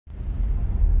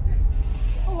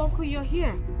Uncle, you're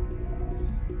here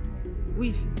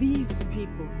with these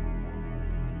people.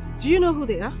 Do you know who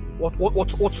they are?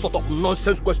 What sort of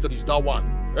nonsense question is that one?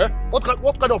 Eh? What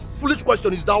kind of foolish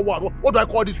question is that one? What do I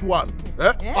call this one?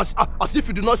 Eh? Yes. As if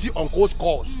you did not see Uncle's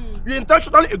calls. You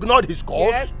intentionally ignored his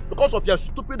calls because of your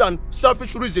stupid and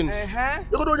selfish reasons.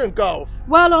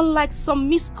 Well, unlike some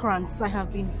miscreants, I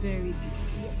have been very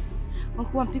busy.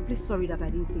 Uncle, I'm deeply sorry that I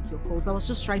didn't take your calls. I was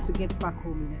just trying to get back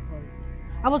home in a hurry.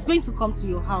 I was going to come to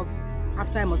your house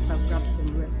after I must have grabbed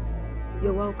some rest.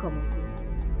 You're welcome, Uncle.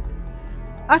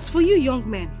 As for you young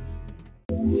men,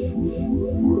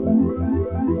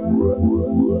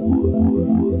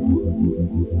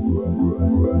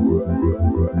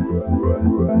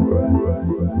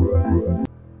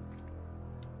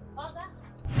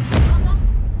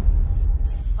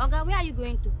 Oga, where are you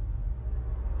going to?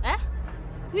 Eh?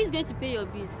 Who is going to pay your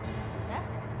bills? Eh?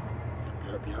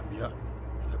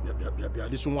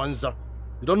 This one's you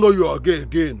don't know you're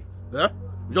again. Eh?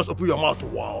 You just open your mouth.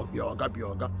 Wow, be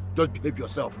Oga. Just behave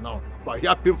yourself now. If I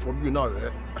hear pain from you now,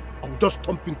 I'll just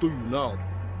stomp into you now.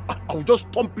 I'll just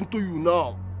stomp into you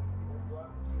now.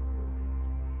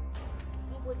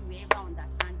 Nobody will ever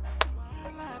understand this.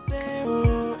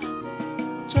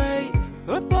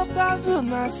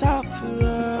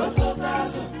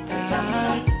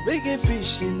 Big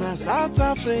fish in South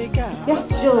Africa. Yes,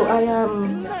 Joe,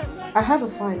 I have a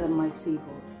file on my table.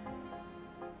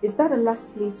 Is that the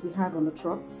last list we have on the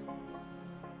trucks?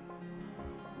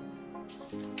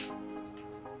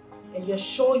 And you're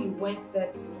sure you went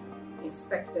there to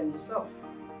inspect them yourself?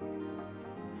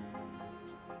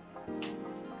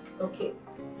 Okay.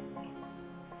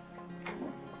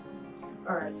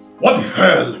 Alright. What the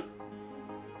hell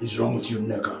is wrong with you,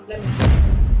 Neka? Let me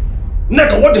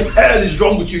Neka, what the hell is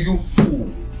wrong with you, you fool?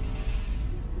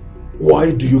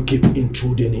 Why do you keep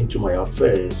intruding into my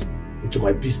affairs, into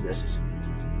my businesses?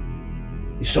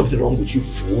 Is something wrong with you,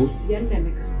 fool? Yeah,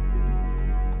 Emeka.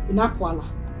 Inakwala.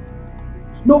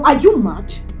 No, are you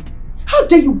mad? How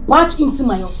dare you barge into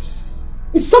my office?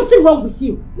 Is something wrong with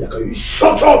you? Neka, you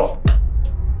shut up!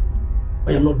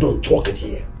 I am not done talking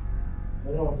here.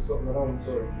 Madam, I'm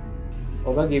sorry.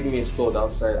 Oga gave me a stall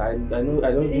outside. I don't.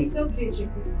 It's okay,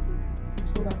 Chico.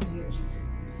 Go back to your duty.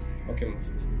 Okay, ma'am.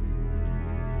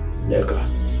 Neka,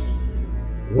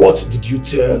 what did you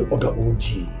tell Oga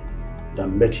OG that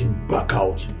made him back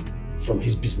out from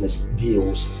his business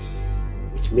deals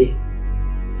with me?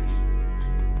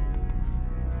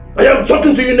 I am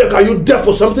talking to you, Neka. Are you deaf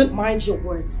or something? Mind your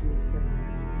words, Mr. Man.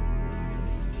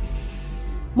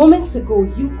 Moments ago,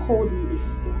 you called me a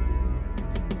fool,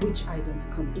 which I don't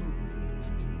condone.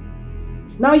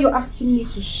 Now you're asking me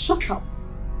to shut up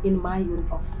in my own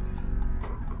office.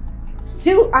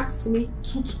 Still asks me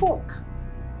to talk.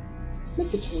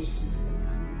 Make a choice, Mr.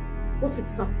 Man. What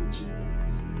exactly do you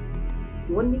want?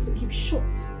 You want me to keep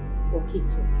short or keep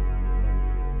talking?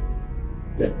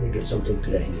 Let me get something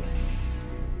clear here.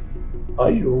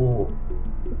 Are you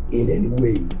in any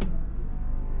way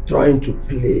trying to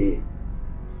play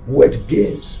word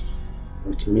games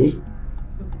with me?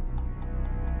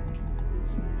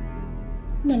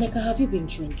 Emeka, have you been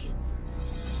drinking?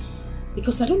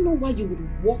 Because I don't know why you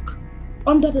would walk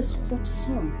under this hot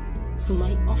sun to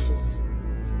my office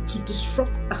to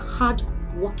disrupt a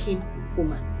hard-working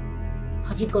woman.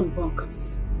 Have you gone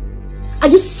bonkers? Are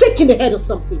you sick in the head or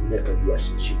something? Emeka, you are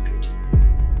stupid.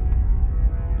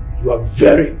 You are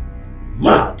very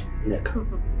mad, Emeka.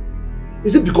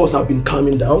 Is it because I've been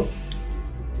calming down?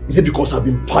 Is it because I've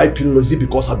been piping? Or is it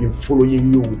because I've been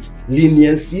following you with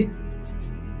leniency?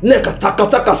 Neka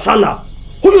taka sana.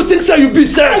 Who you think say you be,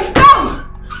 sir? I am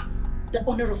the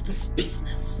owner of this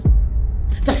business,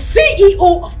 the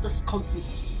CEO of this company.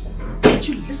 Would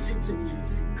you listen to me and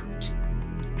listen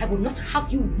good? I will not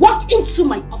have you walk into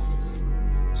my office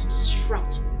to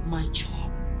disrupt my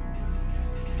job.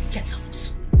 Get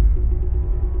out.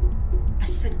 I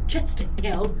said get the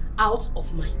hell out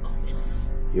of my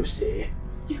office. You say?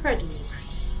 You heard me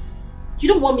right. You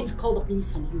don't want me to call the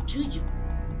police on you, do you?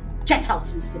 Get out,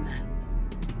 Mr. Man.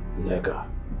 Neka,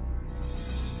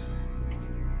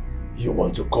 you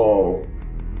want to call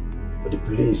the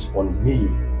police on me,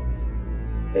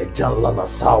 a Janlana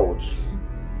South,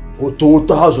 who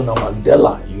 2000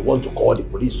 Mandela, you want to call the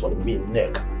police on me,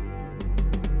 Neka?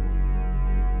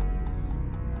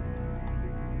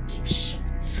 Keep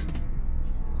shut.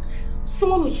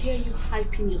 Someone will hear you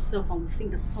hyping yourself and will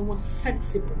think that someone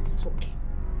sensible is talking.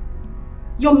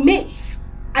 Your mates,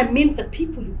 I mean the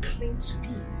people you claim to be,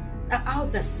 are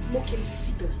out there smoking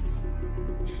cigarettes,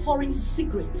 foreign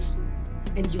cigarettes,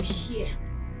 and you're here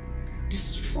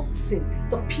destructing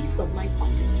the peace of my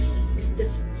office with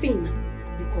this thing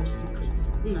become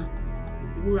secret. Nah,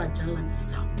 you are Janla na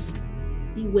south.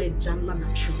 You were Janla na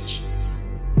churches.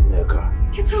 Nneka.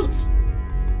 Get out.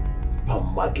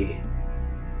 Pamagi,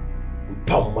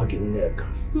 Nneka.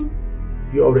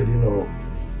 You already know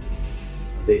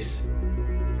this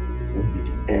will be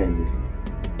the end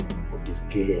of this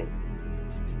game.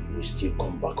 You still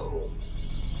come back home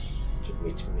to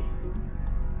meet me.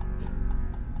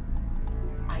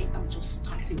 I am just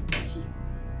starting with you.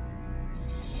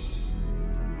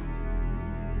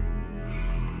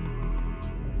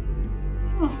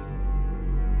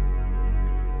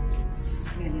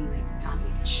 Smelling like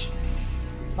damage.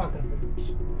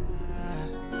 Vagabond.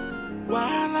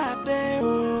 Wala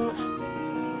deo,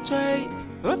 Joy,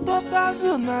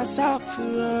 Ototazo na South,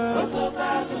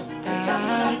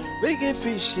 big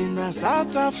fish in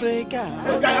South Africa.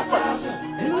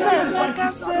 You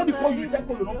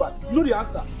know the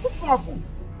answer.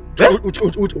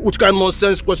 Which kind of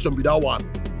nonsense question be that one?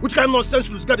 Which kind of nonsense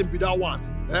loose garden be that one?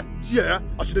 See,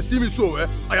 as you see me so,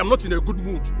 I am not in a good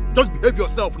mood. Just behave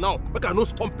yourself now. I cannot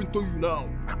stomp into you now.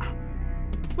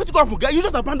 What you go for, guy? You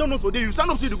just abandon us for day. You stand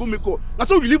up, say you go make call. And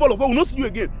so you leave all of us. We'll not see you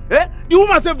again. The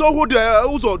woman self don't hold the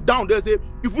also down there. Say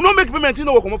if you not make payment, you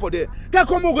know what come up for there. Can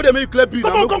come on, go there, make clear bill.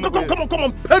 Come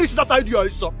on, perish that idea,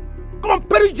 sir. Come on,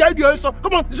 perish the idea, sir.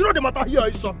 Come on, it's not the matter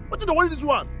here, sir. What is the one this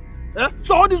one?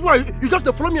 So all this while you just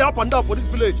follow me up and down for this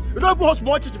village. You don't even have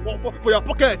small change for your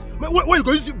pocket. Where you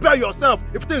go use bear yourself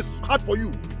if things hard for you?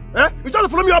 You just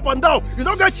follow me up and down. You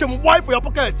don't get some wife for your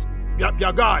pocket. Be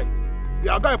a guy. Be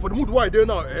a guy for the mood why there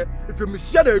now. If you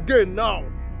miss it again now,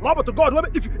 but to God,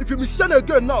 if you miss it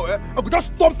again now, I could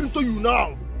just stomp into you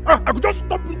now. I could just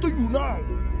stomp into you now.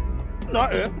 Now,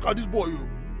 look at this boy, you.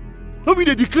 Maybe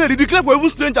they declare for even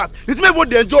strangers. It's made what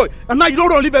they enjoy, and now you don't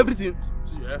want to leave everything.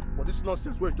 For this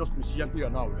nonsense where it's just me seeing here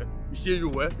now, You see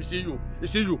you.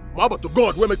 But to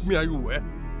God, where make me and you,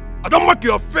 I don't mark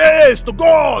your face, to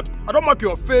God. I don't mark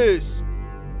your face.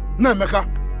 No, Emeka.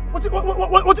 What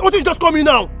you just call me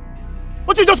now?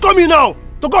 What you just call me now?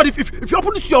 To God, if you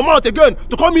open this your mouth again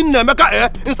to call me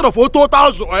Emeka, instead of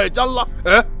 4,000, Jalla,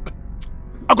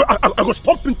 I go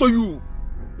stomp into you.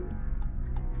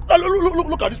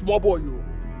 Look at this small boy, you.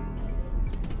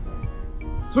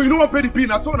 So you know what pay the bill,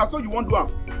 that's all you want to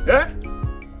have.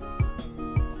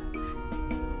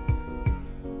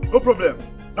 No problem.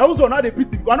 Now who's on how they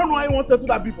pity? I don't know why you want to settle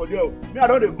that bill for there. Me, I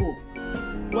don't go.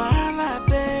 Wala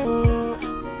deo,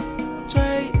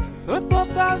 Joy,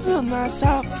 Ototazo na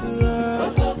South,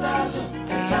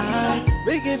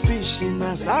 big fish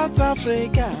in South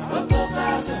Africa.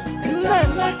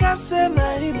 Emeka say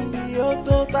na him be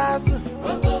Ototazo,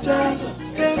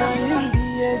 say na him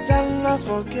be a Janla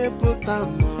for Cape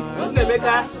Town.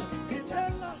 Emeka.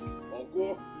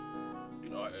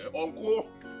 Uncle.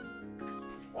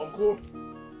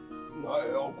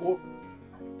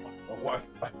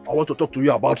 I want to talk to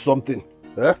you about something.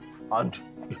 And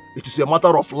it is a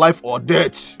matter of life or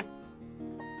death.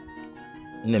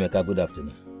 Emeka, good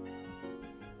afternoon.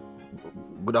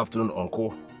 Good afternoon,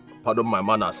 Uncle. Pardon my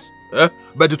manners.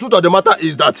 But the truth of the matter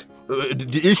is that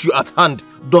the issue at hand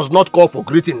does not call for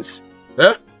greetings.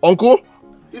 Uncle?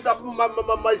 It's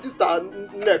my sister,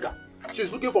 Nneka.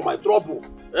 She's looking for my trouble.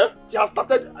 She has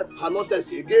started her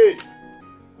nonsense again.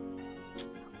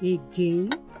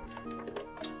 Again?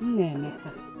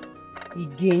 Emeka.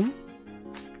 Again?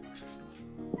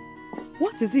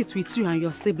 What is it with you and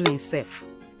your siblings, Seth?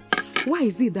 Why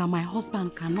is it that my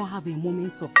husband cannot have a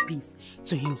moment of peace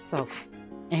to himself?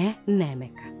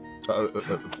 Emeka?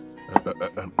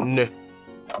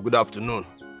 Good afternoon.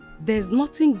 There's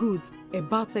nothing good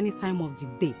about any time of the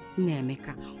day,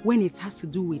 Emeka, when it has to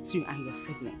do with you and your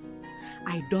siblings.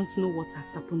 I don't know what has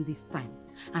happened this time,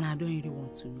 and I don't really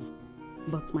want to know.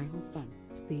 But my husband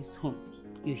stays home.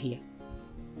 You hear?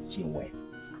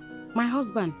 My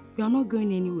husband, you are not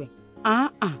going anywhere.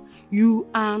 You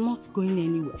are not going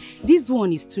anywhere. This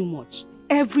one is too much.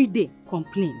 Every day,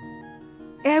 complain.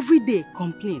 Every day,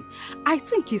 complain. I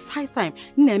think it's high time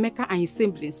Emeka and his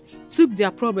siblings took their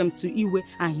problem to Iwe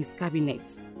and his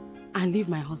cabinet and leave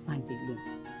my husband alone.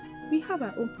 We have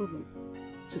our own problem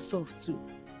to solve too.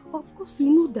 Of course, you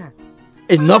know that.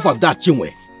 Enough of that,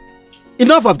 Chinwe.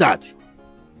 Enough of that.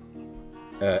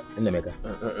 Emeka.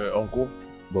 Uncle?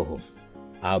 Go home.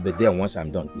 I'll be there once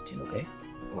I'm done eating, okay?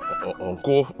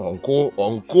 Uncle.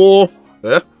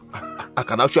 I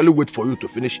can actually wait for you to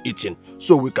finish eating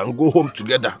so we can go home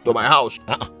together to my house.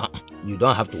 You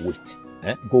don't have to wait.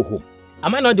 Go home.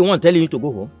 Am I not the one telling you to go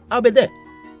home? I'll be there.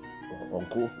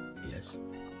 Uncle? Yes.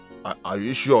 Are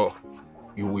you sure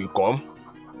you will come?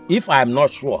 If I'm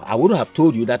not sure, I wouldn't have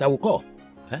told you that I will call.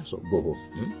 So go home.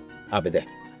 I'll be there.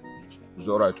 It's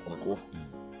alright, Uncle.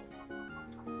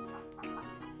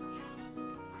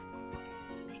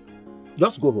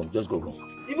 Just go home. Just go home.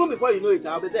 Even before you know it,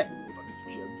 I'll be there.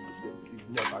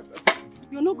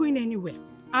 You're not going anywhere.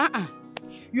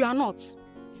 You are not.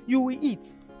 You will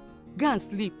eat, go and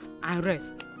sleep and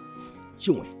rest.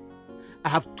 Chinwe, I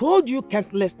have told you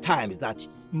countless times that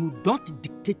you don't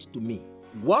dictate to me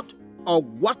what or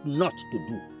what not to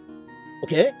do.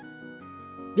 Okay?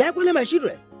 They are calling my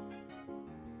children.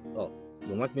 Oh,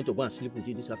 you want me to go and sleep with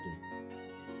you this afternoon?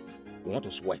 You want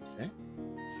to sweat, eh?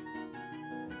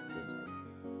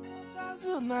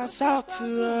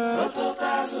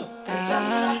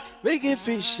 Big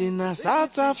fish in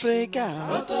South Africa.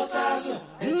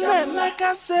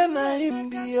 Emeka say na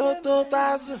him be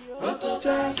Ototazo.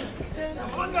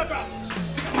 Veronica!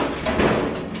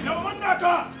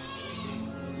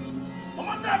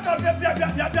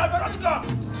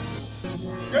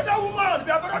 Get that woman,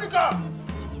 Veronica!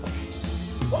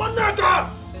 Veronica!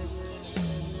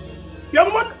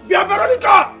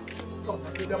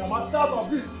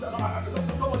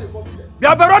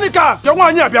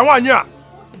 Veronica!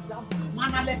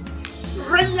 Mannerless,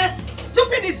 brainless,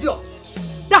 stupid idiot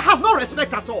that has no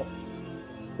respect at all.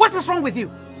 What is wrong with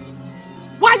you?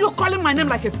 Why are you calling my name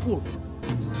like a fool?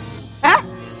 Eh?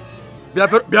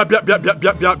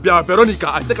 Veronica,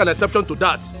 I take an exception to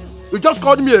that. You just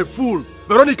called me a fool.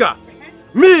 Veronica,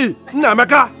 me,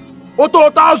 Emeka,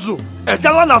 Ototazu,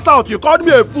 Echalana South, you called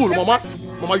me a fool, Mama.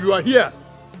 Mama, you are here.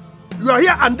 You are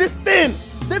here, and this thing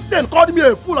called me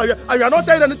a fool, and you are not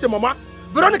saying anything, Mama.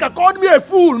 Veronica called me a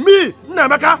fool, me,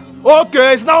 Emeka.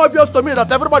 Okay, it's now obvious to me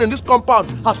that everybody in this compound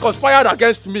has conspired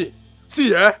against me.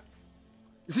 See, eh?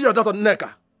 You see your daughter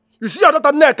Neka? You see your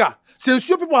daughter Neka? Since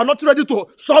you people are not ready to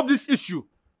solve this issue,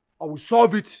 I will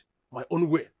solve it my own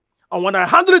way. And when I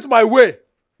handle it my way,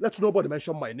 let nobody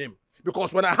mention my name.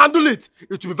 Because when I handle it,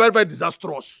 it will be very, very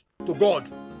disastrous to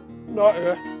God. No,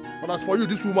 eh? But as for you,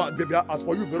 this woman, baby, as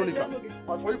for you, Veronica, eh?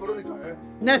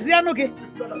 Nesianoge,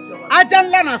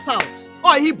 Ajanlana South,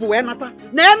 or Ibuenata,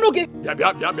 Nanoge.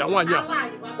 Bia, one year.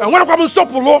 And when I come in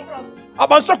Sopulo,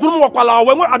 about Sokumu Wakala,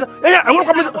 when I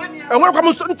come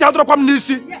in Theatre from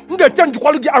Nisi, get change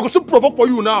quality. I go soon provoke for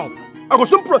you now. I go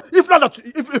soon if not that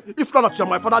you're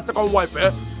my father's second wife,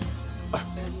 eh?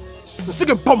 The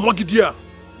second pump dear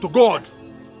to God.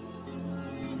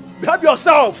 Behave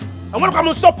yourself. And when I come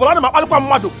in Sopulo, I'm a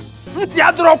Mmaduka.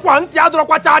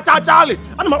 Charlie.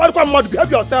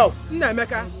 Behave yourself.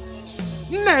 Emeka.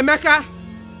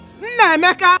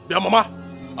 Yeah, Mama.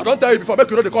 I don't tell you before, make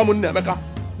you know they call me Emeka.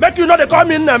 Make you know they call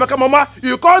me Emeka, Mama.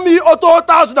 You call me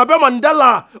Ototazu na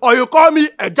Mandela, or you call me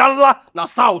Ejanla na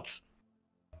South.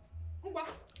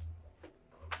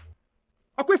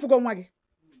 Okwifugo nwagi.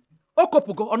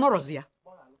 Okopugo onorozia.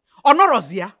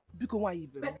 Onorozia. Biko why you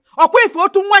be? Okwifu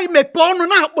otu nwagi mepe onu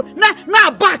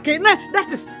na back.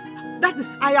 That is,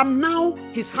 I am now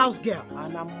his house girl.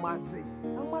 And Amazi.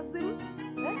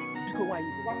 Biko why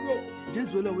you be?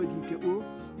 Just wait away.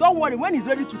 Don't worry, when he's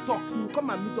ready to talk, he will come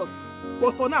and meet us.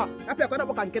 But for now,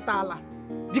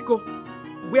 Biko,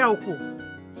 where oku?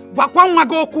 Gwakwa nwa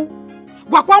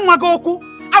go oku.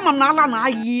 Ama na ala na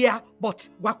ayi but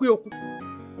gwakwa oku.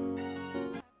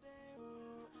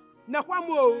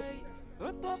 Nakwamo.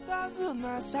 Ototazu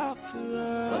na South.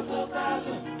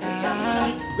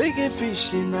 Big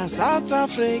fish in South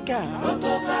Africa.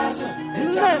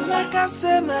 Emeka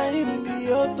say na him be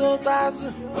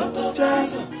Ototazu.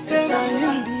 Say na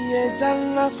him be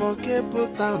Ejanla for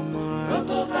Cape Town.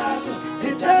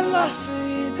 He tell us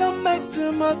he don't make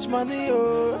too much money,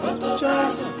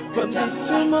 but with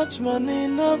too much money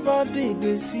nobody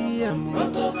they see him.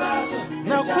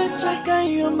 Now quit checking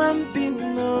human being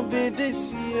no be they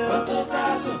see him.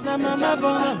 Na mama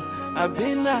bonam, I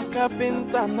been a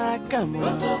carpenter na come.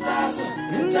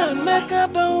 Emeka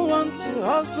don't want to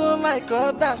hustle like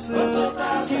others.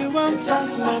 He want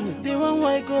fast money, the one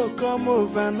why go come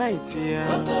overnight here.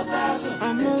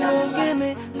 I'm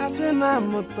Ologene, I say na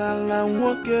mutala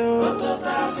nwoke.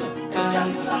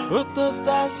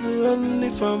 Ototazu only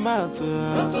for mouth.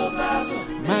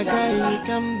 My guy,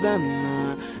 come down.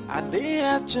 I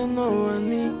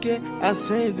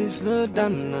say this slow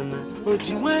down. What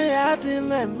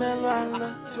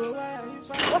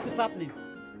is happening?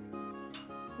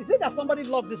 Is it that somebody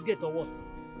locked this gate or what?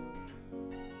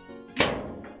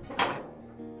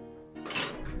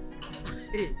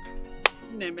 Hey,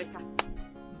 Emeka.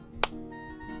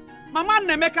 Mama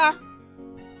Emeka.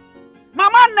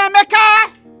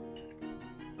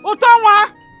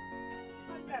 Utonwa.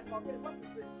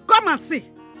 Come and see.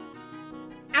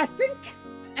 I think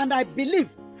and I believe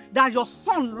that your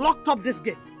son locked up this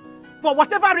gate for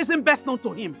whatever reason best known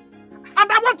to him.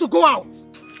 And I want to go out.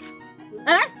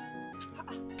 Eh?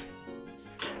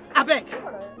 Abeg,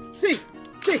 see,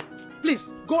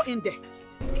 please go in there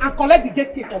and collect the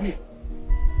gate key for me.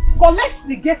 Collect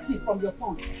the gate key from your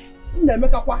son.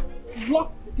 Emeka,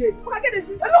 lock the gate.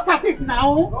 Look at it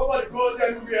now. Nobody goes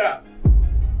anywhere.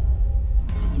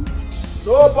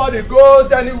 Nobody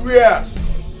goes anywhere.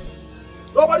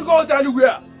 Nobody goes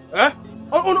anywhere. Eh?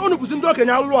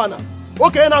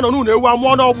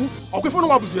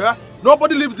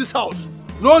 Nobody leaves this house.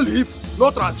 No leave,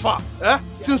 no transfer. Eh?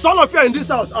 Since all of you are in this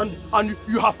house and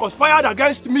you have conspired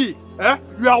against me, eh?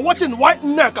 You are watching white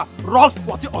neck rough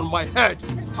spotty on my head.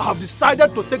 I have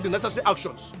decided to take the necessary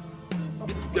actions.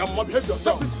 Yeah, Mama, behave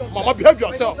yourself. Mama, behave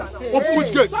yourself. Open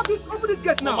which gate? Open this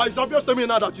gate now. Mama, it's obvious to me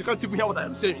now that you can't even hear what I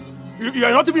am saying. You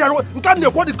are not even hearing what you can't hear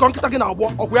what the concrete again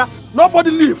where nobody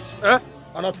lives. Eh?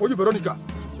 And as for you, Veronica,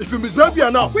 if you misbehave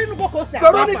here now,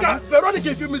 Veronica,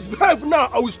 if you misbehave now,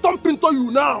 I will stomp into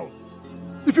you now.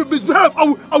 If you misbehave,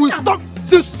 I will stop.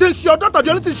 Since your daughter, the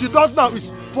only thing she does now is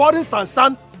pouring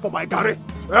sand for my garage.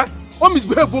 Eh? What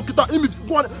misbehave,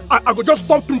 I will just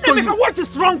stomp into you. What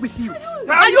is wrong with you?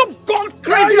 Are you gone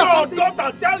crazy?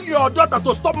 Tell your daughter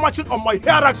to stop marching on my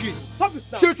hierarchy. Stop it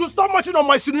now. She should stop marching on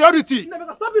my seniority.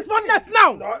 Stop it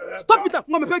now. Stop it now. I'm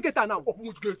going to gate now. Open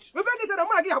which gate? I'm going to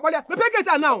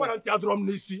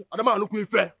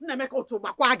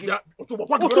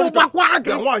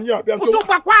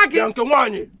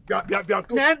gate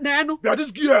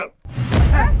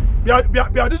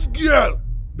now. This girl.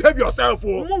 Behave yourself,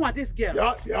 oh. Want this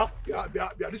girl? Yeah,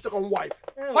 this second wife.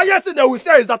 And yesterday we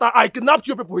say is that I kidnapped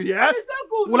you people here. Yes?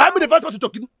 Will I be the first person to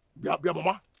kidnap?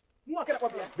 Mama.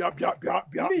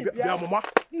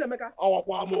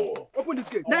 Mama. Open this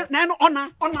gate. Honor.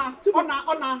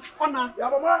 Mama.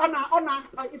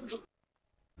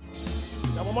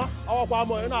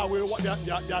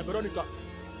 Veronica.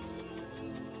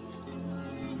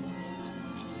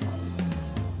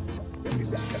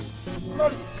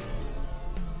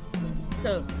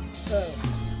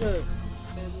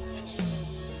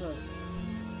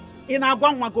 Ị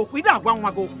na-agwa nwa gị okwu, ị na-agwa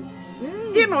nwa gị okwu.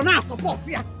 Ị nọ na-asọpọt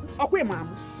ya, ọkwa ịma m.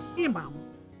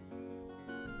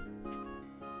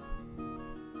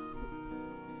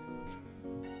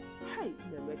 Hey,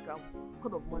 Emeka, what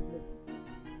kind of madness is this?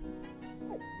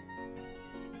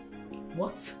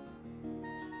 What?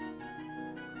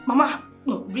 Mama,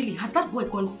 no, really, has that boy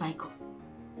gone psycho?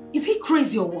 Is he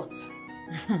crazy or what?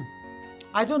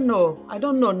 I don't know,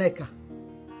 Neka.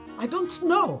 I don't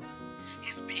know.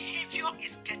 His behavior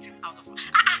is getting out of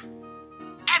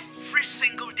every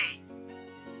single day.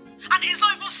 And he's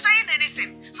not even saying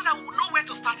anything, so that we will know where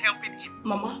to start helping him.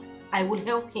 Mama, I will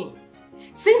help him.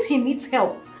 Since he needs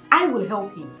help, I will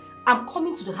help him. I'm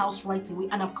coming to the house right away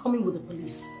and I'm coming with the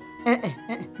police.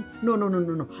 No.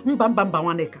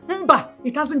 Mba,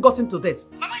 it hasn't gotten to this.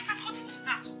 Mama, it has gotten to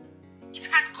that. It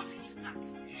has gotten to that.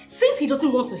 Since he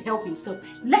doesn't want to help himself,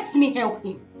 let me help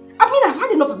him. I mean, I've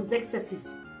had enough of his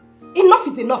excesses. Enough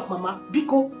is enough, Mama.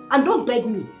 Biko, and don't beg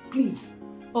me, please.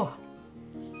 Oh,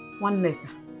 one Neka.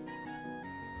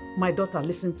 My daughter,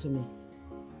 listen to me.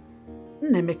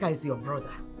 Emeka is your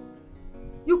brother.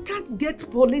 You can't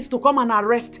get police to come and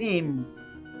arrest him.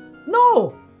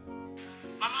 No.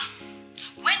 Mama,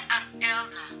 when an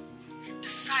elder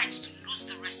decides to lose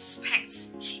the respect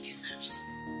he deserves,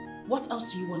 what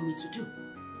else do you want me to do?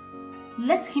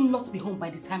 Let him not be home by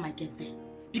the time I get there.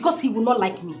 Because he will not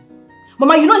like me.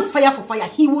 Mama, you know it's fire for fire.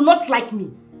 He will not like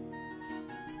me.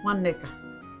 One Neka,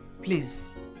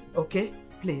 please, okay?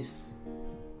 Please.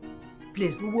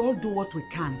 Please, we will all do what we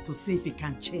can to see if he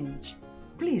can change.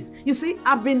 Please, you see,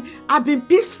 I've been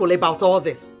peaceful about all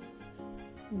this.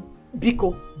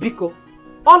 Biko,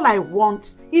 all I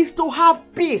want is to have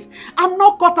peace. I'm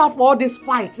not caught up for all these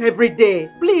fights every day.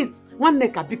 Please, one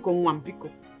Neka, Biko.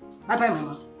 Bye-bye,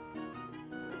 Mama.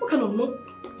 What kind of no?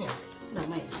 What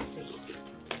am I to say?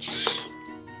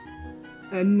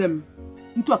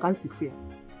 Ntua can see fear.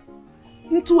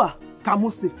 Ntua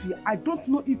can see fear. I don't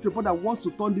know if your brother wants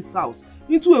to turn this house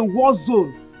into a war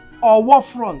zone or war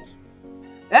front.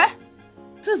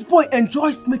 This boy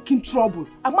enjoys making trouble.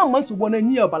 I don't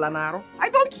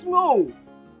know.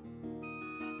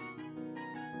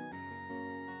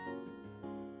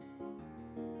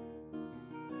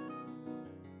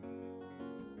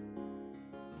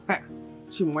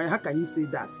 Chimwaya, how can you say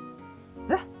that?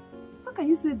 How can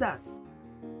you say that?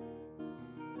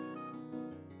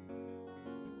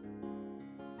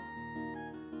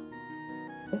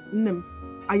 Nem,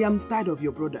 I am tired of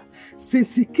your brother.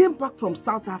 Since he came back from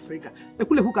South Africa, that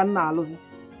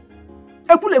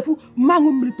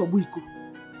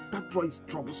boy is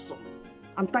troublesome.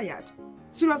 I'm tired.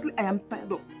 Seriously, I am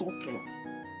tired of talking.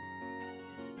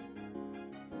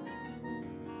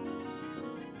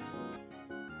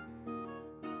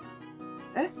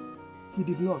 Eh? He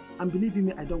did not. And believe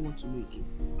me, I don't want to know again.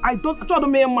 I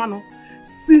don't make man.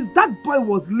 Since that boy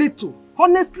was little,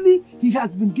 honestly, he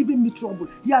has been giving me trouble.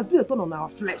 He has been a thorn on our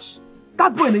flesh.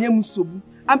 That boy in Musobu.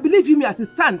 And believe me, as it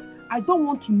stands, I don't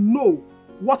want to know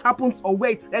what happens or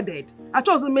where it's headed. I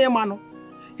chose me man.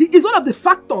 He is one of the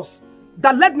factors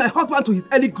that led my husband to his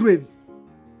early grave.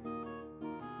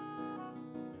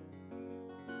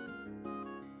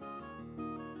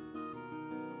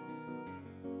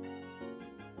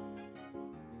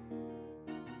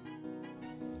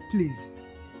 Please,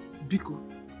 Biko,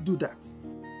 do that.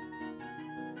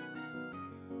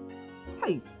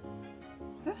 Hey,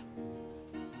 eh?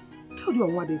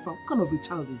 What kind of a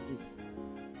child is this?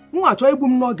 I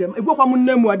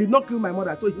did not kill my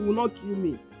mother, so he will not kill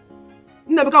me.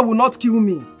 Emeka will not kill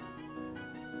me.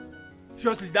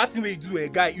 Seriously, that thing where you do a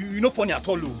guy, you're not funny at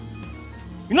all. You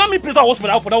know how many places I was for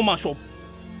that woman's shop?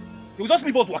 You just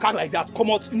leave us work out like that,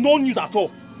 come out, no news at all.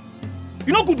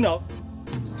 You're not good now.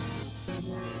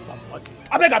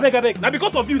 I beg. Now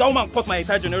because of you, that woman caused my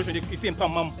entire generation. They stay in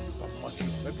Pam, mom.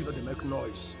 Make you know they make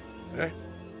noise. Eh?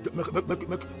 Make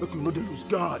you know they lose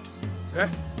guard. Eh?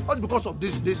 All because of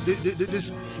this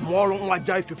small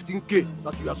 15K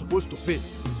that you are supposed to pay.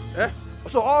 Eh?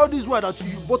 So all this while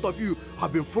that both of you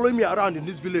have been following me around in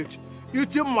this village,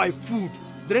 eating my food,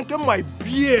 drinking my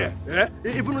beer,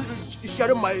 even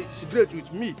sharing my cigarette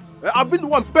with me. I've been the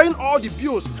one paying all the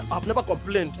bills. I've never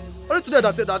complained. Only today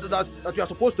that you are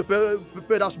supposed to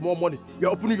pay that small money, you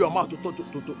are opening your mouth to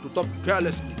talk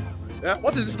carelessly.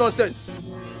 What is this nonsense?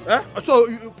 So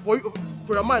for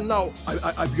your mind now,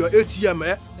 I be your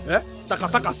ATM.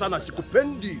 Taka sana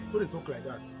sikupendi. Don't talk like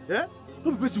that.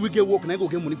 No people will get work and I go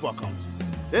get money for account.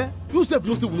 You say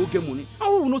no say we no get money.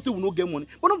 How we no say we no get money?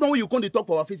 But not the way you come to talk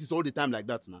for our faces all the time like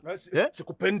that now.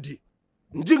 Sikupendi.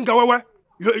 Njinga wewe.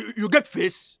 You get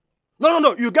face.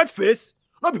 No, you get face.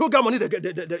 Not people get money,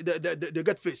 they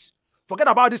get face. Forget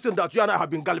about this thing that you and I have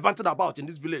been gallivanting about in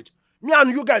this village. Me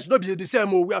and you guys not be the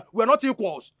same. We are not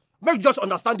equals. Make you just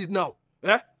understand it now.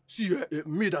 See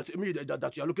me that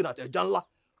you are looking at Janla.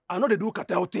 I know they do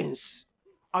cartel things.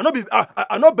 I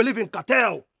not believe in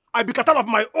cartel. I be cartel of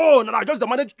my own, and I just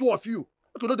manage two of you.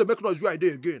 You know they make noise you are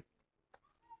there again.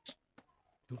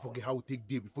 Don't forget how we take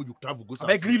day before you travel go south.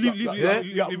 Leave you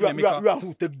are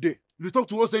who take day. You talk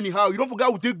to us anyhow. You don't forget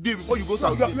how we take day before you go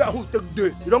south. You are who take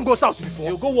day. You don't go south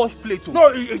before. You go wash plate too. No,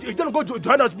 you didn't go to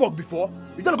Johannesburg before.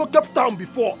 You didn't go Cape Town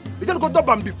before. You didn't go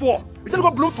Durban before. You didn't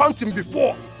go Bloemfontein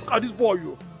before. Look at this boy,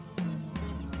 you.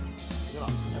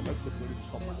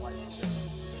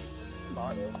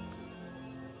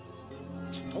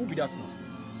 I won't be that now.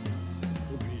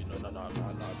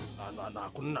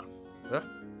 No.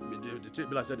 The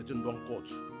thing I said the thing don't cut.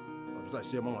 I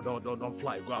say, Mama, don't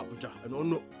fly, go Abuja. I don't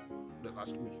know. They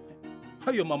ask me.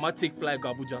 How your mama take fly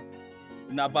go Abuja?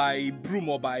 Now by broom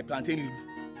or by plantain leaf?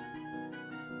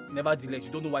 Nevertheless,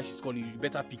 you don't know why she's calling you. You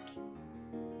better pick.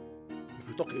 If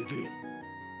you talk again,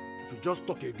 if you just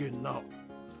talk again now,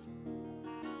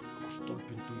 I will stomp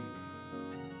into you.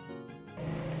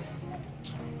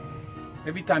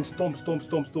 Every time stomp.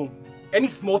 Any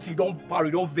small thing, don't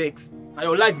parry, don't vex. And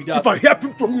your life be that. If I hear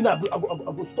people from you now, I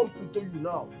go stomp into you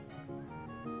now.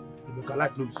 Emeka,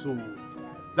 life no be so.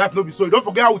 Life no be so. You don't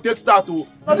forget how we take start to.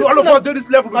 All of us do this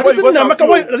level before you go south.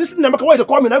 Listen, Emeka, why they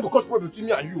call me and I go cause problem between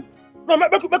me and you? No,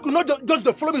 make you not just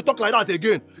follow me talk like that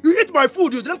again. You eat my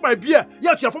food, you drink my beer,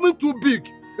 yet you're forming too big.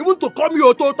 Even to call me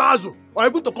Ototazu, or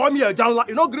even to call me a Janla,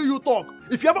 you don't agree you talk.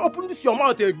 If you ever open this your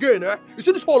mouth again, you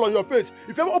see this hole on your face.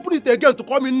 If you ever open it again to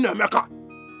call me Emeka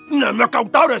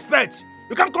without respect,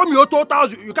 you can't call me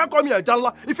Ototazu, you can't call me a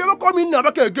Janla. If you ever call me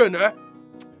Emeka again,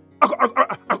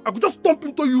 I could just stomp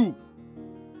into you.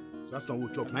 That's not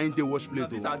what chop. 9 day wash plate.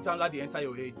 This Janla the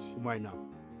entire age. Why now?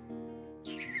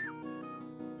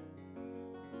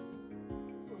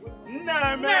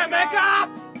 Emeka!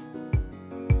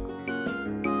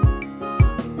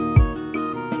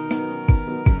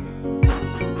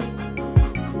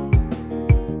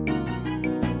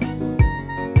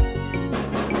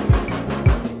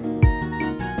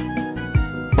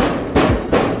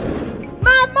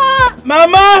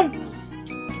 Mama!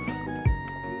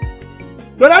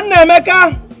 Brother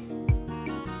Emeka!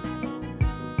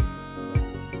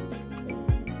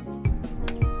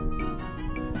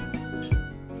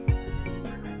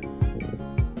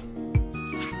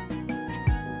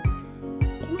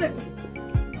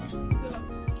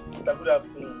 Good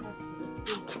afternoon.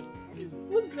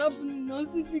 What's happening now?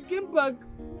 Since we came back,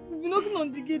 we've been knocking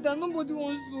on the gate and nobody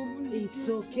wants to open it.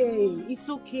 It's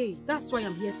okay. That's why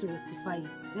I'm here to rectify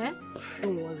it.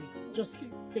 Don't worry. Just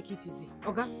take it easy.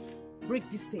 Okay? Break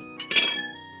this thing.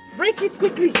 Break it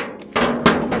quickly.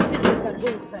 My siblings can go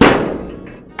inside.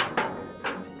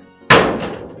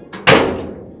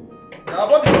 Now,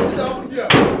 what is down here?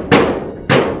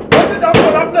 What's it down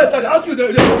for that place? I ask you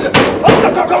there.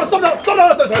 Come, stop now.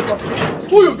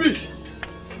 Who you be?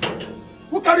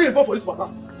 Who carry a ball for this matter?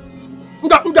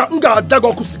 Nga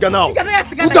dago siga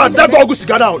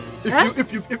now.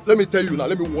 If let me tell you now,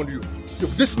 let me warn you.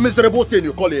 If this miserable thing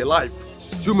you call a life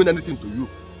still mean anything to you,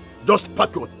 just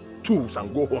pack your tools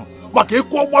and go home. But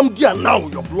if you one day now,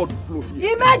 your blood will flow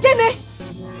here. Imagine it.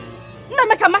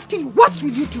 Emeka, I'm asking you, what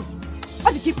will you do?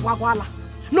 What do you keep wagwala?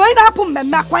 No, it happened,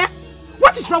 Mmaduka.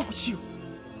 What is wrong with you?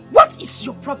 What is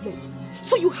your problem?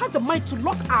 So you had the mind to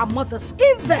lock our mothers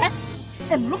in there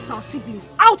and locked our siblings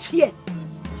out here.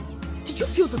 Did you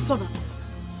feel the sun at all?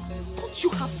 Don't you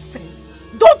have sense?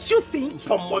 Don't you think?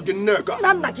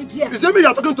 Is it me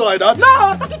you're talking to like that? No,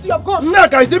 I'm talking to your ghost.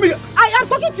 Nega, is it me? I am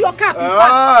talking to your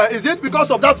cat. Is it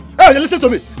because of that? Hey, listen to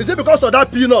me. Is it because of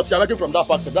that peanuts you're making from that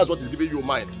factory? That's what is giving you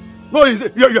mind. No, is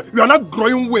it? You are not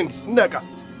growing wings, Nega.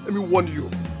 Let me warn you.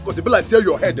 Because if I say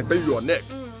your head, they pay your neck.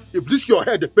 If this your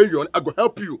head, they pay your neck, I will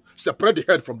help you separate the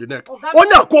head from the neck. When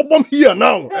you call bomb here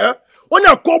now, when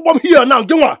you call bomb here now,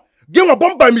 give a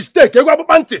bomb by mistake. When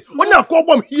you call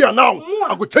bomb here now,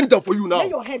 I will change that for you now. Lay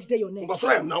your head, there your neck.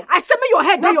 I said, may your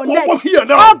head, there your neck. Here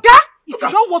now. Oga, if you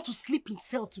don't want to sleep in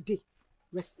cell today,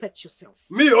 respect yourself.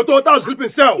 Me, Otota sleep in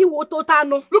cell. You Otota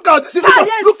no. Look at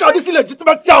this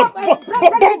illegitimate child.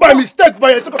 Bomb by mistake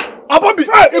by a second. Abobi,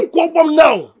 hey, call bomb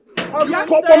now. You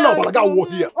call bomb now, but I got war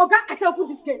here. Oga, I said open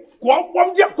this gate. Call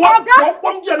bomb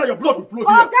here now, your blood will flow here.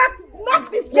 Oga,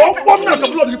 knock this gate. Call bomb now, your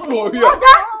blood will flow here.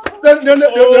 Oga.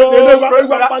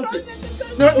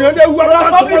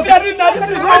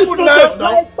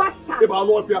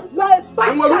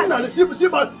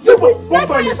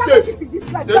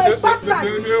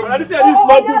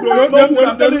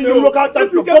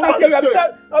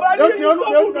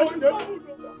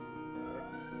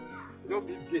 Don't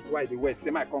be gate why they wait. Say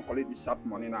my can't collect this sharp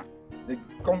money now. They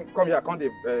come here, can't they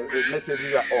message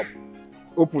you up.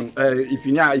 Open. If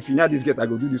you near this gate, I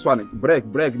go do this one. Break,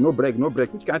 no break.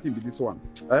 Which can't be this one?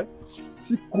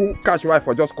 See cool cash wife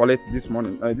for just collect this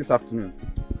morning, this afternoon.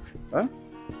 I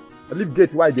leave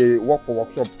gate why they work for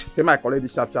workshop. Say my collect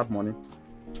this sharp money.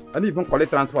 And even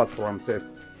collect transfers for himself.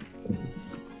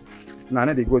 Now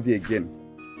they go there again.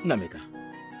 Emeka,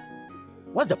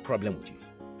 what's the problem with you?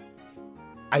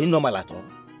 Are you normal at all?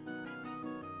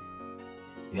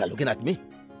 You are looking at me.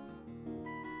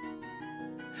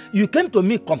 You came to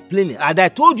me complaining, and I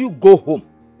told you go home.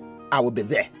 I will be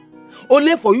there.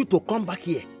 Only for you to come back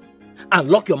here and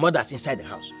lock your mothers inside the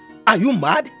house. Are you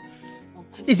mad?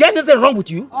 Uncle, is there anything wrong with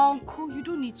you? Uncle, you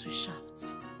don't need to shout.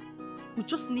 We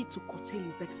just need to curtail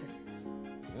his excesses.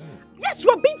 Yes, you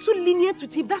are being too lenient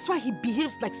with him. That's why he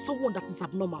behaves like someone that is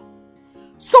abnormal.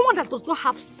 Someone that does not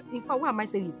have... In fact, why am I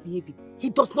saying he's behaving? He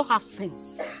does not have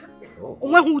sense.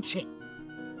 Uncle.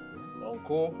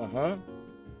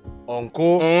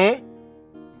 Uncle.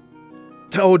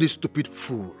 Tell this stupid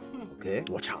fool to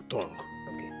watch her tongue.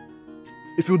 Okay.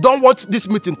 If you don't want this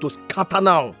meeting to scatter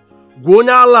now, go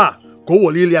nyala, go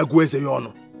walilia gweze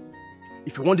yono.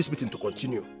 If you want this meeting to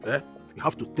continue, you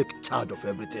have to take charge of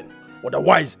everything.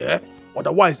 Otherwise,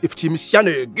 if she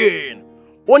missiane again,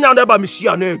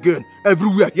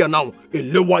 everywhere here now, a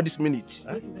lower this minute.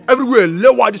 Everywhere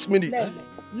lower this minute.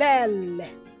 You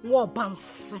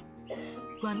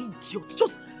are an idiot.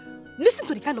 Just listen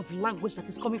to the kind of language that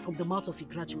is coming from the mouth of a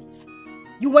graduate.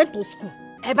 You went to school,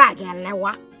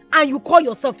 and you call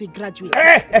yourself a graduate. You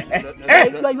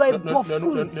are a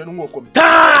buffoon.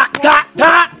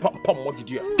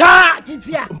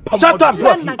 Shut up, both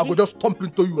of you. I will just stomp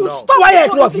into you now.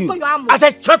 Quiet, two of you. I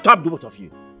said shut up, both of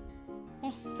you.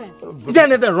 Nonsense. Is there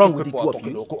anything wrong with the two of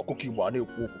you?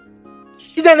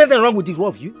 Is there anything wrong with the two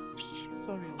of you?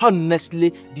 Sorry.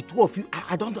 Honestly, the two of you,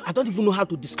 I don't even know how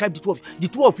to describe the two of you. The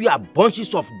two of you are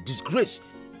bunches of disgrace.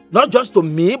 Not just to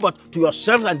me, but to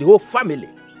yourself and the whole family.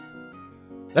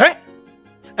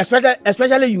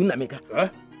 Especially you, Emeka.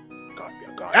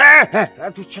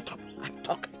 Just shut up. I'm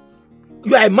talking.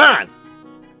 You are a man.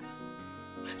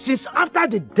 Since after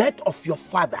the death of your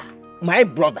father, my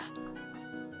brother,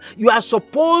 you are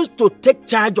supposed to take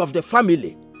charge of the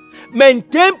family,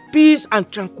 maintain peace and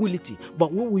tranquility.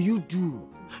 But what will you do?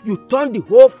 You turn the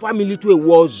whole family to a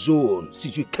war zone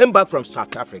since you came back from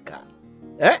South Africa.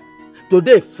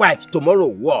 Today fight, tomorrow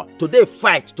war. Today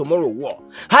fight, tomorrow war.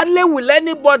 Hardly will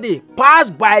anybody pass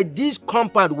by this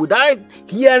compound without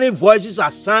hearing voices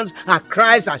and sounds and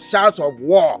cries and shouts of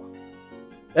war.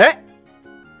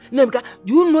 Emeka,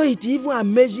 do you know it even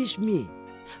amazes me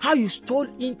how you stole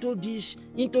into this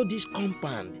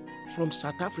compound from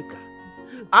South Africa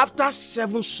after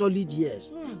 7 solid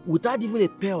years without even a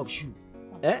pair of shoes.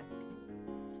 Eh?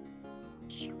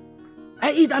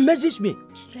 It amazes me.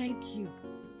 Thank you.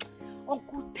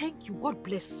 Uncle, thank you. God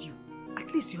bless you.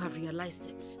 At least you have realized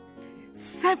it.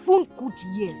 7 good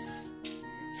years.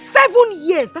 7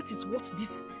 years. That is what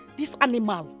this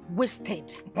animal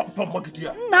wasted.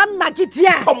 Pamagitia.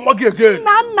 Nanagitia. Pamagi again.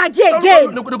 Nanagi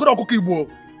again. No go Uncle Kibo.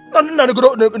 No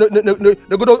go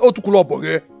otu club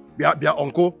again. Bia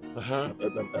uncle.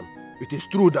 It is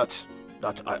true that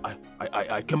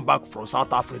I came back from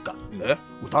South Africa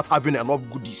without having enough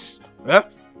goodies.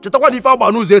 But the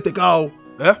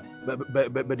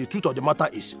truth of the matter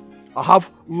is, I have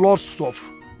lots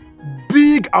of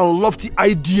big and lofty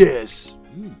ideas.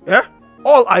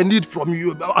 All I need from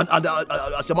you, and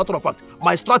as a matter of fact,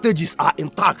 my strategies are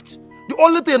intact. The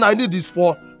only thing I need is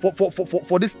for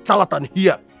this charlatan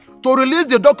here to release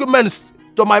the documents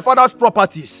to my father's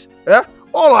properties.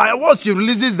 Once he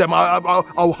releases them,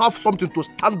 I'll have something to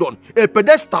stand on, a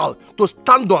pedestal to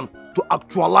stand on to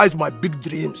actualize my big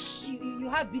dreams. You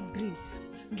have big dreams.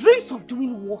 Dreams of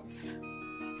doing what?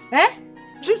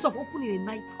 Dreams of opening a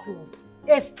nightclub,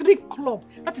 a strip club.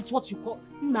 That is what you call.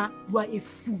 Nah, you are a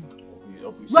fool.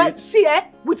 See,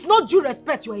 with no due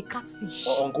respect, you are a catfish.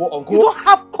 Uncle. You don't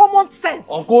have common sense.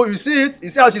 Uncle, you see it? You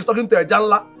see how she's talking to a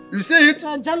Janla? You see it?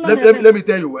 Let me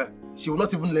tell you, she will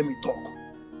not even let me talk.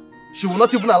 She will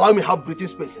not even allow me have breathing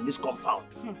space in this compound.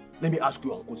 Let me ask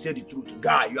you, Uncle, say the truth.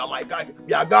 Guy, you are my guy.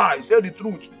 Be a guy, say the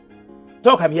truth.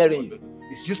 Talk, I'm hearing you.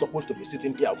 Is she supposed to be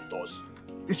sitting here with us?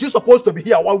 Is she supposed to be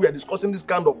here while we are discussing this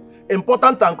kind of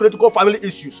important and critical family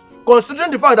issues?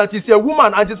 Considering the fact that she's a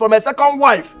woman and she's from a second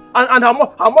wife, and her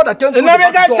mother came to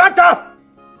Emeka, shut up!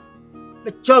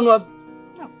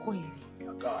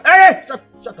 Hey,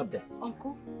 shut up there.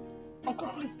 Uncle,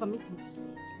 please permit me to say.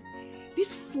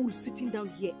 This fool sitting down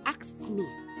here asked me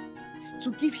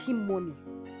to give him money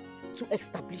to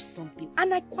establish something.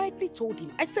 And I quietly told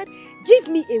him, I said, give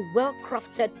me a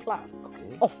well-crafted plan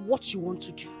of what you want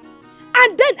to do.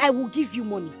 And then I will give you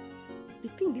money. The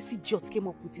thing this idiot came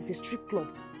up with is a strip club.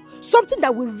 Something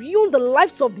that will ruin the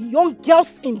lives of the young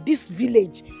girls in this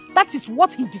village. That is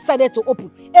what he decided to open.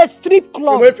 A strip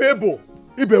club.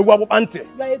 You are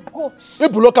a goat.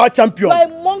 Local champion. You are a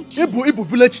monkey. Ibu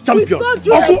village champion.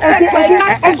 Uncle,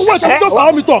 wait, just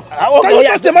allow me talk. Can you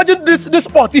just imagine this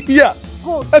party here?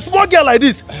 A small girl like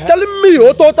this telling me,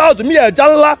 me a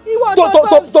Janla,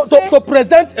 to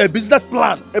present a business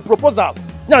plan, a proposal.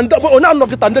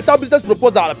 Business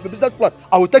proposal, business plan.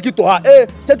 I will take it to her. Hey,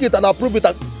 check it and approve it.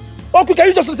 Uncle, can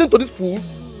you just listen to this fool?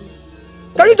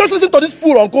 Can you just listen to this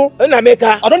fool, Uncle?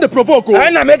 Emeka. I don't provoke, Uncle.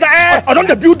 I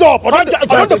don't build up. I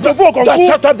don't provoke, Uncle. Just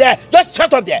shut up there. Just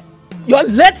shut up there. Your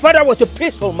late father was a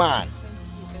peaceful man.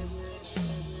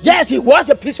 Yes, he was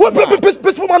a peaceful man.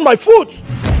 Peaceful man, my foot.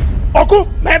 Uncle,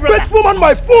 my brother. Peaceful man,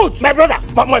 my foot. My brother.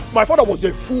 My father was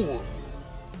a fool.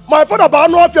 My father,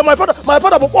 my father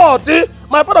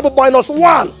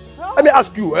 -1. Let me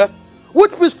ask you,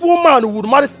 which peaceful man would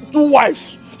marry 2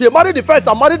 wives? He married the first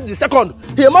and married the second.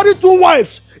 He married 2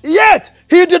 wives. Yet,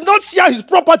 he did not share his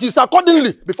properties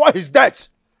accordingly before his death.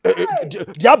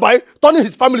 Thereby, turning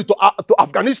his family to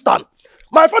Afghanistan.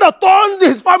 My father turned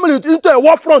his family into a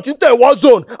war front, into a war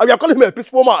zone. And we are calling him a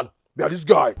peaceful man. We are this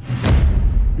guy.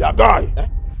 We are guy.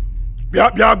 Be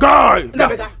a guy.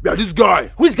 Be a this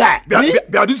guy. Which guy?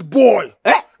 Be a this boy.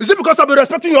 Is it because I've been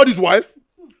respecting you all this while?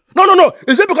 No.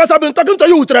 Is it because I've been talking to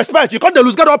you with respect? You can't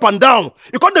lose get up and down.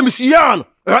 You can't Messian.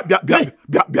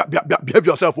 Behave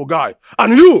yourself, oh guy.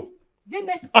 And you,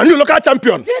 local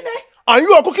champion. And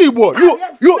you are cookie boy.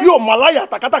 You Malaya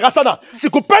Takataka Sana.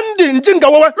 Sikupendi Njinga.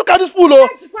 Look at this fool.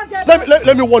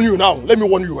 Let me warn you now. Let me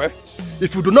warn you.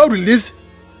 If you do not release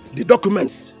the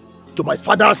documents to my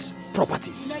father's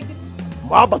properties,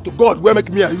 Mahaba to God will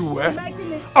make me and you.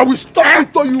 I will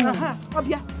stop to you.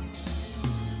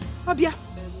 Abia.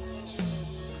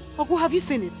 Uncle, have you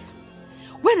seen it?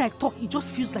 When I talk, it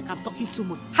just feels like I'm talking too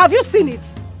much. Have you seen it?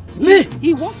 Me?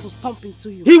 He wants to stomp into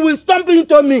you. He will stomp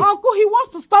into me. Uncle, he wants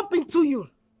to stomp into you.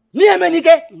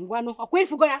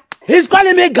 He's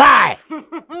calling me guy.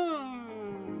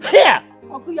 Here.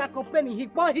 Uncle, you are complaining. He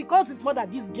calls his mother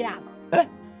this girl.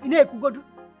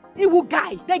 Iwu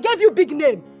guy. They gave you big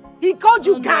name. He called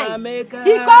you guy.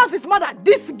 He calls his mother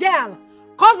this girl.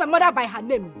 Calls my mother by her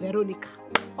name, Veronica.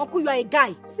 Uncle, you are a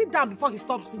guy. Sit down before he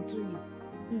stomps into you.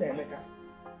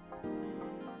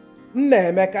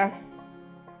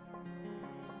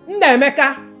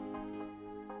 Emeka.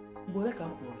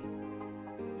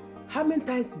 How many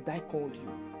times did I call you?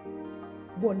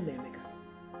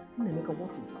 Emeka,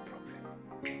 what is the problem?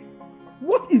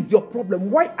 What is your problem?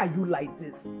 Why are you like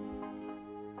this?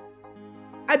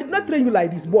 I did not train you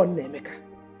like this, born Emeka.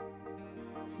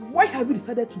 Why have you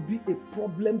decided to be a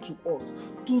problem to us?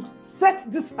 To set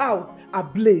this house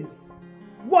ablaze?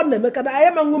 Born Emeka, I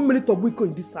am a woman to Wiko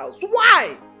in this house.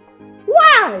 Why?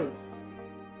 Why?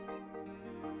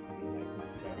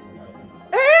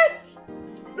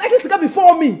 Like this guy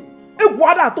before me. You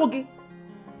are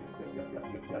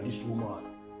this woman.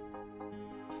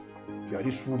 You are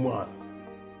this woman.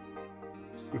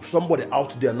 If somebody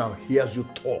out there now hears you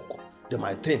talk, they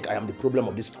might think I am the problem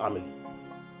of this family.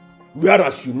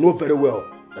 Whereas you know very well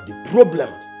that the problem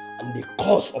and the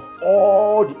cause of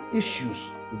all the issues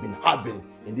we've been having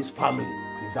in this family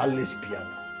is that lesbian.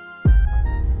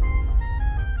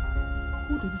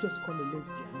 Who did you just call a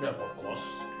lesbian? Yeah, of course.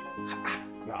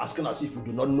 You're asking as if you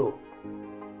do not know.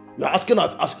 You're asking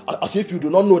as if you do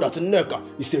not know that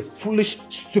Nneka is a foolish,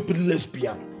 stupid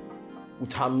lesbian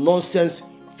with her nonsense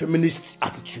feminist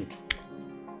attitude.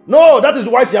 No, that is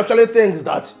why she actually thinks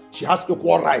that she has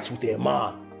equal rights with a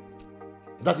man.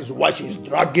 That is why she is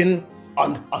dragging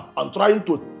and trying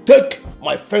to take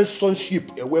my first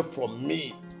sonship away from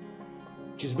me.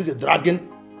 She's busy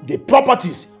dragging the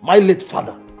properties my late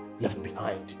father left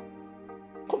behind.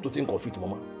 Come to think of it,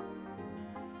 Mama.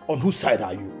 On whose side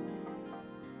are you?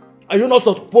 Are you not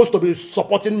supposed to be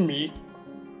supporting me?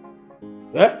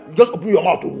 Eh? You just open your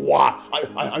mouth to wow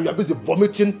and you're busy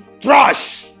vomiting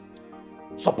trash.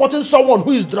 Supporting someone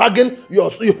who is dragging your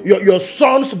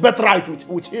son's birthright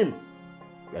with him.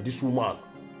 You're this woman.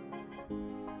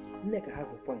 Nneka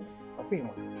has a point. Okay,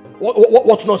 man.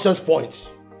 What nonsense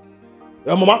point?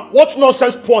 Yeah, Mama, what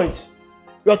nonsense point?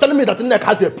 You're telling me that Nneka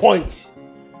has a point.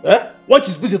 Eh? When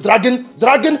she's busy dragging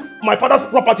my father's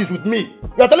properties with me.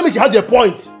 You're telling me she has a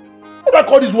point. What do I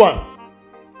call this one?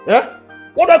 Eh?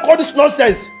 What do I call this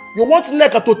nonsense? You want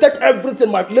Nneka to take everything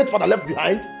my late father left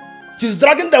behind? She's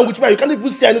dragging them with me. You can't even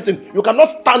say anything. You cannot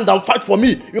stand and fight for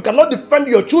me. You cannot defend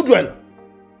your children.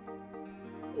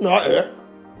 No, eh?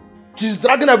 She's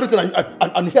dragging everything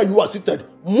and here you are seated,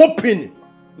 moping.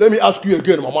 Let me ask you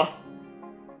again, Mama.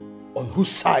 On whose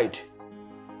side?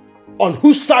 On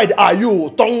whose side are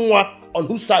you, Tongwa? On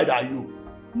whose side are you?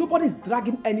 Nobody's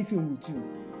dragging anything with you.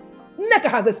 Nneka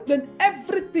has explained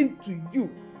everything to you.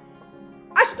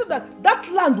 I should know that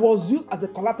land was used as a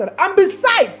collateral. And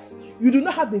besides, you do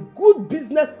not have a good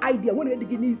business idea when you're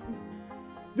digging easy.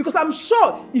 Because I'm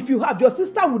sure if you have, your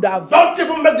sister would have... Don't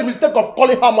even make the mistake of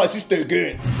calling her my sister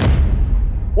again.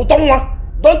 Utongwa,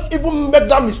 don't even make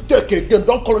that mistake again.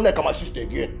 Don't call Nneka my sister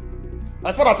again.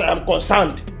 As far as I am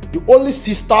concerned, the only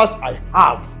sisters I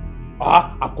have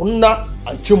are Akuna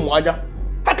and Chimwanya.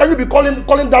 How can you be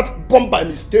calling that born by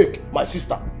mistake my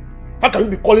sister? How can you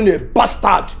be calling a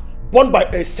bastard born by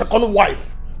a second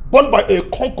wife, born by a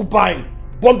concubine,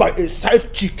 born by a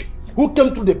side chick who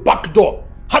came through the back door?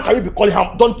 How can you be calling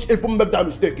her? Don't even make that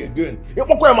mistake again. You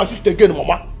won't call my sister again,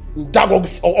 Mama. Oh,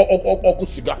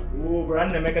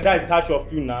 Brother Emeka, that is harsh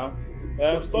of you now.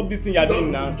 Stop this thing you're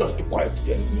doing now. Just keep quiet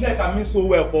there. Nneka means so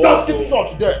well for us. Just keep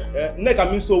short there.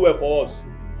 Nneka means so well for us.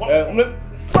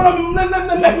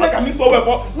 Nneka means so well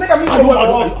for us. Nneka means so well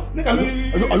for us. Nneka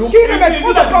means...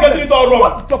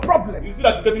 What's your problem? You feel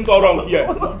that you're getting it all wrong here.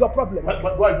 What is your problem?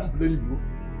 Why I don't blame you?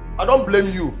 I don't blame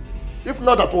you. If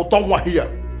not that Otongwa here,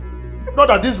 if not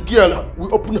that this girl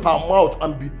will open her mouth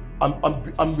and be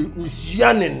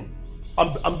misyanning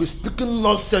and be speaking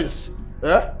nonsense,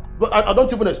 eh? But I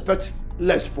don't even expect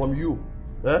less from you.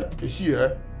 Eh? You see,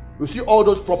 eh? You see all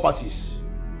those properties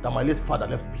that my late father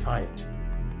left behind.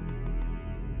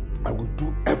 I will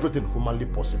do everything humanly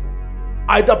possible,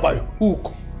 either by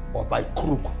hook or by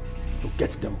crook, to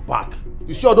get them back.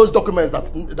 You see all those documents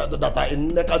that are in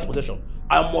Nneka's possession,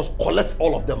 I must collect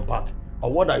all of them back.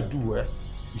 And what I do,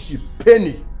 you see,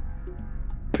 Penny,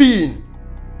 Pin,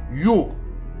 you,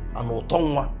 and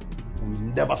Otongwa will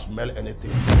never smell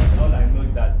anything. All I know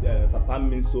is that Papa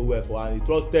means so well for her. He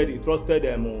trusted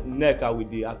Nneka with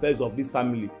the affairs of this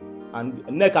family. And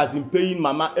Nneka has been paying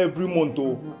Mama every month.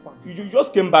 You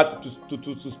just came back to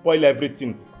spoil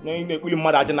everything. You're a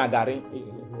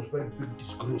very big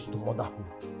disgrace to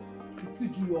motherhood.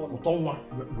 Otongwa,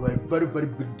 you are a very, very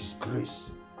big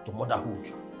disgrace to motherhood.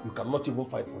 You cannot even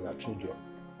fight for your children.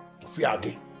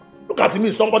 Look at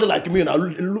me, somebody like me now.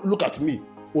 Look at me.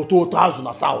 Oto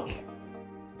 1000 South.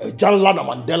 Janla na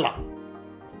Mandela.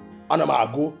 Anama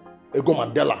ago ego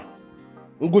Mandela.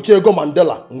 Nguche ego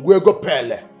Mandela. Ngu ego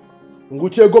Pele.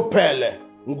 Nguche ego Pele.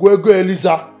 Ngu ego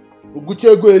Eliza.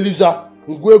 Nguche ego Eliza.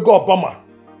 Ngu ego Obama.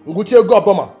 Nguche ego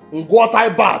Obama. Ngu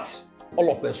Otaibat.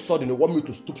 All of a sudden, you want me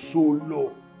to stoop so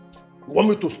low. You want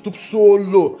me to stoop so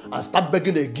low and start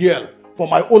begging a girl for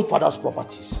my own father's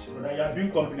properties. You are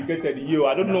being complicated here.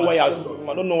 I don't know why you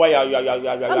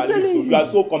are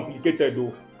so complicated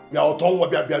though. You are talking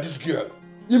about this girl.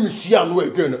 You me see her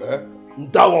again,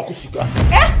 Ndawa kusiga.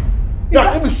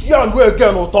 Yeah, you me see her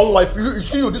again. If you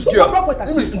see you this girl,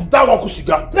 you me Ndawa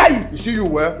kusiga. Try it. You see you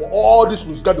where for all this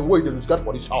misguided the way they misguided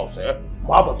for this house,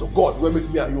 Mama to God, where make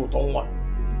me and you talk.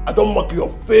 I don't mark your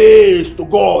face to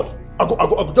God. I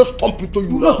go just stomp into you.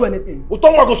 You don't do anything. I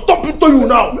go stomp into you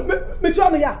now.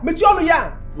 Mechiano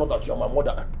ya. Not that you are my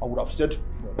mother, I would have said,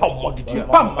 Pam Magidia.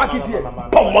 Pam Pakidia.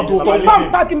 Pam Magoto.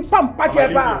 Pam Pakim, Pam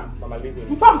Pakieba.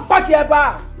 Pam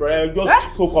Pakieba. Friend,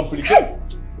 just so complicated.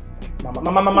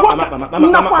 Mama.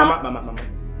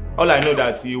 All I know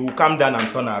that he will calm down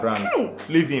and turn around.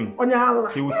 Leave him.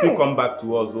 He will still come back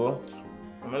to us. Oh.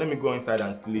 Let me go inside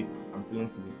and sleep. I'm feeling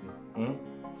sleepy.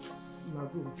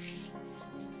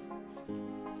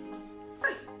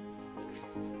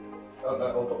 I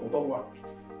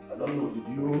don't know.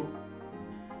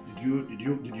 Did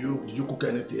you cook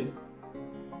anything?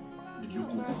 Did you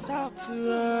cook?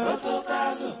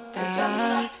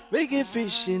 Big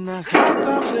fish in South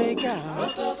Africa.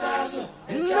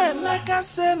 Emeka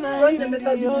say na him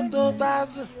be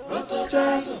Ototazo.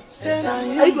 Say na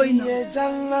him be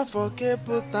Ejala for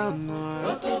Cape Town.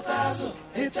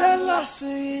 He tell us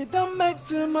he don't make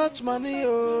too much money,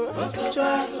 oh.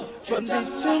 But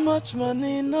with too much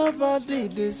money, nobody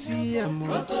they see him.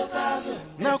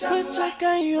 Now quit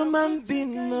checking human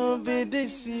being, nobody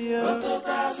see you.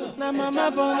 Now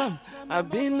mama bonam, I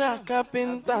been a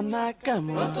carpenter, na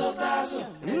come.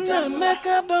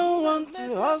 Emeka don't want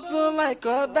to hustle like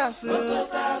others.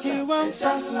 He want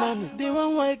fast money, the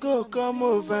one way go come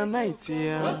overnight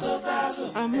here.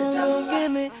 I'm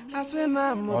a I say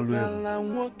I'm always.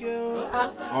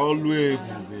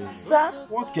 Sir?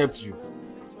 What kept you?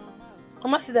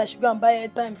 Mama said I should go and buy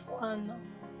airtime for her now.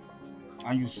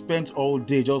 And you spent all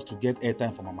day just to get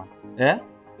airtime for Mama? Eh?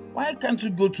 Why can't you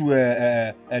go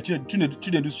to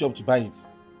Chinedu's shop to buy it?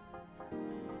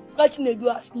 But Chinedu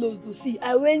has closed though. See,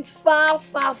 I went far.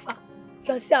 You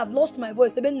can see I've lost my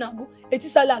voice. Even now, it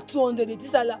is at 200. It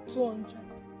is at 200.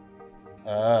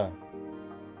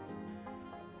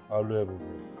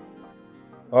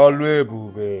 Always,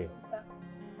 booby.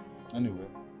 Anyway,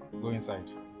 go inside.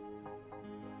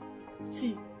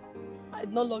 See, I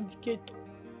did not lock the gate.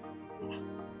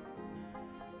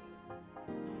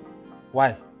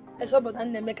 Why? I saw Brother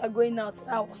Emeka going out, so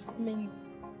I was coming in.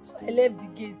 So I left the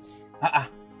gate.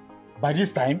 By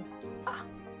this time?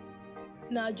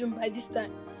 Nah, June, by this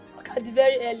time. Okay, at the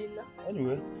very early now.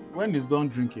 Anyway, when he's done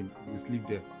drinking, we sleep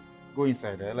there. Go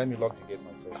inside there. Let me lock the gate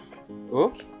myself.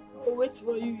 Oh? I'll wait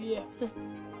for you here.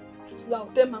 So I'll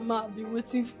tell Mama I'll be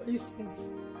waiting for you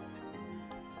since.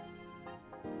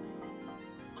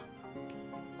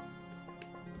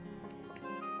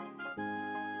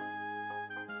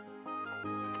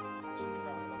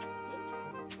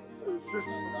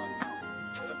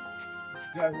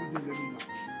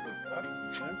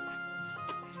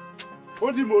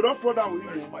 Hold him, don't fall down with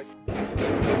him.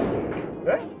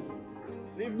 Eh?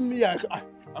 Leave me, I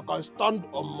can stand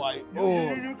on my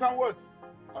own. You can what?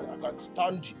 I can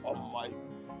stand on my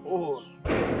own.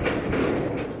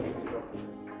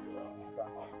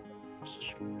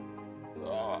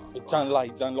 It's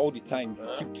all the time. You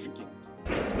keep drinking.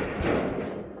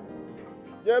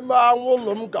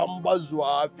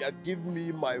 Give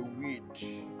me my weed.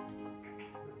 These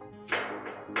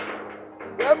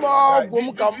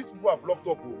people are blocked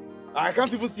up. I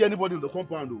can't even see anybody in the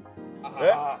compound.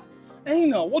 Hey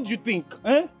now, what do you think?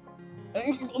 Night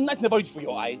never reach for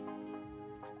your eye.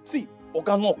 See,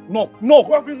 Oga, knock.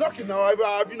 Who have been knocking now?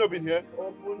 Have you not been here?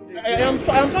 I'm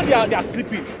sure they are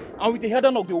sleeping. And with the head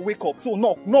knock, they'll wake up. So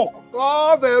knock.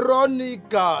 Oh,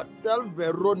 Veronica. Tell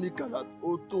Veronica that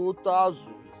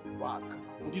Ototazo is back.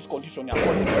 In this condition, you are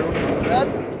calling Veronica. Let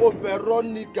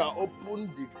Veronica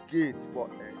open the gate for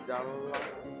Ejala.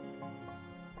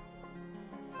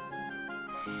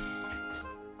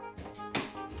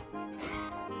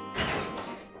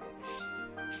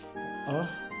 I'm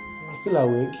still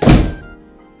awake.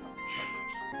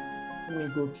 Let me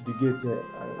go to the gate here.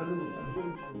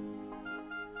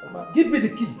 Give me the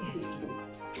key.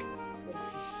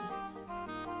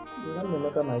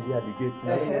 Emeka might be at the gate.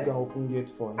 Let me go open gate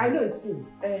for him. I know it's him.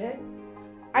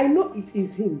 I know it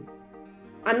is him.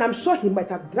 And I'm sure he might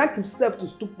have drank himself to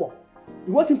stupor.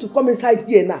 You want him to come inside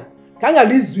here now? Can I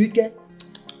leave Zuike? You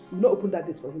will not open that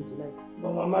gate for him tonight.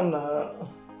 No, Mama, nah.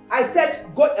 I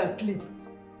said go and sleep.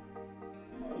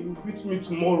 You will beat me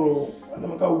tomorrow.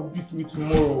 Emeka will beat me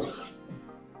tomorrow.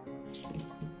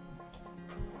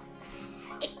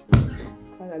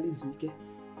 Finally, Zuike.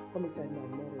 Come inside now,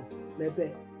 no rest.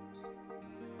 Maybe.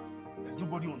 There's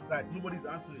nobody on site. Nobody's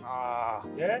answering.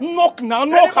 Yeah? Knock now,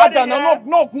 knock harder now,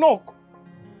 knock.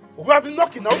 We have been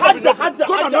knocking now. Harder.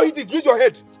 Come and not hit it. Use your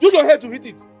head. Use your head to hit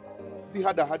it. See,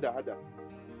 harder. I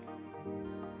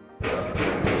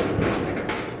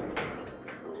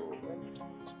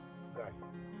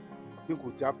think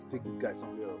we'll have to take this guy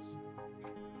somewhere else.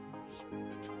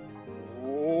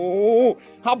 Oh,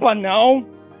 how about now?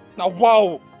 Now,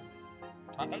 wow.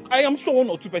 I am sure 1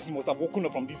 or 2 persons must have woken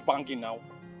up from this banging now.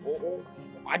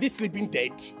 Are they sleeping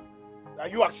dead? Are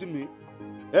you asking me?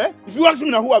 Eh? If you ask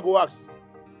me now, who I go ask?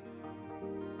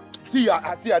 See,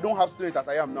 I don't have strength as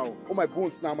I am now. All my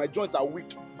bones now, my joints are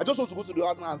weak. I just want to go to the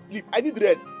house now and sleep. I need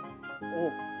rest.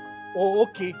 Oh,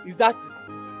 okay. Is that it?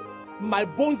 My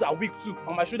bones are weak too,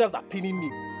 and my shoulders are paining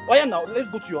me. Oh yeah, now let's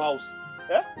go to your house.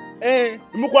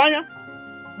 Mukwanya,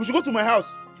 we should go to my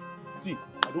house. See,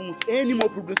 I don't want any more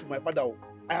problems with my father.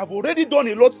 I have already done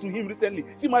a lot to him recently.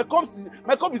 See, my cup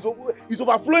is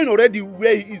overflowing already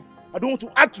where he is. I don't want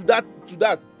to add to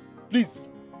that. Please,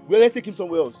 let's take him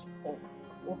somewhere else. Oh,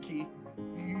 okay.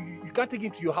 You can't take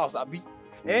him to your house, Abi.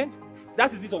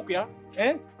 That is it, okay?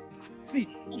 See,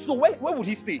 so where would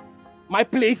he stay? My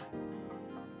place?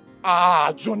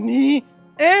 Johnny.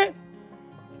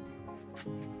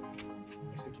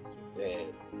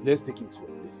 Let's take him to your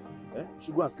place. You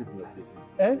should go and sleep in your place.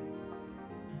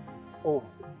 Oh,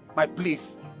 my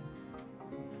place.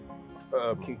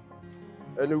 Okay.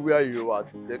 Anywhere you are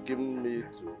taking me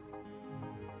to,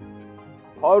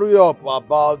 hurry up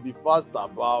be fast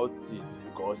about it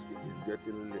because it is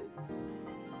getting late.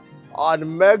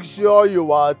 And make sure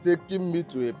you are taking me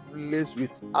to a place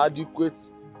with adequate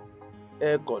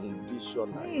air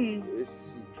conditioner.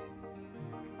 AC.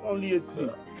 Only AC.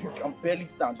 You can barely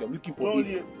stand. You're looking for Only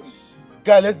this. AC.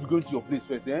 Guy, let's be going to your place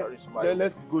first, Let's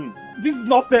be going. This is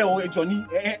not fair, Johnny.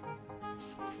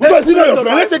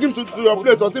 Let's take him to your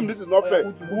place. Or this is not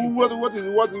fair. Who's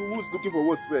looking for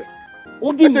what's fair?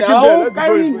 Okay, now.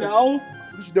 Carry him now.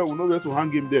 Reach there, we'll know where to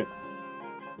hang him there.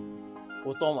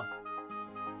 Otoma.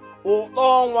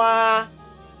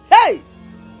 Hey!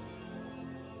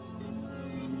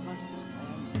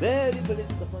 Very, very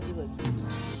disappointed at you.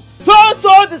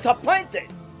 So disappointed!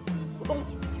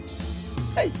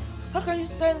 Hey, how can you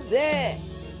stand there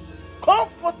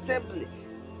comfortably,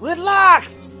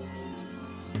 relaxed,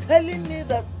 telling me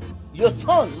that your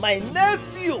son, my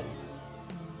nephew,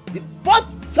 the first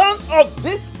son of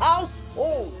this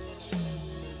household,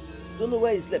 don't know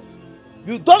where he slept?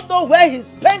 You don't know where he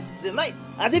spent the night,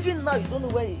 and even now you don't know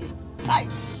where he is. Hi!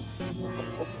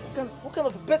 What kind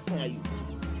of a person are you?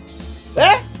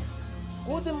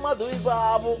 Good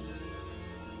Mmaduka.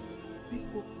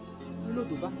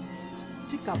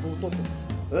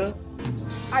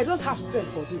 I don't have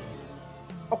strength for this.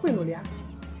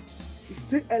 It's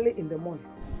still early in the morning.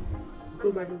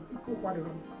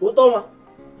 Utoma!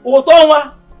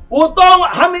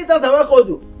 How many times have I called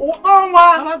you? Utoma!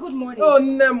 Mama, good morning. Oh,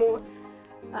 Nemo.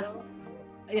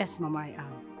 Yes, Mama, I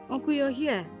am. Uncle, you're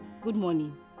here. Good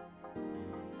morning.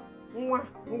 No,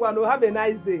 have a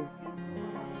nice day.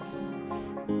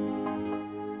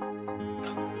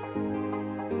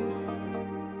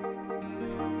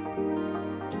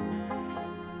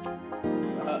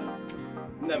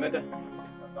 Emeka.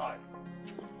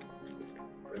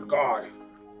 Guy.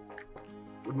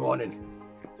 Good morning.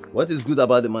 What is good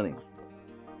about the money?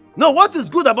 No, what is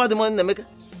good about the money, Emeka?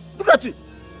 Look at you.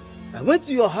 I went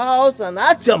to your house and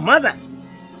asked your mother.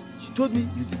 She told me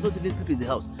you did not even sleep in the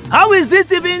house. How is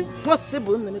it even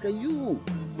possible, Emeka?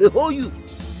 The whole you.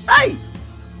 Hey!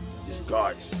 This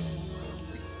guy.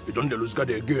 You don't lose God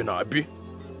again, Abi.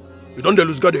 You don't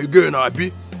lose God again,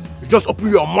 Abi. You just open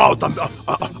your mouth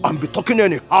and be talking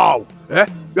anyhow.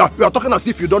 You are talking as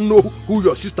if you don't know who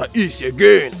your sister is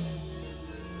again.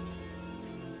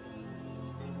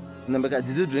 Emeka,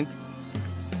 did you drink?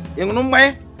 You know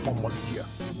my? Mama here.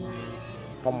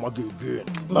 Mama again.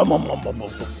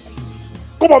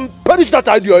 Come on, perish that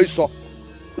idea, Isa.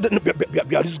 Be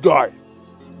this guy.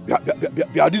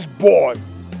 Be this boy.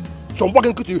 Some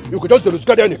walking to you could just lose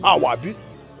God anyhow, Abi.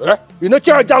 You know,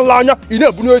 charge and lanya. You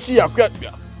know, you see a guy.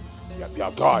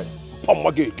 Mama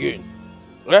again.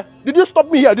 Did you stop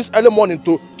me here this early morning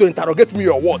to interrogate me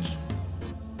or what?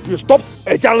 You stopped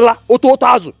a janla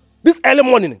Ototazu this early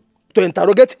morning to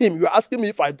interrogate him. You were asking me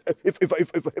if I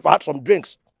had some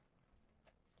drinks.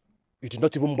 You did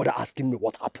not even bother asking me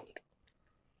what happened.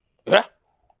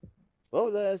 What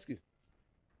would I ask you?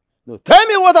 No, tell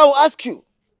me what I will ask you.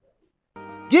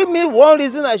 Give me one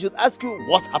reason I should ask you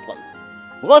what happened.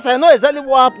 Because I know exactly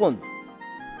what happened.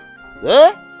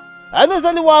 I know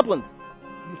exactly what happened.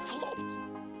 You flopped.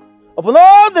 upon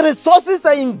all the resources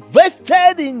I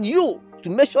invested in you to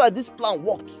make sure that this plan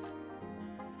worked,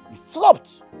 you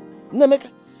flopped. Emeka,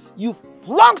 you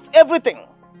flunked everything.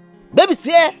 Baby,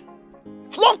 see,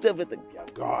 flunked everything. Yeah,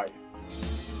 guy,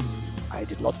 I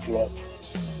did not flop.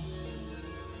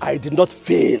 I did not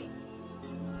fail.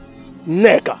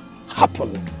 Nneka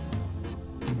happened.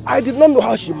 I did not know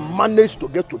how she managed to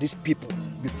get to these people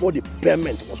before the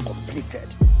payment was completed.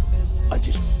 And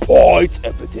she spoiled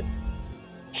everything.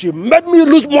 She made me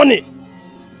lose money.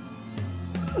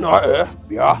 No,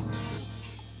 yeah.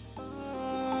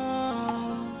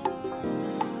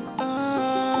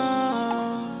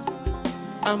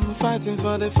 I'm fighting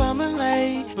for the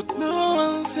family, but no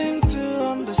one seems to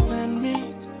understand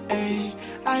me. Hey,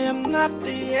 I am not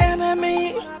the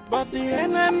enemy, but the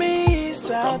enemy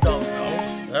is out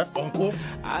there. Uncle,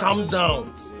 calm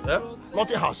down.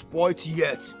 Nothing has spoiled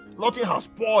yet. Nothing has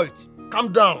spoiled.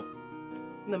 Calm down.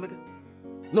 Emeka.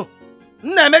 No.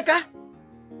 Emeka.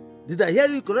 Did I hear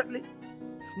you correctly?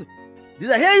 No.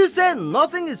 Did I hear you say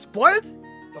nothing is spoiled?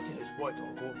 Nothing is spoiled,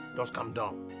 Uncle. Just calm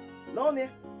down. No, ne.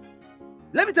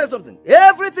 Let me tell you something.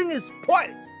 Everything is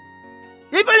spoiled.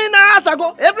 Even in the house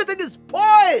ago, everything is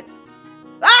spoiled.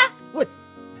 Ah? Wait.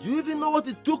 Do you even know what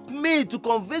it took me to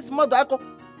convince Mmaduka,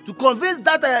 to convince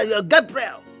that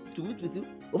Gabriel to meet with you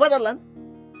over that land?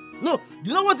 No. Do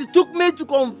you know what it took me to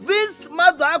convince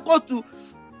Mmaduka to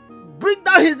bring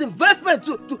down his investment,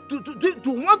 to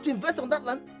want to invest on that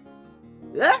land?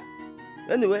 Yeah?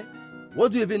 Anyway,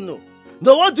 what do you even know?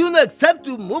 No, what do you know except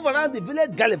to move around the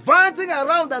village, gallivanting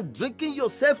around and drinking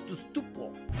yourself to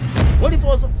stupor? What if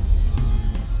also?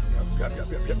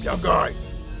 Yeah, guy.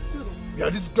 Yeah,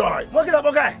 this guy. What kind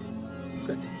of guy?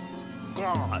 Look at it.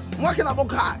 God. What kind of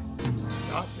guy?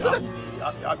 Look at it.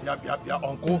 Yeah,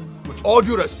 Uncle. With all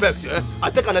due respect,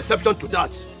 I take an exception to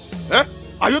that.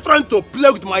 Are you trying to play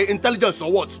with my intelligence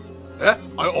or what?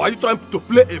 Are you trying to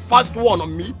play a fast one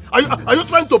on me? Are you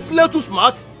trying to play too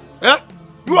smart?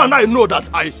 You and I know that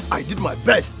I did my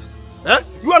best.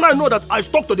 You and I know that I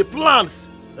stuck to the plans.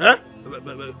 It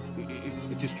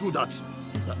is true that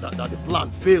the plan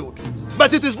failed.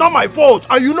 But it is not my fault,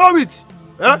 and you know it.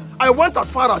 I went as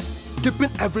far as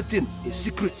keeping everything a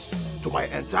secret to my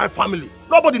entire family.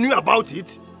 Nobody knew about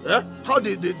it. How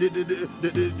the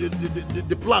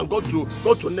plan got to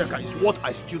Nneka is what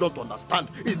I still don't understand.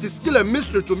 It is still a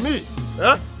mystery to me.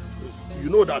 You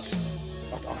know that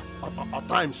at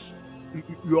times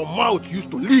your mouth used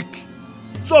to leak.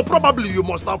 So probably you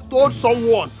must have told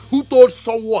someone who told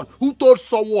someone who told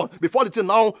someone before the thing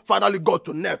now finally got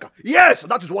to Nneka. Yes,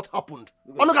 that is what happened.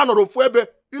 This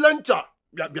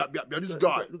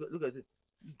guy. Look at it.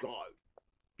 This guy.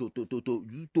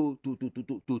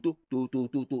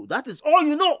 That is all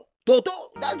you know.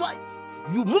 That's why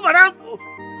you move around,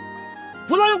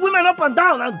 following women up and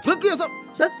down and drinking yourself.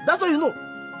 That's all you know.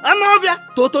 I'm not here.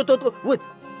 Wait.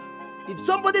 If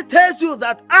somebody tells you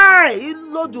that I,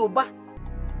 Ilojoba,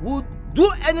 would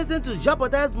do anything to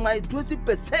jeopardize my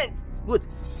 20%, wait,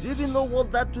 do you even know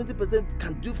what that 20%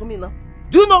 can do for me now?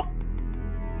 Do you know?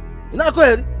 Now go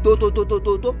ahead.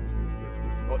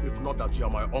 If not that you are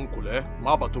my uncle,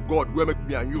 my but to God, where make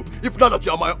me and you. If not that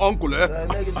you are my uncle,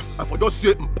 I for just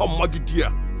say Mpamagi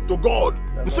dear. To God.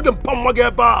 You say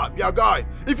Mpamagi ba, dear guy.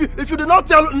 If you did not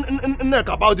tell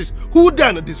Nneka about this, who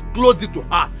then disclosed it to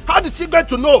her? How did she get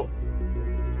to know?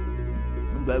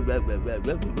 Wait.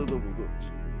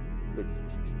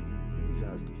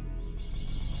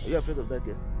 Are you afraid of that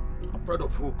girl? Afraid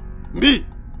of who? Me?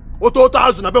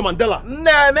 Mandela.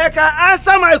 Emeka,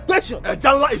 answer my question.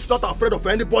 Ejala is not afraid of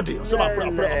anybody. So I'm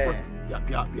afraid.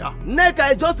 Yeah.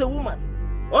 Nneka is just a woman.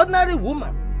 Ordinary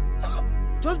woman.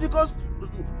 Just because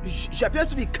she appears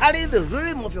to be carrying the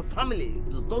realm of your family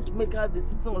does not make her the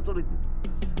sitting authority.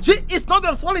 She is not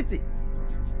the authority.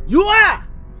 You are.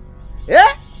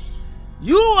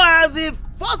 You are the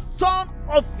first son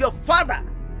of your father.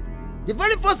 The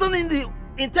very first son in the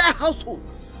entire household.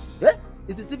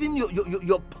 It is even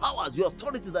your powers, your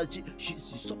authority that she's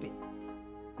stopping.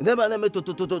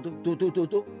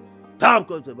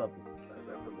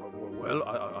 Well,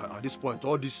 at this point,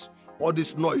 all this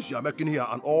noise you are making here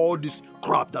and all this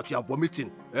crap that you are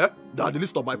vomiting, that are the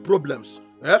list of my problems.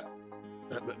 I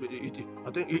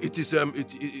think it is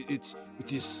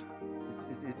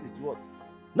what?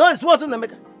 No, it's what,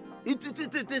 Emeka?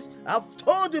 It is. I've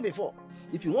told you before.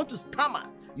 If you want to stammer,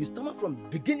 you stammer from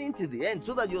beginning to the end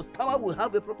so that your stammer will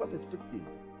have a proper perspective.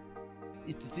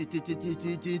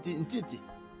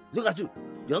 Look at you.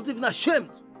 You're not even ashamed.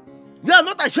 You are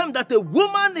not ashamed that a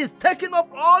woman is taking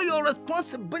up all your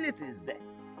responsibilities.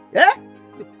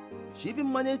 She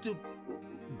even managed to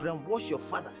brainwash your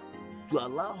father to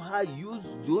allow her use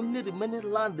the only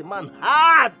remaining land the man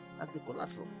had as a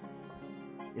collateral.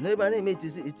 You know my name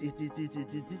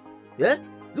yeah?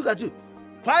 Look at you.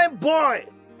 Fine boy.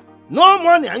 No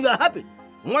money and you are happy.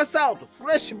 What's out?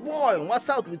 Fresh boy. What's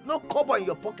out with no cover in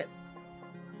your pocket?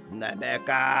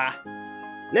 Emeka.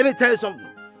 Let me tell you something.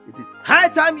 It is high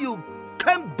time you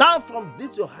came down from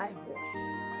this your high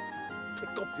horse.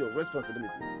 Take up your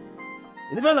responsibilities.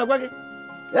 You never know,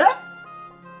 yeah?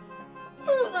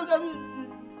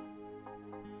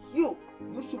 You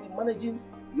should be managing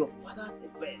your father's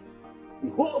affairs. The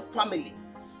whole family.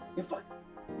 In fact,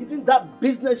 even that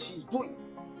business she's doing.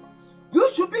 You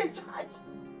should be in charge.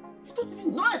 You don't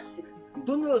even know it. You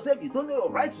don't know yourself, you don't know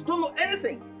your rights, you don't know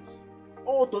anything.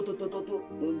 Oh,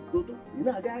 you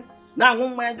know, guy. Now,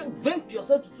 when I just drink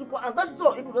yourself to super, and that's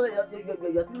all. Even though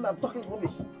you're telling me I'm talking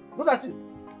rubbish. Look at you.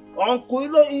 Uncle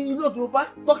Ilo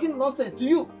talking nonsense to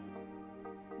you.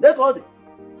 That's all.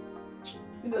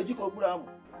 You know, you go.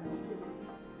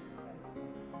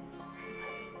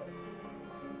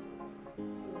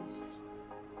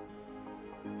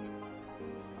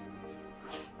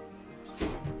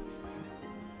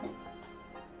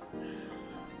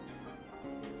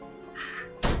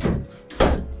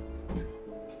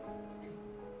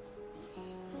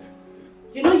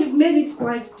 You know, you've made it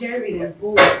quite daring and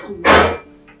bold to walk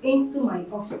into my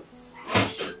office.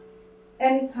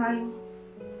 Anytime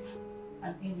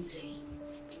and any day.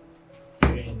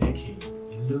 Hey, Nikki,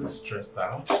 you look stressed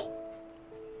out.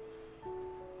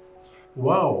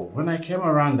 Wow, when I came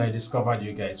around, I discovered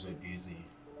you guys were busy.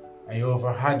 I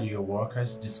overheard your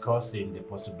workers discussing the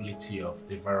possibility of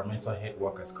the environmental health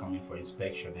workers coming for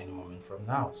inspection any moment from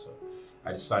now. So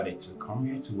I decided to come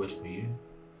here to wait for you.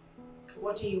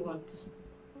 What do you want?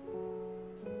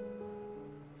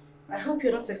 I hope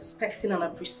you're not expecting an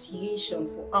appreciation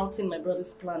for outing my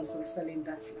brother's plans of selling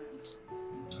that land.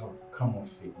 Oh, come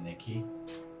off it, Nikki.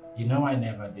 You know I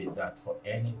never did that for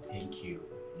any thank you.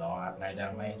 No, neither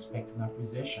am I expecting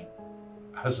appreciation.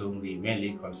 I was only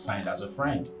mainly concerned as a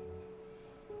friend.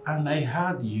 And I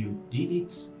heard you did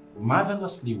it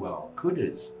marvelously well.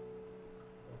 Kudos.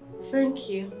 Thank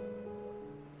you.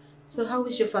 So how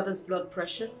is your father's blood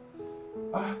pressure?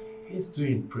 He's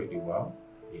doing pretty well.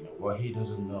 You know, what he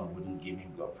doesn't know wouldn't give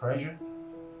him blood pressure.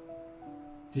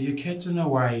 Do you care to know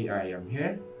why I am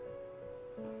here?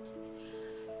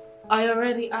 I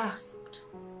already asked,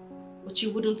 but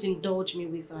you wouldn't indulge me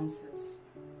with answers.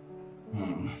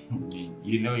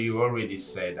 You know, you already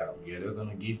said you're not going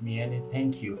to give me any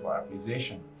thank you for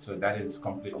appreciation, so that is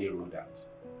completely ruled out.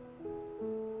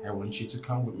 I want you to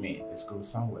come with me. Let's go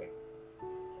somewhere.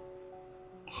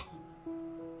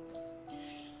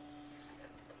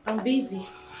 I'm busy.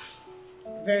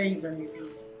 Very, very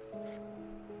busy.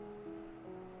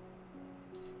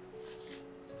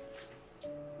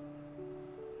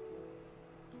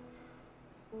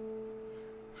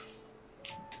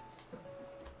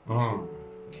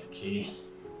 Okay.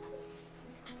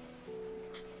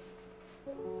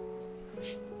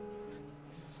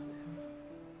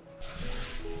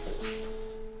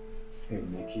 Hey,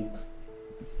 Nikki.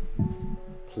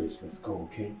 Please, let's go,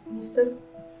 okay? Mister,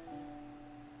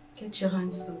 get your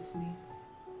hands off me.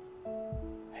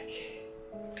 Okay.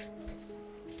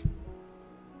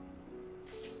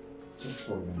 Just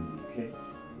for a minute, okay?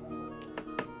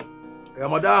 Yeah,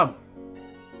 madam.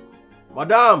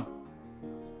 Madam.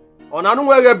 Onanu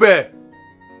wegebe.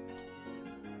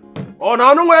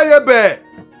 Onanu wegebe.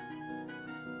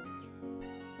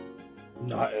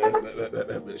 Nah,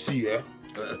 see,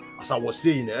 as I was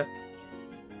saying,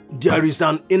 there is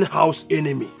an in-house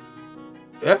enemy.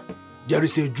 There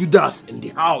is a Judas in the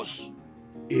house.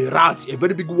 A rat, a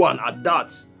very big one at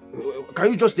that.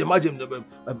 Can you just imagine,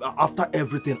 after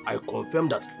everything, I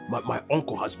confirmed that my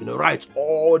uncle has been right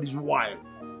all this while.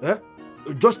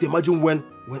 Just imagine when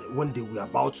they were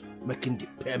about making the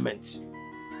payment.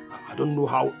 I don't know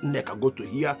how Emeka got to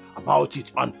hear about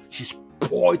it and she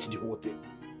spoiled the whole thing.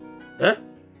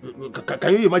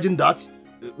 Can you imagine that?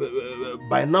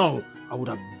 By now, I would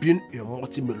have been a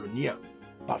multi-millionaire,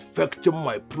 perfecting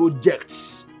my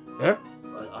projects.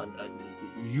 And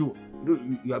you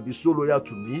have been so loyal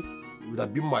to me. You would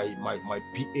have been my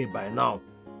PA by now.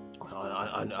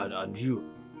 And you,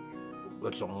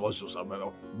 with some muscles, I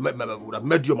would have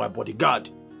made you my bodyguard.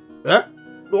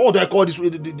 What do I call this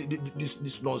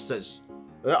nonsense?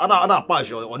 Ana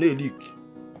pass on a leak.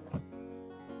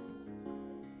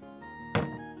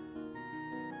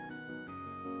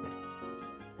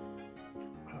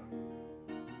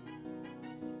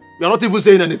 You're not even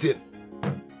saying anything.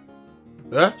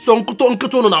 So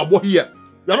Uncle now here.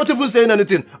 You're not even saying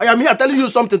anything. I am here telling you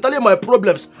something, telling you my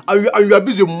problems, and you are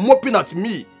busy moping at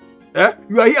me. Eh?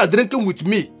 You are here drinking with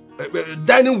me,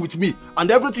 dining with me,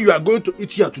 and everything you are going to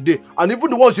eat here today, and even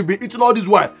the ones you've been eating all this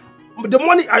while. The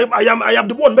money, I am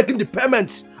the one making the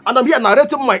payments, and I'm here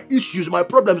narrating my issues, my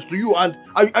problems to you, and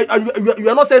you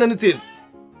are not saying anything.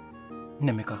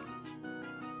 Emeka,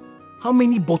 how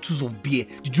many bottles of beer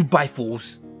did you buy for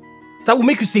us? That will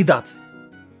make you say that?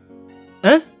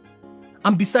 Eh?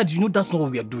 And besides, you know that's not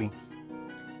what we are doing.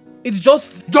 It's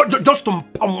just to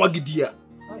Magidia.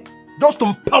 Just to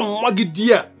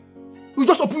Magidia. You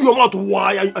just open your mouth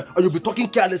wide and you'll be talking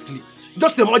carelessly.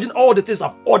 Just imagine all the things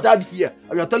I've ordered here,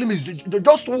 and you're telling me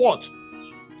just what?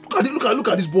 Look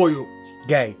at this boy, yo.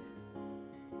 Guy,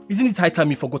 isn't it high time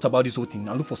you forgot about this whole thing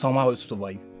and look for someone else to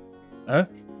survive? Huh?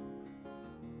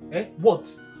 Eh? What?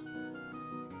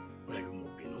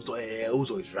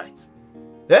 Also is right.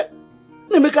 Eh?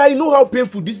 Emeka, I know how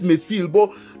painful this may feel,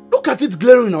 but look at it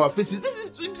glaring in our faces.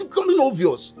 It's becoming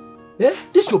obvious. Eh?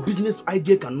 This your business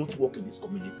idea cannot work in this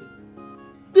community.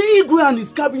 The Igwe and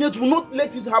his cabinet will not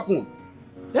let it happen.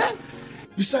 Eh?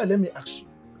 Besides, let me ask you.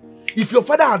 If your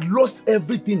father had lost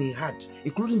everything he had,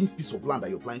 including this piece of land that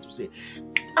you're planning to sell,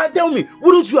 tell me,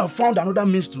 wouldn't you have found another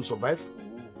means to survive?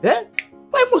 Eh?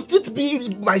 Why must it be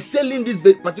by selling this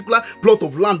particular plot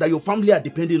of land that your family are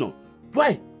depending on?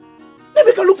 Why? Let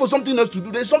me look for something else to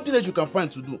do. There's something else you can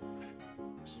find to do.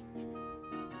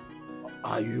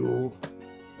 Are you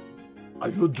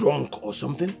drunk or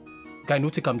something? Guy, no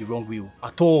take him the wrong way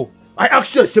at all. I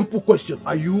asked you a simple question.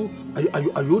 Are you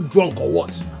drunk or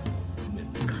what?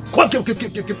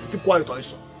 Keep quiet,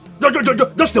 also.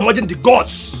 Just imagine the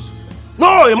gods.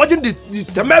 No, imagine the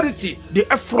temerity, the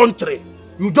effrontery.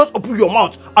 You just open your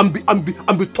mouth and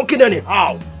be talking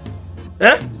anyhow.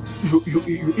 Eh?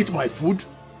 You eat my food.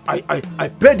 I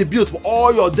pay the bills for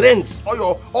all your drinks,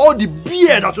 all the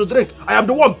beer that you drink. I am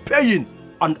the one paying,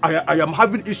 and I am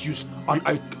having issues, and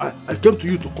I came to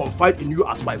you to confide in you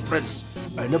as my friends.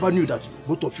 I never knew that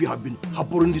both of you have been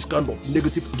harboring this kind of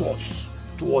negative thoughts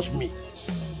towards me.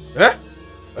 Eh?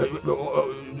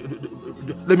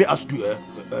 Let me ask you,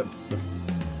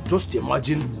 just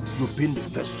imagine you being the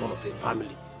first son of a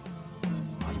family,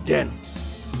 and then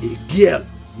a girl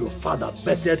your father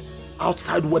betted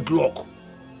outside wedlock,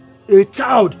 a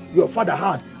child your father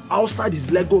had outside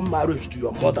his legal marriage to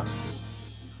your mother,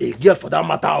 a girl for that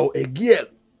matter, a girl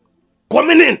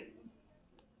coming in,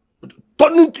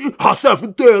 turning herself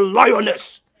into a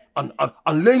lioness and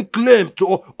laying claim to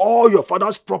all your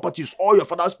father's properties, all your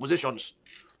father's possessions.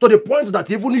 To the point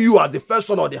that even you as the first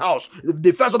son of the house,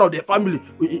 the first son of the family,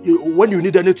 when you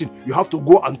need anything, you have to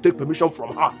go and take permission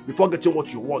from her before getting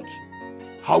what you want.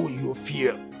 How will you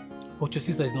feel? But your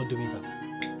sister is not doing that.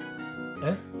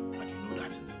 Eh? But you know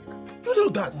that. You know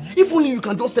that. If only you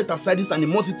can just set aside this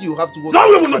animosity you have to work.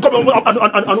 No, come on,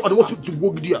 I want you to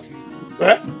work there.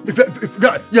 Eh? If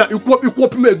you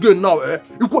whoop me again now, eh?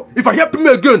 If I help me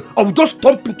again, I will just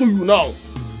stomp into you now.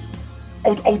 I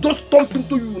will just stomp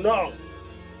into you now.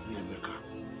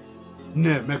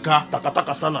 Emeka.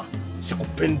 Takataka sana.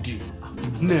 Sikupendi.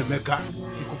 Emeka.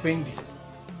 Sikupendi.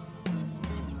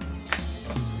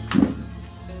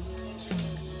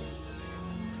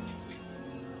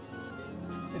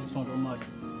 This one don't matter.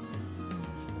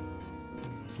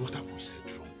 What have we said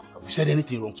wrong? Have we said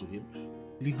anything wrong to him?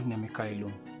 Leave Emeka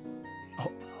alone.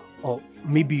 Or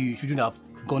maybe you shouldn't have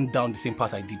gone down the same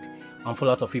path I did and fall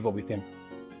out of favor with him.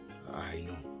 I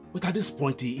know. But at this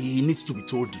point, he needs to be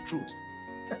told the truth.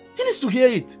 He needs to hear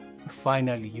it.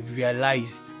 Finally, you've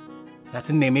realized that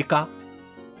Emeka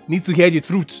needs to hear the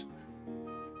truth.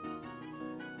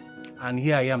 And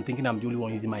here I am thinking I'm the only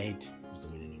one using my head. What's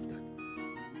the meaning of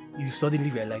that? You suddenly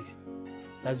realized.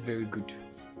 That's very good.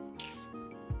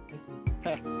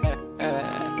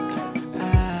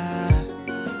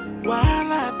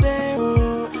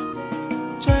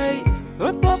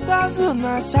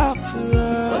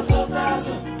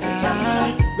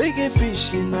 Big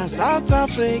fish in South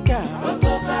Africa.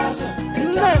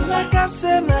 Emeka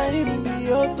say na him be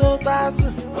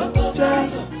Ototazu.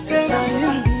 Say na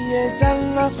him be a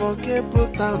jalla for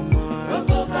Keputama.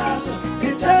 He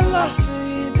jealous,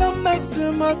 he don't make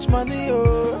too much money,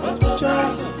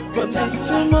 but make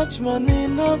too much money,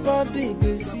 nobody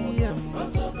they see him.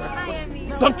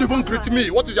 Don't even greet me.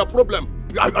 What is your problem?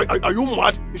 Are you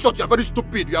mad? In short, you are very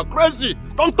stupid. You are crazy.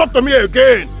 Don't talk to me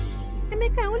again.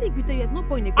 Emeka, I only greeted you at no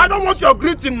point. I don't want your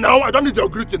greeting now. I don't need your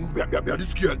greeting. Be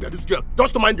this girl.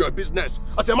 Just mind your business.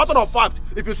 As a matter of fact,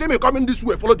 if you see me coming this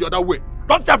way, follow the other way.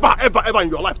 Don't ever in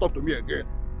your life talk to me again.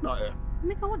 Now,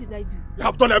 Emeka, what did I do? You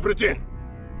have done everything.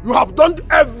 You have done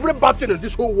every bad thing in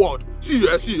this whole world. See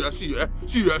here.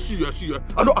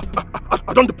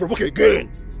 I don't provoke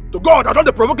again. To God, I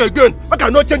don't provoke again. I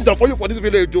cannot change them for you for this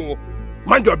village, oh.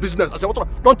 Mind your business. I said, what?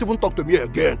 Don't even talk to me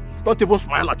again. Don't even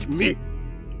smile at me.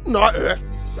 No, you are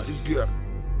this girl.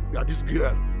 You are this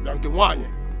girl. You are the one.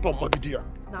 Come, my dear.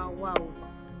 Now, wow.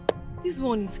 This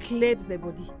one is clear, my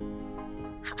body.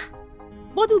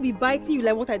 Body will be biting you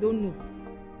like what I don't know.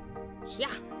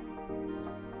 Yeah.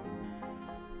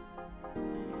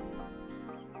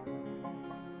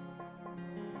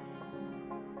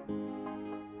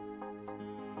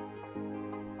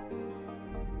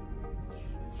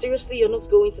 Seriously, you're not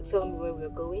going to tell me where we're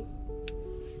going?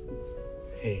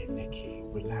 Hey, Nikki,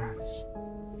 relax.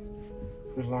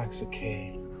 Relax,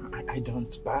 okay? I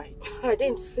don't bite. I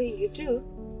didn't say you do.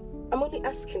 I'm only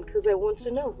asking because I want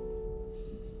to know.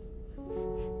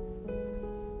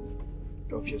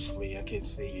 Obviously, I can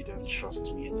say you don't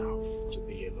trust me enough to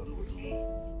be alone with me.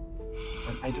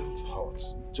 And I don't hurt,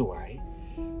 do I?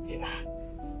 Yeah.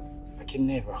 I can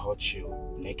never hurt you,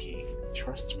 Nikki.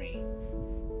 Trust me.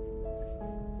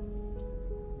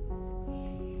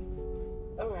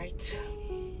 All right.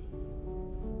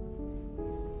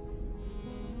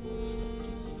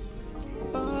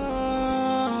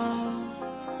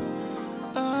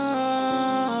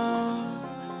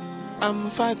 I'm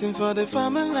fighting for the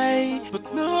family,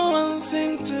 but no one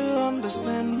seems to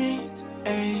understand me.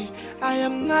 Hey, I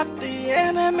am not the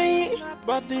enemy,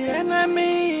 but the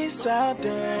enemy is out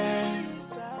there.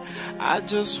 I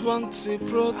just want to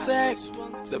protect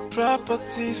the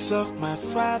properties of my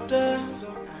father.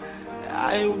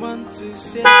 I want to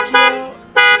secure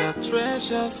the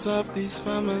treasures of this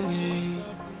family.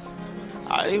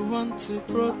 I want to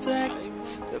protect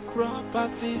the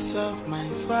properties of my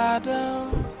father.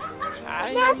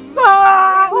 That's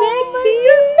all!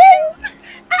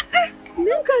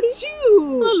 Look at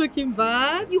you! Not looking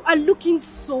bad. You are looking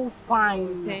so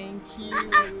fine. Thank you.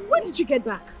 When did you get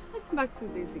back? I came back 2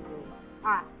 days ago.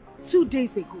 2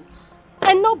 days ago?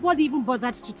 And nobody even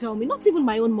bothered to tell me, not even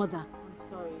my own mother. I'm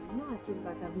sorry. You know I came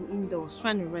back, I've been indoors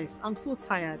trying to rest. I'm so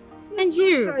tired. And so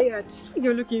you? Tired.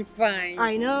 You're looking fine.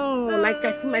 I know. Like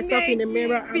I see myself in the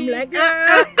mirror. I'm like,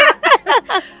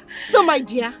 So my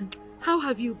dear, how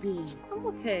have you been? I'm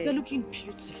okay. You're looking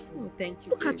beautiful. Oh, thank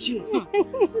you. Look at you.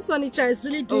 This furniture is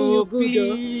really doing you good.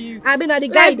 Please. I mean, the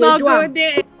guy they do.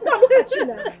 No, look at you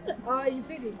now. Oh, you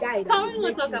see the guy. Can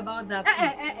we talk about that?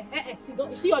 See,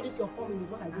 you see all this your phone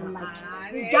is what I don't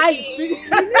like. The guy is really.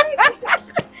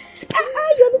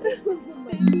 You're looking so good,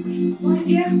 my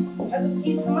dear.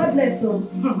 It's madness, so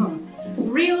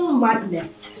real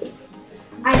madness.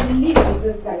 I live with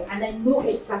this guy and I know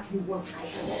exactly what I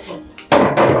can say.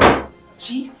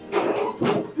 Chief,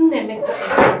 Emeka is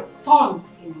a thorn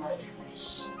in my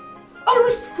flesh.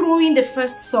 Always throwing the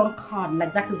first son card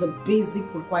like that is a basic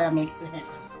requirement to heaven.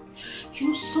 You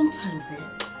know, sometimes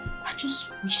I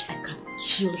just wish I could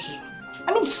kill him.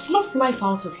 I mean, snuff life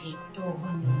out of him. Oh,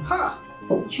 honey.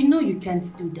 You know you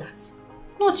can't do that.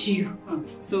 Not you.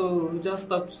 So just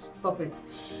stop it.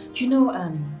 You know,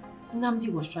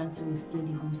 Nnamdi was trying to explain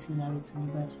the whole scenario to me,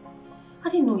 but I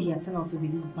didn't know he had turned out to be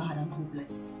this bad and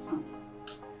hopeless.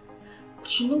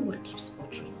 But you know what keeps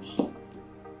bothering me?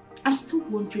 I'm still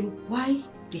wondering why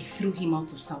they threw him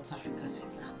out of South Africa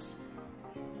like that.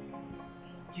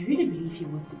 You really believe he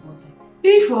was deported?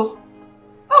 Before?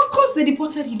 Of course they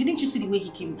deported him. Didn't you see the way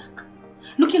he came back?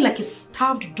 Looking like a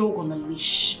starved dog on a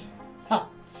leash.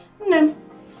 No.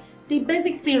 The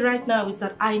basic thing right now is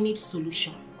that I need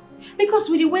solution. Because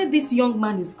with the way this young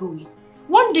man is going,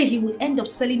 one day he will end up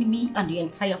selling me and the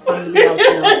entire family out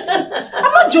in our sleep.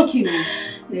 I'm not joking.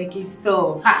 Like,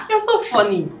 stop. You're so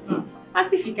funny.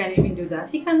 As if you can even do that.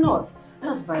 He cannot.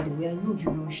 That's by the way, I know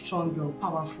you're a strong girl,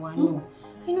 powerful, I know.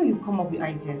 I know you come up with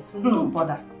ideas, so don't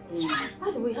bother.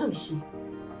 By the way, how is she?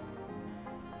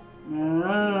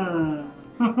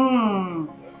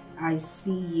 I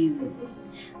see you.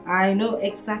 I know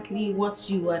exactly what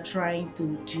you are trying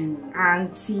to do,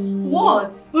 Auntie.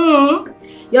 What?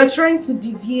 You're trying to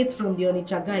deviate from the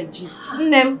Onitsha guy gist.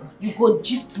 You go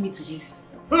gist me to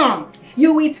this.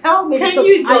 You will tell me. Can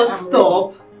you just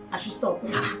stop? I should stop.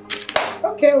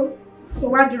 Okay. So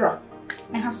Wadira,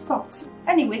 I have stopped.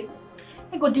 Anyway,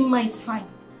 Egodima is fine.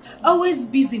 Always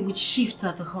busy with shifts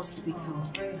at the hospital.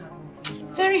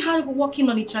 Very hard working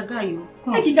on Ichagayo.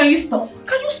 Eki, can you stop?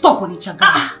 Can you stop on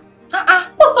Ichagai?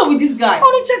 What's up with this guy?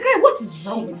 On Ichagai, what is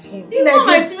wrong with him? He's not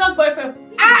my serious boyfriend.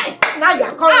 Now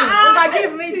you're coming.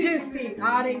 Give me gisty.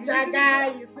 On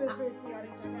Ichagai, you see, on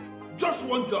Ichagai. Just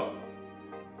one job.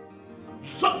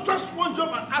 So just one job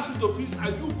and ask you to please,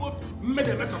 and you both made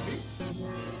a mess of it.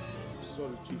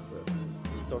 Sorry, Chief.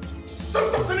 Thought you.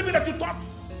 Stop telling me that you thought.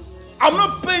 I'm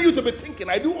not paying you to be thinking.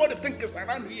 I do all the thinkers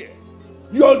around here.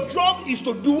 Your job is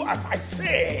to do as I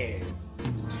say.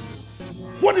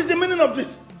 What is the meaning of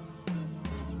this?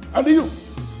 And you?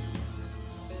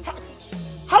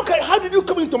 How did you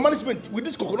come into management with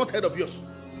this coconut head of yours?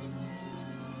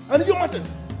 And your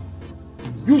matters?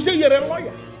 You say you're a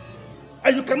lawyer.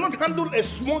 And you cannot handle a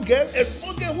small girl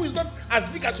who is not as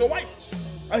big as your wife.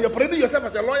 And you're parading yourself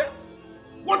as a lawyer?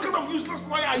 What kind of useless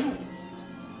lawyer are you?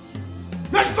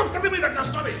 Now stop telling me that you're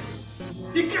sorry.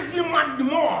 It gets me mad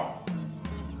more.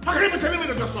 How can you be telling me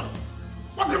that you're sorry?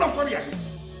 What kind of story are you?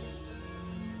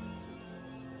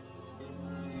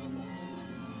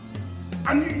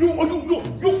 And you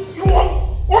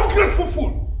ungrateful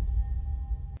fool.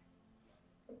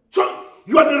 So,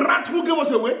 you are the rat who gave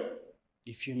us away?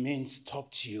 If your man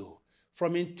stopped you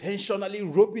from intentionally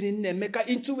roping in Emeka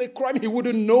into a crime he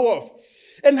wouldn't know of,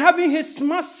 and having his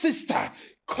smart sister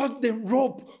cut the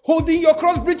rope, holding your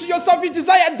crossbreed to your selfish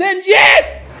desire, then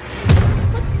yes!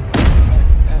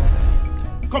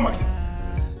 Come back here.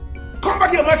 Come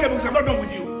back here, Michael, because I'm not done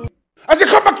with you. I said,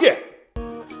 come back here.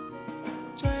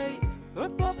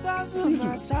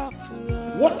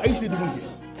 What are you still doing here?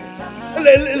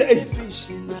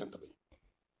 Listen to me.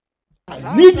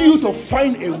 I need you to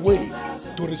find a way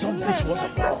to resolve this once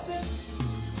and for all.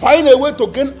 Find a way to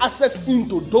gain access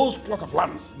into those plots of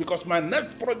lands, because my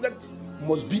next project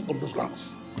must be on those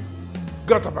lands.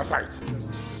 Get out of my sight.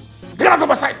 Get out of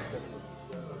my sight.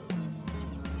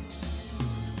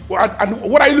 And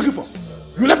what are you looking for?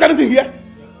 You left anything here?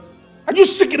 Are you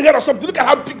sick in the head or something? Look at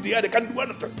how big they are. They can't do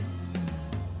anything.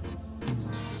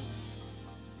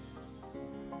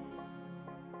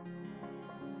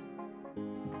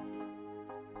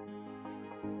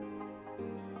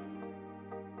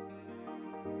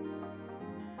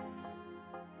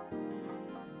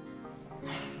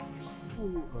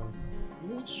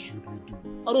 What should we do?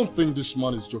 I don't think this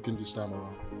man is joking this time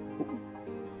around.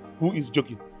 Who is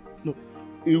joking? No.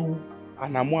 Ewu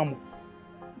Anamuamu.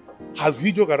 Has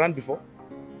he joked around before?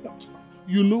 No.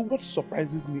 You know what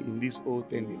surprises me in this whole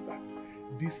thing is that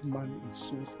this man is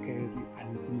so scary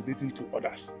and intimidating to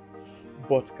others,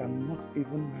 but cannot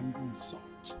even handle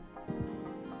insult.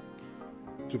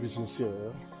 To be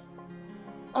sincere,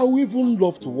 I would even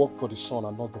love to work for the son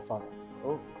and not the father.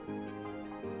 Oh.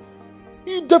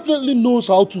 He definitely knows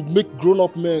how to make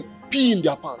grown-up men pee in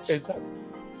their pants. Exactly.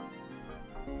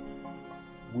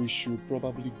 We should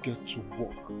probably get to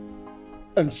work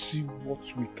and see what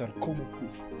we can come up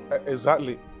with.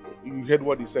 Exactly. You heard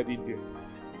what he said in there.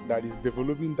 That is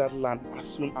developing that land as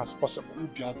soon as possible.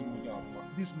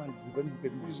 This man is very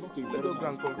intelligent. He's not a let us go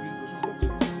and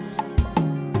confuse.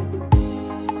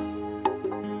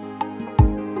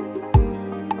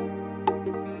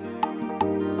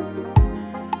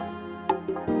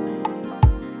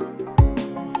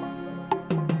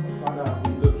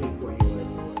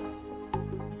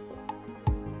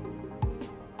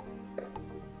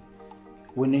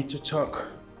 We need to talk.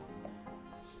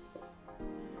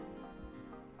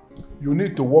 You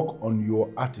need to work on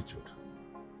your attitude.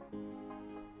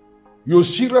 You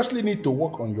seriously need to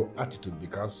work on your attitude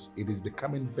because it is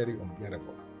becoming very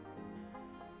unbearable.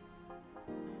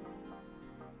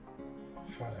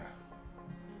 Father,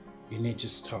 you need to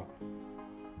stop.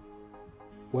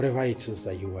 Whatever it is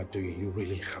that you are doing, you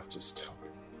really have to stop.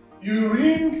 You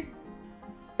ruined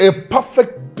a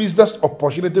perfect business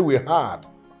opportunity we had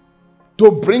to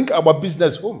bring our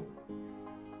business home.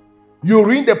 You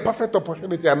ruined a perfect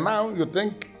opportunity and now you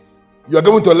think you are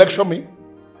going to lecture me?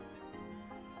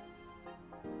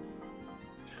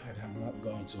 I'm not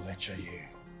going to lecture you.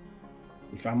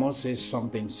 If I must say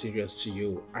something serious to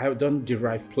you, I don't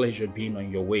derive pleasure being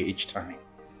on your way each time.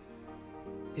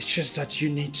 It's just that you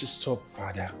need to stop,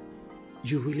 Father.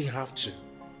 You really have to.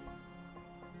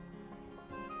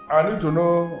 I need to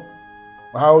know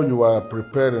how you are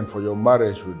preparing for your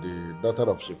marriage with the daughter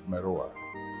of Chief Meroa.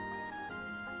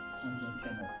 Something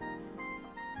came up.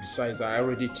 Besides, I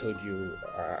already told you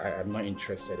I am not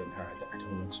interested in her. I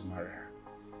don't want to marry her.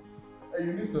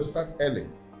 You need to start early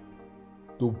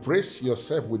to brace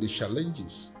yourself with the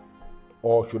challenges,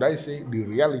 or should I say the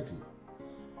reality,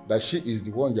 that she is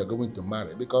the one you are going to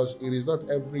marry, because it is not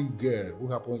every girl who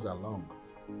happens along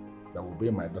that will be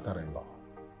my daughter-in-law.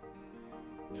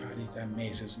 God, it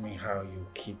amazes me how you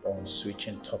keep on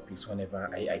switching topics whenever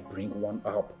I bring one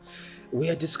up. We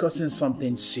are discussing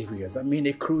something serious. I mean,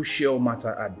 a crucial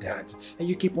matter at that. And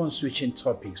you keep on switching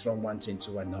topics from one thing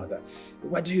to another.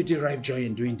 Why do you derive joy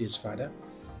in doing this, Father?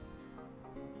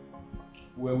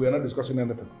 Well, we are not discussing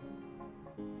anything.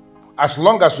 As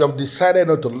long as you have decided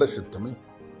not to listen to me,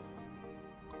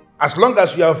 as long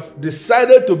as you have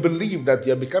decided to believe that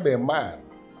you have become a man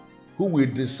who will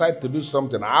decide to do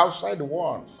something outside the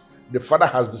one the Father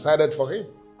has decided for him.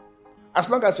 As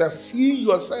long as you are seeing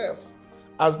yourself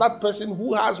as that person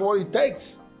who has what it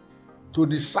takes to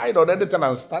decide on anything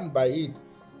and stand by it,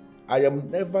 I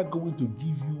am never going to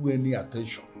give you any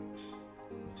attention.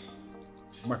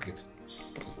 Mark it.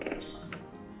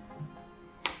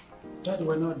 Daddy,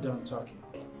 we're not done talking.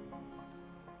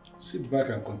 Sit back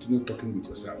and continue talking with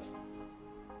yourself.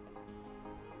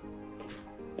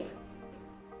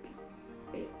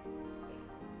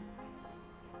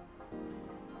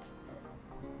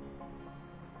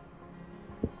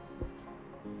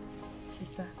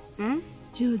 Sister, do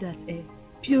you know that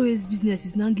POS business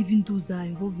is now giving those that are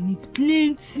involved in it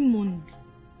plenty money?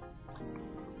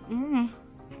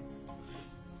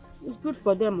 It's good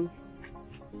for them.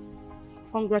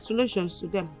 Congratulations to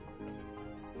them.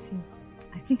 See,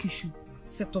 I think you should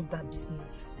set up that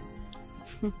business.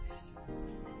 You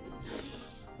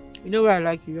know where I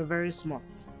like you, you're very smart.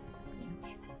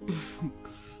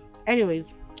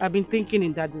 Anyways, I've been thinking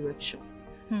in that direction.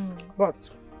 But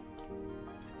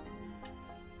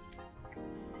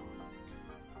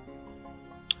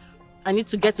I need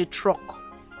to get a truck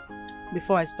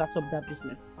before I start up that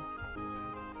business.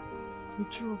 A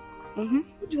truck?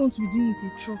 What do you want to be doing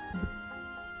with a truck?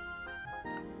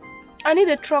 I need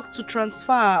a truck to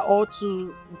transfer or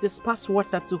to disperse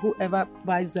water to whoever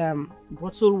buys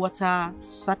bottled water,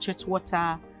 sachet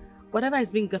water, whatever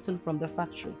is being gotten from the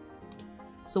factory.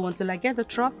 So until I get the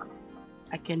truck,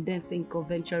 I can then think of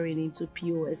venturing into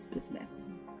POS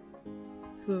business.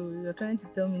 So you're trying to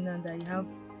tell me now that you have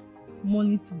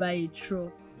money to buy a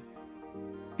truck?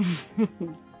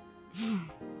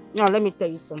 Now let me tell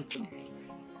you something.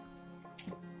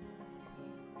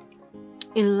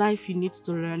 In life, you need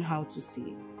to learn how to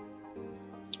save.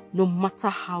 No matter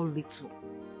how little.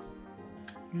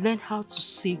 Learn how to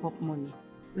save up money.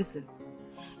 Listen,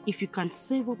 if you can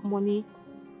save up money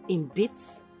in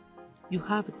bits, you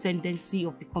have a tendency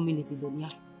of becoming a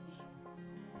billionaire.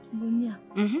 Billionaire?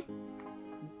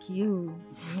 Okay,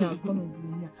 I'll become a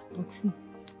billionaire. But see,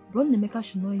 Ron Emeka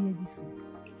should not hear this.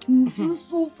 You feel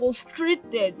so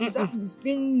frustrated. You have to be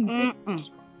spending.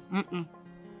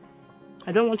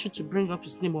 I don't want you to bring up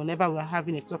his name whenever we're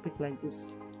having a topic like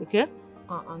this, okay?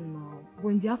 No. But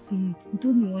in the afternoon, you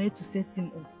told me you wanted to set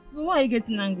him up. So why are you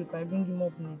getting angry if I bring him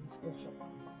up in a discussion?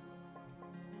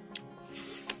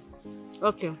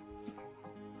 Okay.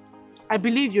 I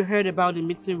believe you heard about the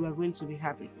meeting we're going to be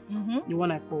having. The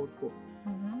one I called for.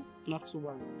 Not to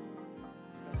worry.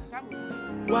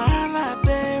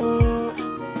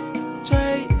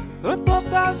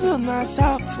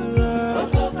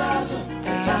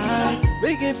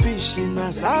 Big fish in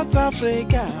South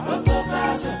Africa.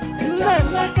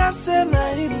 Emeka say na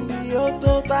him be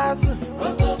Ototazo.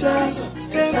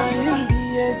 Say na him be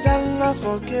a jalla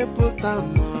for Cape Town.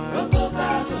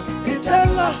 He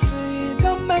tell us he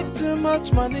don't make too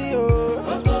much money,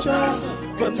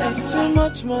 but make too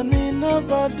much money,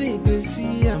 nobody they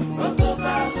see him.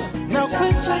 Now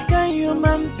quit checking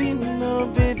human being,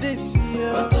 nobody they see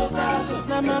him.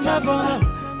 Now mama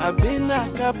born. I've been a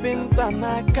carpenter,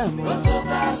 na come.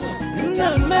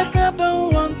 Emeka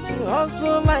don't want to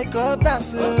hustle like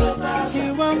others.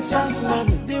 He want fast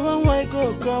money, the one why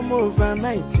go come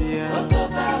overnight here.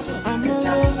 I'm a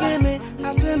logene,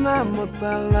 I say na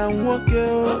motala woke.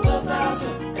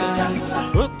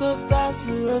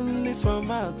 Ototasu only from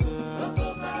out.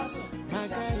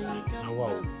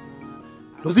 Wow.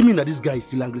 Does it mean that this guy is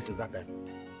still angry since that time?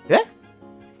 Eh?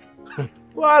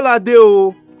 Voila,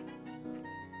 Deo.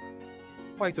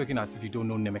 Why are you talking as if you don't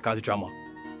know Emeka's drama?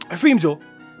 I free him, Joe.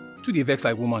 To the vex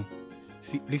like woman.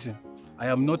 See, listen, I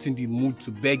am not in the mood to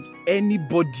beg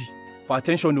anybody for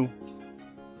attention, no.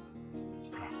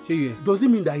 Does it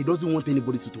mean that he doesn't want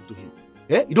anybody to talk to him?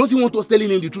 Eh? He doesn't want us telling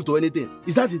him the truth or anything.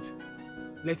 Is that it?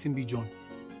 Let him be, John.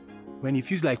 When he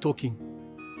feels like talking,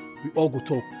 we all go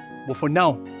talk. But for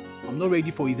now, I'm not ready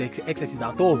for his excesses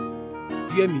at all. Do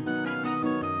you hear me?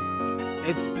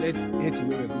 Let's head to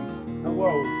where we're going.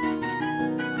 Wow.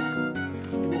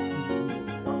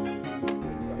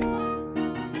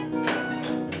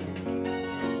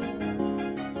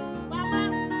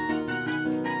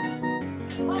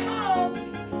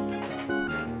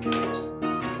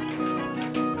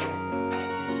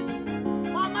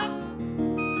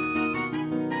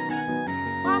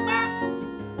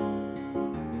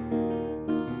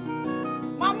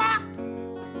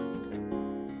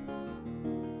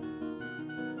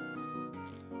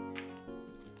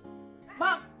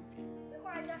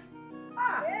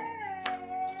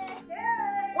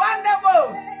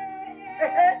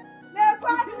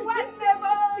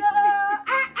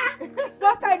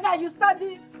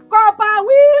 Kopa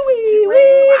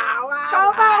wee.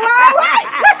 Kopa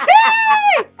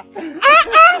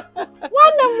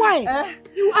why?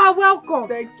 You are welcome.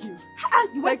 Thank you.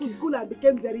 You went to school and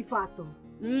became very fat.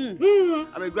 I'm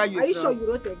a graduate. Are you now. sure you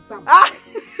wrote the exam?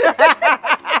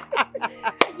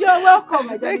 You're welcome.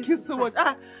 My Thank you so much.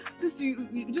 Since you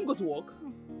didn't go to work?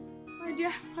 My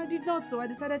dear, I did not, so I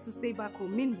decided to stay back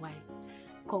home. Meanwhile,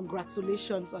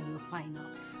 congratulations on your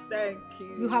finals. Thank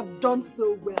you. You have done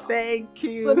so well. Thank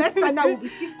you. So next time I will be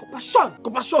seeing compassion.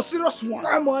 Compassion, serious one.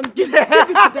 Come on, give it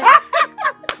to them.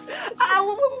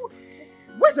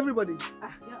 Where's everybody?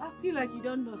 You're asking like you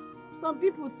don't know. Some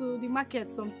people to the market,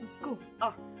 some to school.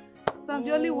 So I'm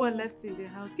the only one left in the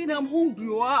house. I'm hungry.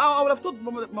 I would have told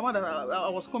Mama that I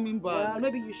was coming back. Well,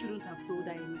 maybe you shouldn't have told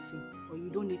her anything, or you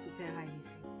don't need to tell her anything.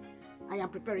 I am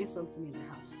preparing something in the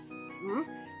house.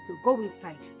 So go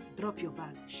inside, drop your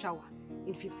bag, shower.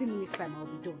 In 15 minutes time, I'll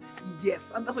be done.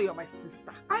 Yes, and that's why you're my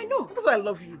sister. I know. That's why I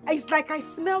love you. It's like I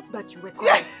smelt that you were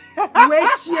coming. Where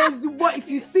she is, if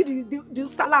you see the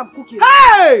salam cooking.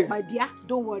 Hey! My dear,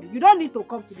 don't worry. You don't need to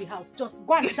come to the house. Just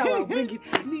go and shower, I'll bring it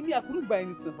to you. Me, I couldn't buy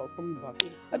anything if I was coming back.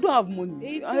 I don't have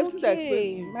money. It's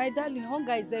okay. My darling,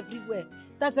 hunger is everywhere.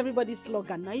 That's everybody's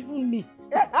slogan, not even me.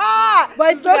 But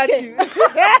it's okay.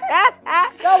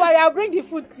 Don't worry, I'll bring the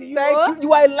food to you. Thank you.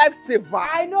 You are a lifesaver.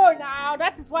 I know now.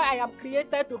 That is why I am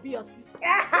created to be your sister.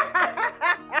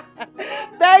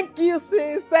 Thank you,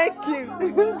 sis. Thank you.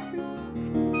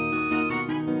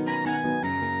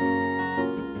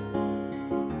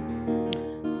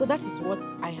 So that is what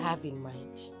I have in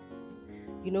mind.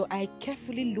 You know, I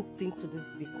carefully looked into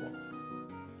this business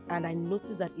and I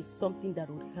noticed that it's something that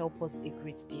would help us a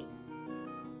great deal.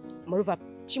 Moreover,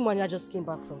 Chimwanya just came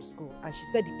back from school and she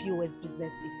said the POS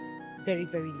business is very,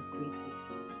 very lucrative.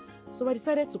 So I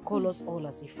decided to call us all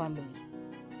as a family.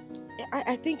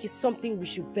 I think it's something we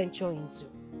should venture into.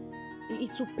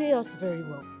 It will pay us very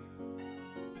well.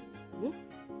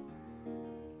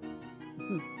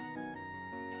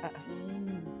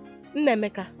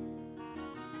 Emeka.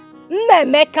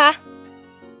 Emeka!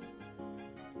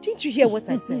 Didn't you hear what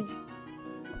I said?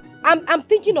 I'm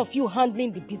thinking of you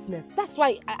handling the business. That's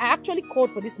why I actually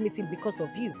called for this meeting because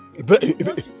of you.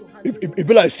 It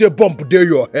be like say bump there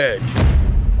your head.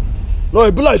 No,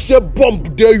 it be like say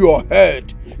bump there your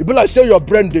head. It be like say your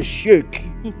brain they shake.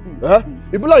 Huh?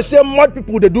 It be like say mad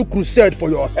people they do crusade for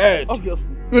your head.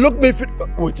 Obviously. You look me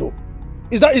wait, oh.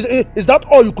 Is that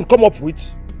all you could come up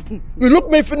with? You look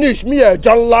me finish me a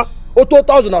Janla or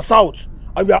 2,000 South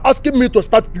and you are asking me to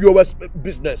start POS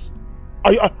business.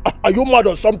 Are you mad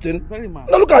or something? Very mad.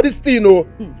 Now look at this thing, oh.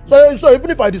 So even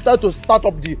if I decide to start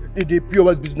up the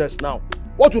POS business now,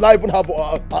 what will I even have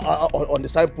on the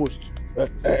signpost? A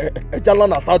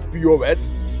Janla South POS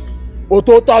or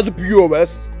 2,000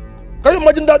 POS? Can you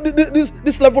imagine that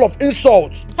this level of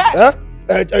insult?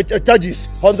 Charges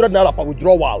 100 naira per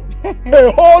withdrawal.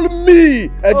 A whole me,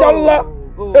 a Janla.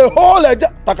 A whole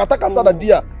takataka sada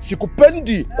dia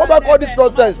sikupendi. What do I call this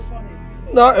nonsense?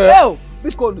 No,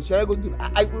 this call there's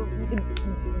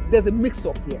a mix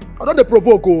up here. I don't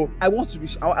provoke. I want to be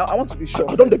sure.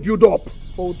 I don't build up.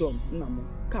 Hold on, Namo.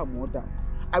 Calm down.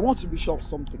 I want to be sure of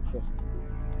something first.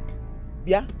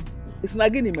 Yeah, it's an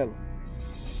again email.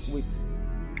 Wait.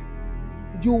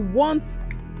 You want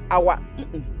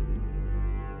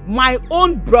my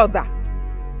own brother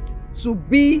to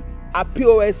be a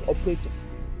POS operator?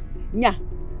 Yeah,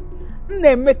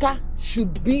 Emeka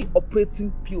should be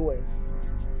operating POS.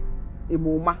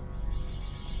 Emoma,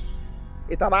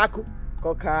 Etaraku,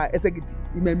 Koka, Esegidi.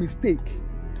 You made a mistake.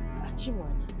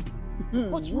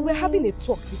 But we were having a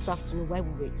talk this afternoon while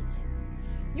we were eating.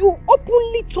 You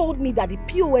openly told me that the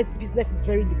POS business is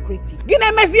very lucrative.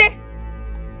 Gine Messi,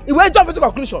 you will jump into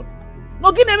conclusion.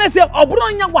 No, Gine Messi,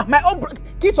 Obronya, my own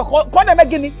kitchen, Kona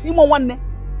Gini, Imo one.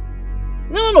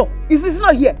 No, it's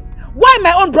not here. Why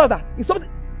my own brother? Is something.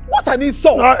 What's an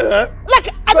insult? Like,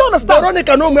 I don't understand.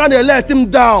 Veronica no man, they let him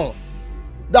down.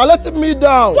 They're letting me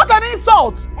down. What an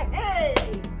insult! Hey,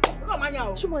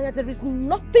 Chimwanya, there is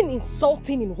nothing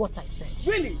insulting in what I said.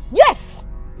 Really? Yes!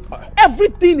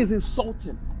 Everything is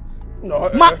insulting. No.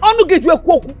 My honor get you a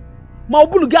quote. My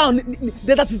obulu gown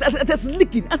that's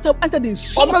leaking. Enter the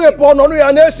insult. Look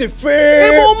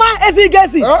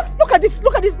at this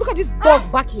dog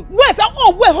barking. Wait,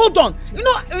 hold on. You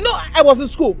know, I was in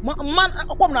school. Man,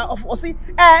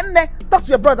 talk to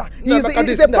your brother. He's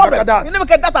a problem. You never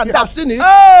get that and that. I've seen it.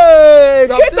 Hey,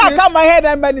 get that out my head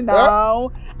and money now.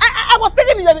 I was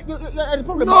thinking the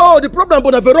problem. No, the problem,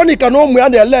 but Veronica no me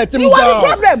and they let him down. You are the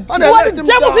problem. You are the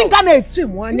devil incarnate.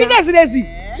 Nigga is lazy.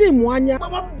 Chimwanya.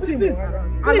 Please.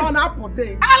 I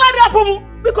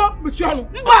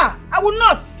will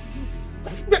not.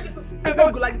 Can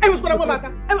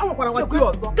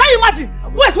you imagine?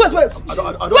 Wait. Wait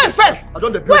first.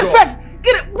 Wait first.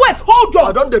 Wait, hold on.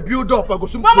 I don't build up. I go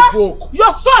soon Mama,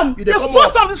 your son, the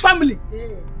first son of this family.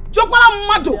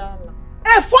 Mmaduka,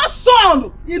 a first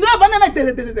son. You know,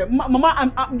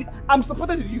 Mama, I'm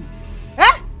supporting you.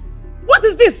 Eh? What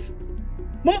is this?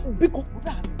 Mama,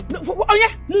 oh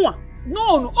yeah, Mua.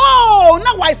 No. Oh,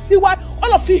 now I see why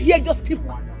all of you here just keep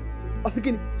one.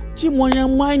 Chimonya,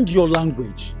 mind your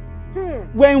language.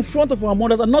 We're in front of our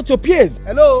mothers and not your peers.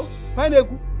 Hello, find a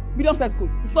medium size coach.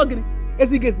 It's not getting.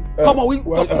 Come on, we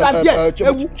stand there.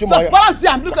 Just balance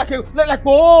there and look like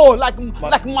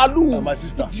Malu. My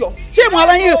sister. I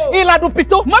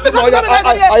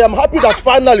am happy that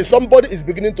finally somebody is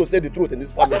beginning to say the truth in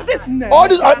this family. What is this? All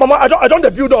this, Mama, I don't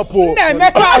build up. You are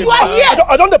here.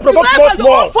 I don't provoke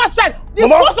small. First child. This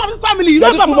first of the family. You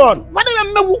know this woman.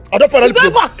 I don't finally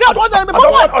provoke.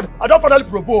 I don't finally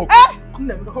provoke.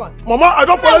 Mama, I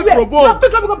don't finally provoke.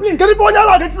 Can you point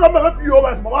out that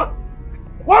Mama?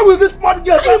 Why will this man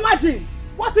get? Can you imagine?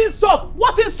 What insult?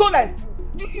 What insolence?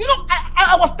 You know,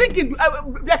 I was thinking, I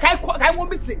want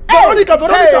meeting.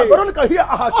 Veronica, here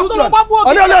are her children.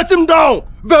 And I let him down.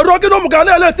 Veronica,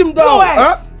 I let him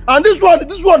down. And this one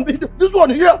here, this one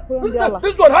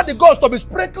had the guts to be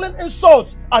sprinkling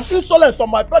insults and insolence on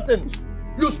my person.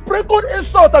 You sprinkled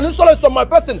insult and insolence on my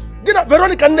person.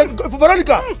 Veronica,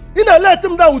 you know, let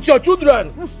him down with your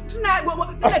children. I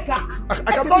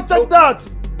cannot take that.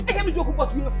 I can't be joking,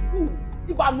 but you're a fool.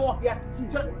 If I'm not here,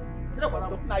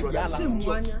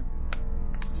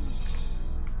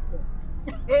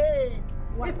 hey,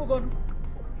 people go.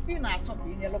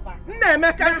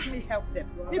 Emeka, let me help them.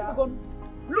 People go.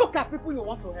 Look at people you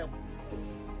want to help.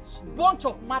 Bunch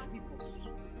of mad people.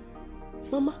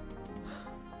 Mama.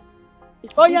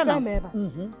 Oh yeah, now.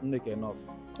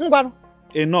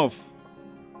 Enough.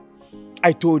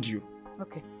 I told you.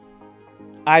 Okay.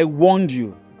 I warned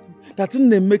you. That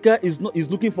Emeka is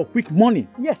looking for quick money.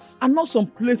 Yes. And not some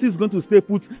places going to stay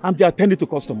put and be attending to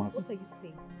customers. What are you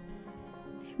saying?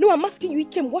 No, I'm asking you,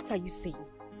 Ikem, what are you saying?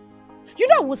 You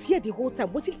know I was here the whole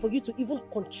time waiting for you to even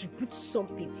contribute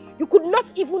something. You could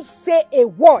not even say a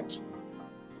word.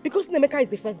 Because Emeka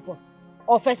is a firstborn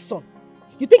or first son.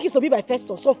 You think he's to be my first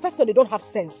son, so first son they don't have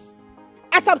sense.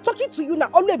 As I'm talking to you now,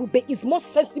 Oluebube is more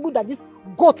sensible than these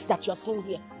goats that you're seeing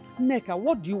here. Neka,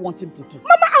 what do you want him to do?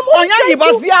 Mama, I'm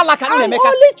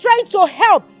only trying to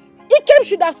help. Ikem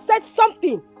should have said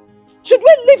something. Should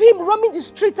we leave him roaming the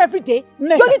streets every day?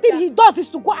 Neka. The only thing he does is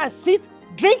to go and sit,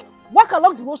 drink, walk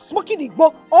along the road, smoking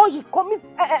igbo, or he commits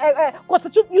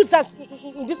constitute nuisance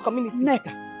in this community.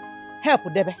 Neka, help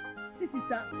Debe. See,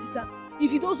 sister, if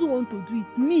he doesn't want to do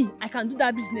it, me, I can do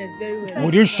that business very well.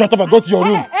 Would you shut up and go to your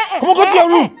room? Come on, go to your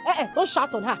room. Don't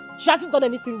shout on her. She hasn't done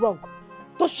anything wrong.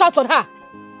 Don't shout on her.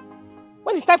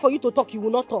 When it's time for you to talk, you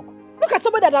will not talk. Look at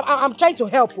somebody that I'm trying to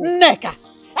help. Neka,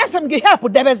 help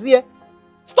Debe.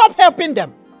 Stop helping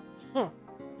them.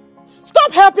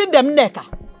 Stop helping them, Neka.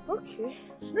 Okay.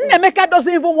 Emeka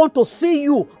doesn't even want to see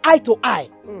you eye to eye.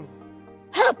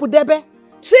 Help Debe.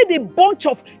 See the bunch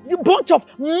of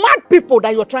mad people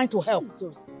that you're trying to help.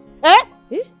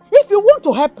 If you want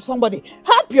to help somebody,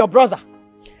 help your brother,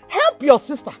 help your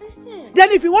sister.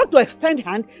 Then if you want to extend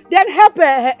hand, then help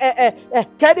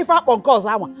Kedifa Uncle's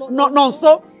hour. No,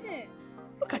 so.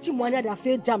 Look at him, one that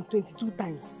failed jam 22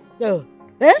 times.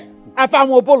 I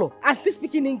found Obolo. I'm still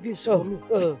speaking English for me.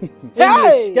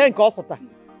 English, can't call Sota.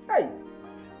 Hey,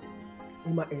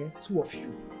 Emma, two of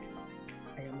you.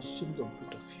 I am ashamed of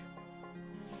both of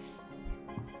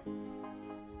you.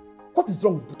 What is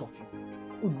wrong with both of you?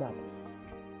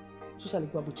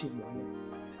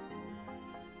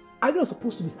 Are you not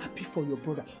supposed to be happy for your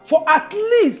brother? For at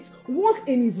least once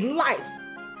in his life,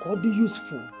 God be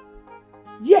useful.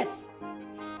 Yes.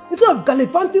 Instead of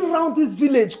gallivanting around this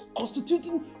village,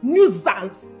 constituting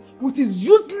nuisance with his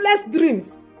useless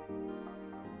dreams,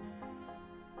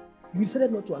 you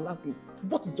decided not to allow him.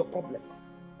 What is your problem?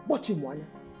 Watch him, Wanya.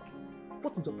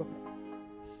 What is your problem?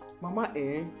 Mama,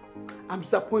 I'm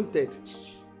disappointed.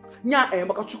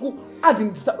 Makachuku, I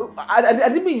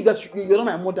didn't mean that you're not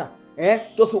my mother.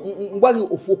 Just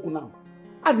now.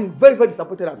 I'm very, very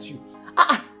disappointed at you.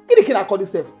 Can I call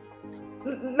yourself?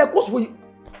 Like, what's what you...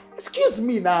 Excuse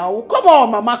me now. Come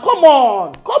on, Mama. Come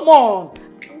on.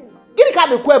 Get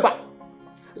the Kweba.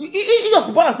 You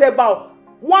just want to say about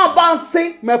one band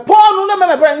say, my pawn, no,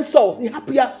 my brother insult. You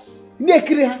happier.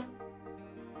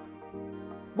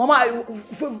 Mama,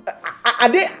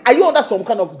 are you under some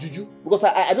kind of juju? Because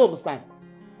I don't understand.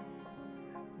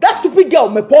 That stupid girl,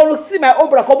 my pawn, see my own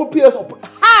brother couple peers up.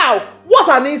 How? What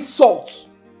an insult.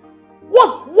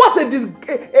 What a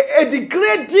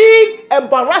degrading,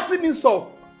 embarrassing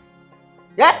insult.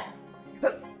 Yeah?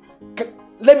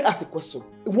 Let me ask a question.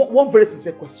 One very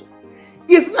sincere question.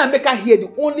 Isn't Emeka here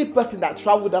the only person that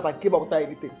traveled out and came up without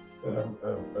anything?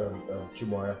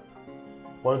 Chimoya,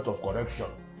 point of correction.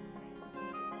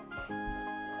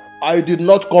 I did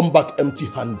not come back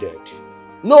empty-handed.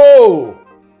 No!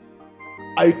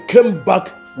 I came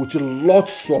back with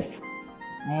lots of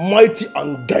mighty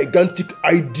and gigantic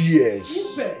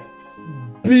ideas,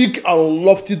 big and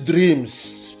lofty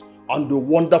dreams, and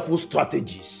wonderful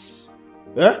strategies.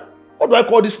 Eh? What do I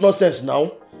call this nonsense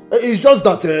now? It's just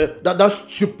that that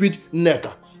stupid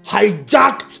Nneka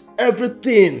hijacked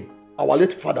everything our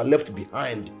late father left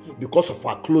behind because of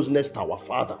our closeness to our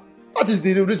father. That is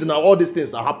the reason how all these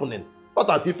things are happening. Not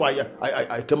as if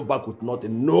I came back with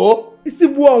nothing. No. It's the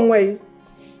one way.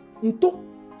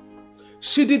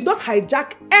 She did not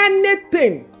hijack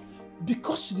anything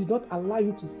because she did not allow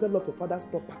you to sell off your father's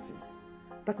properties.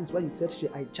 That is why you said she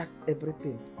hijacked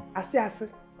everything. I say.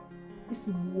 It's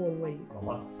the one way.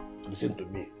 Mama, listen to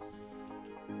me.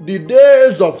 The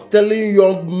days of telling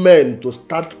young men to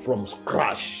start from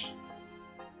scratch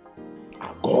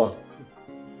are gone.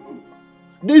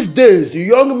 These days,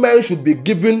 young men should be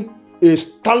given a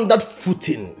standard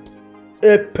footing,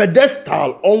 a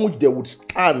pedestal on which they would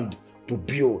stand to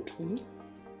build.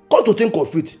 Come to think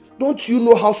of it, don't you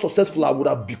know how successful I would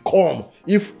have become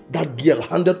if that girl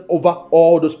handed over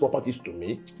all those properties to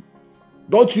me?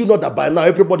 Don't you know that by now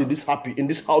everybody this happy in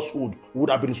this household would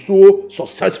have been so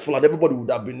successful and everybody would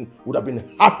have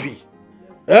been happy?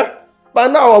 Eh? By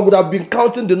now I would have been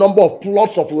counting the number of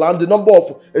plots of land, the number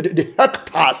of the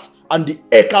hectares and the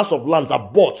acres of lands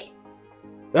I've bought.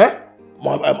 Eh?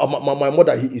 My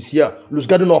mother is here, loose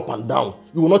guarding up and down.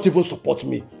 You will not even support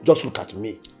me. Just look at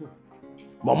me.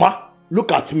 Mama,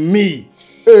 look at me.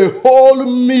 A whole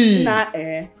me.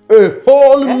 A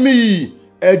whole me.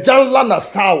 A Janlana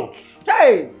South.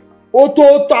 Hey!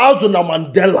 Oto Thousand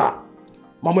Mandela.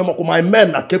 Mama, my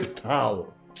men na Cape Town.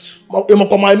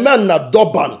 My men na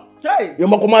Durban. Hey!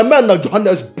 My men na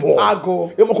Johannesburg.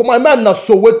 Ago. My men na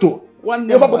Soweto.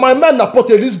 My men na Port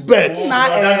Elizabeth.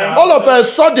 All of a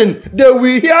sudden, they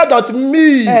will hear that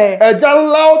me, a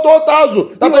Janla Oto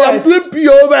Thousand, that I am doing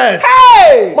POS.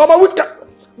 Hey! Mama, which can...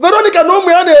 Veronica no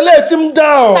me and let him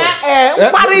down.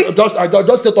 I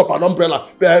just set up an umbrella.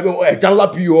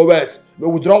 Janla POS. We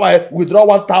withdraw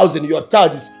 1,000. Your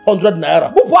charge is 100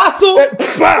 naira.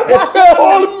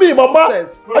 Hold me, mama.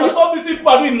 Stop this people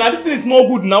are doing now. This thing is no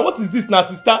good now. What is this now,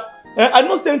 sister? I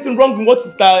don't say anything wrong with what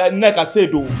sister Nneka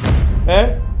said though.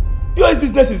 POS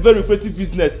business is very lucrative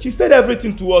business. She said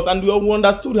everything to us and we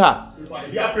understood her. If I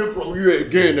hear pim from you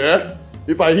again,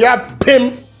 if I hear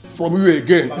pim from you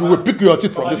again, you will pick your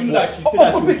teeth from this one. She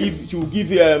said that she will give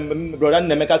brother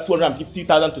Emeka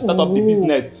 250,000 to start up the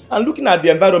business. And looking at the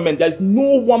environment, there is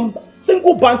no one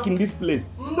single bank in this place.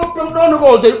 No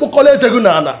go say Okoli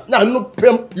Zegunana. No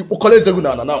pim you Okoli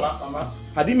Zegunana now.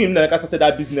 Had he mean Emeka started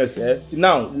that business, till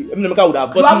now Emeka would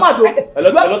have gotten a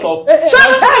lot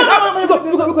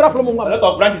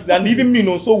of branches, and even me,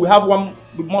 so we have one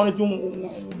managing.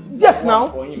 Yes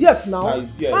now. Yes now.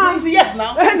 Yes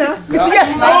now.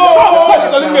 Yes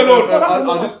now. Leave me alone.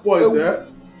 At this point,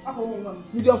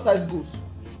 medium-sized goods.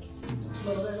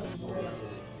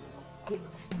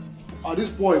 At this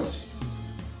point,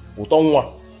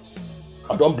 Utonwa,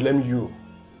 I don't blame you.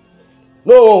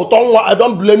 No, Utonwa, I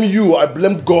don't blame you. I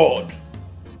blame God.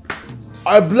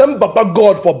 I blame Baba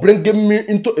God for bringing me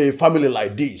into a family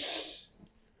like this.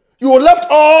 You left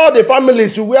all the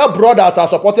families where brothers are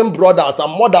supporting brothers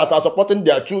and mothers are supporting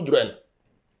their children.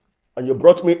 And you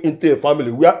brought me into a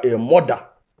family where a mother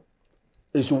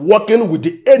is working with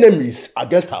the enemies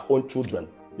against her own children.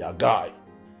 Be a guy.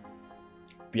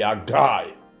 Be a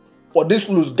guy. For this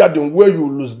loose guarding where you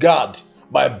lose guard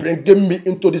by bringing me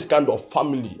into this kind of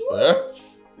family.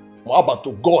 How about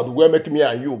to God, where make me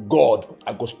and you God?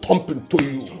 I go stomp into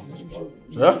you.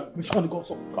 Which one go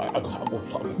so? I go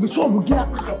stop. Which one will get?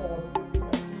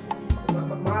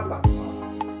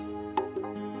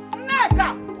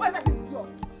 Nneka! Where's that idiot?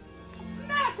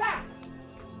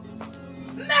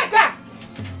 Nneka!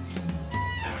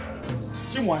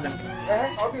 Chimwana.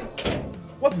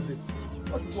 What is it?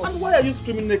 And why are you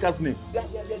screaming Nneka's name?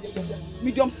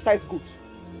 Medium-sized goods.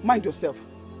 Mind yourself.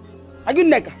 Are you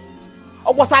Nneka?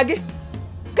 Or was I gay?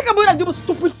 Can't give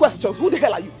stupid questions. Who the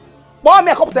hell are you? Boy,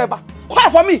 me a cup of call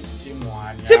for me.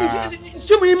 Chimwana.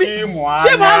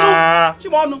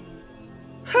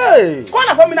 Hey.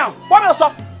 Call for me now. What else?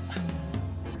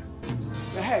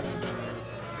 Your head.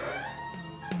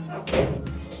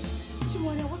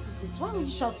 Chimwana, what is it? Why are you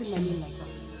shouting my name like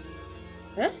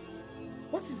that?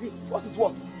 What is it? What is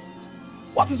what?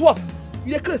 What is what?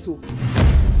 You dey crazy?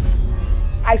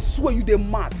 I swear you dey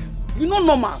mad. You not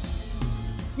normal.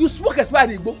 You smoke expired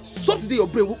Igbo. Something in your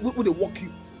brain will they walk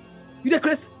you. You dey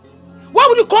crazy? Why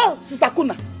would you call Sister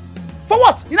Kuna? For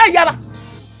what? You know Yara?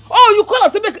 Oh, you call her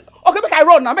say make I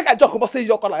run now, make I joke about say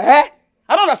your color. Eh?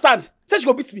 I don't understand. Say she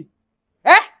go beat me.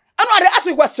 Eh? I know I ask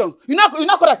you a question. You not to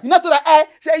that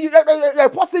say you're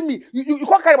posting me. You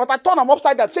can't carry but I turn them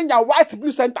upside down, change your white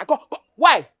blue center.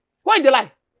 Why? Why they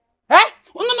lie? Eh?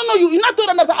 Oh, no, you not told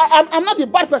them that I'm not a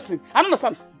bad person. I don't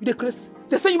understand. You the Chris.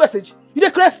 They send you message. You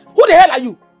the Chris. Who the hell are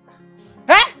you?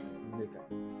 Eh?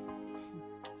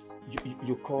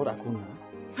 You called Akuna?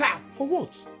 Ha! For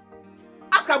what?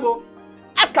 Ask her, bro.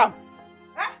 Ask her.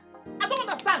 Eh? I don't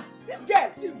understand. This girl.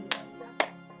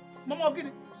 Mama, get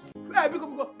it. Hey,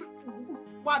 because.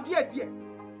 Dear.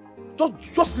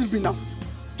 Just leave me now.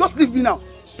 Just leave me now.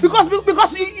 Because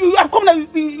you have come now.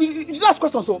 You didn't ask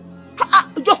questions, so.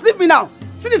 Just leave me now.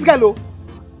 See this guy, though.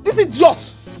 This idiot.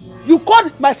 You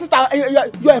called my sister.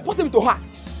 You are posting me to her.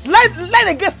 Lie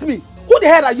against me. Who the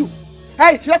hell are you?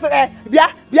 Hey, she just said,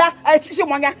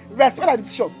 respect her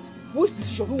decision. Which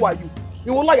decision? Who are you?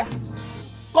 You a lawyer?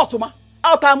 Customer?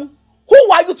 Out time?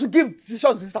 Who are you to give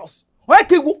decisions in this house?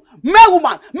 Male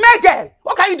woman, male girl.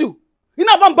 What can you do? You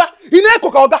know Bamba, you know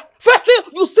Kokaoga. Firstly,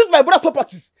 you seize my brother's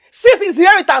properties. Seize his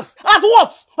inheritance. As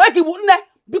what?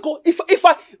 Because if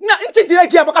I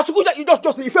you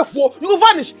just if you go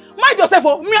vanish. Mind yourself, I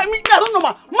don't know,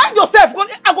 man. Mind yourself,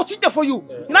 I go cheat for you.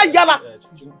 Now Yala.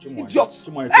 Idiot.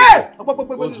 Hey!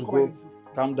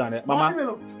 Calm down,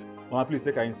 Mama, please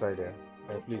take her inside there.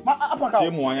 Please.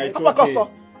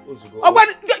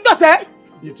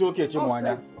 It's okay,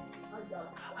 Chimwanya.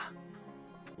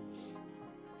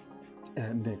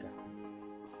 Nega,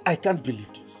 I can't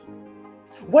believe this.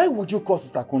 Why would you call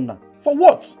Sister Kunda? For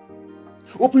what?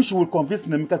 Hoping she will convince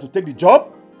Emeka to take the job?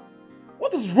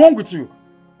 What is wrong with you?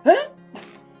 Eh?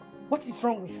 What is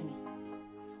wrong with me?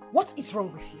 What is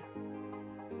wrong with you?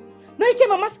 Now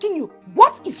I'm asking you,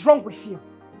 what is wrong with you?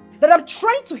 That I'm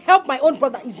trying to help my own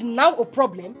brother is now a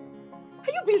problem?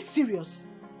 Are you being serious?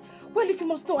 Well, if you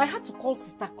must know, I had to call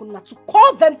Sister Kuna to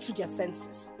call them to their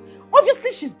senses.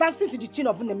 Obviously, she's dancing to the tune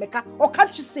of Emeka, or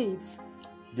can't you say it?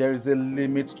 There is a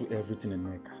limit to everything,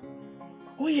 Emeka.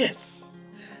 Oh yes.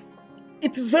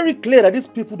 It is very clear that these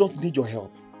people don't need your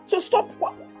help. So stop.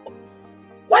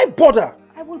 Why bother?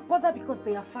 I will bother because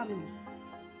they are family.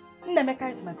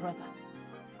 Emeka is my brother.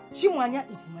 Chimwanya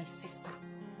is my sister.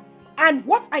 And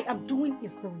what I am doing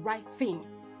is the right thing,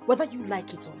 whether you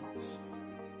like it or not.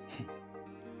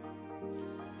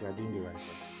 You are doing the right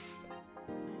thing.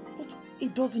 But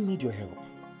it doesn't need your help.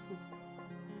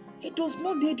 It does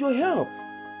not need your help.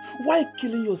 Why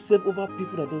killing yourself over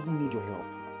people that doesn't need your help?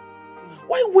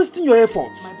 Why wasting your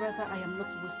efforts? My brother, I am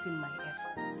not wasting my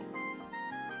efforts.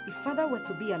 If father were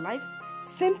to be alive,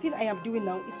 same thing I am doing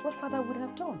now is what father would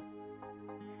have done.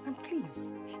 And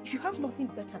please, if you have nothing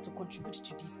better to contribute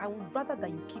to this, I would rather that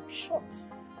you keep short.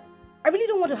 I really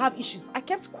don't want to have issues. I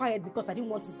kept quiet because I didn't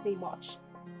want to say much.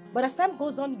 But as time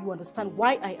goes on, you understand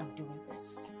why I am doing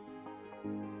this.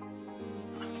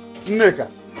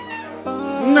 Neka!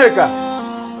 Neka!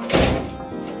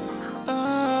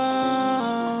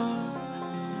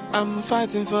 I'm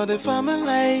fighting for the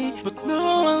family, but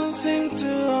no one seems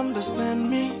to understand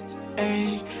me.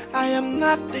 Hey, I am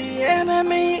not the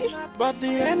enemy, but the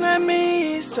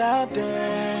enemy is out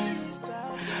there.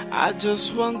 I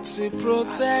just want to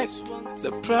protect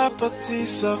the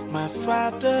properties of my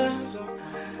father.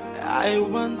 I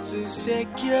want to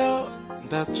secure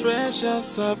the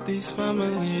treasures of this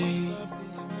family.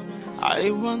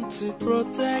 I want to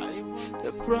protect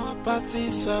the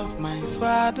properties of my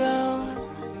father.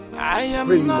 I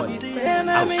am not the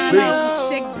enemy.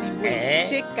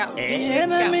 Shake out. The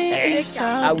enemy is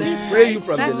out I will spray you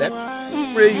from the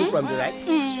left, spray you from the right,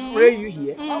 spray you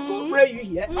here, spray you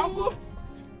here.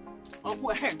 Uncle,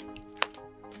 ahead.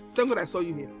 Thank God I saw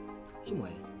you here.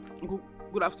 Chimwanya. Uncle,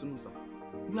 good afternoon, sir.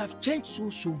 You have changed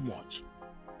so much.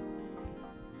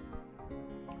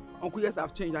 Uncle, yes,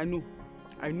 I've changed. I know.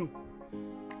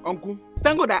 Uncle,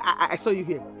 thank God I saw you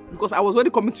here because I was already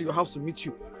coming to your house to meet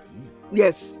you.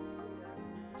 Yes.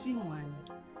 Chimwanya,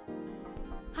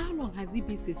 how long has it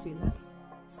been since we last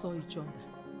saw each other?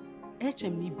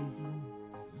 HMD busy.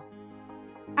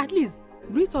 At least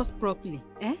greet us properly,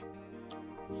 eh?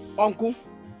 Uncle,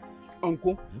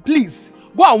 please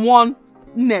go and warn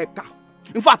Neka.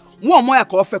 In fact, one more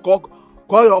call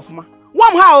you off, ma.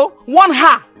 One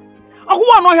her. Uncle,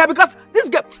 one not here because this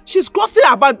girl, she's crossing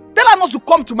her bound. Tell her not to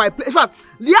come to my place. In fact,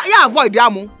 yeah, avoid the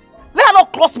ammo. Let her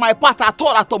not cross my path at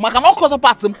all. I cannot cross her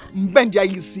path. Bend your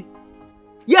easy.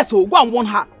 Yes, so go and warn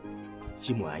her.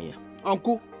 Chimuanya.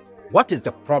 Uncle. What is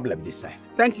the problem this time?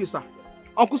 Thank you, sir.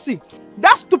 Uncle, see,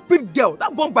 that stupid girl,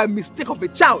 that born by mistake of a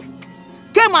child,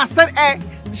 came and said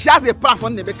she has a plan for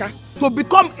Emeka to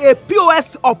become a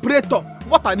POS operator.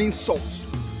 What an insult.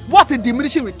 What a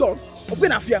diminishing return.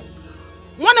 Open a fear.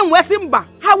 One in Westimba,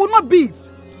 I will not be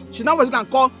it. She now was going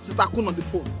to call Sister Kun on the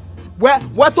phone. Where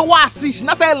to what see? She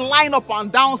now started line up and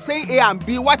down saying A and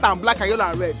B, white and black and yellow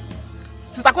and red.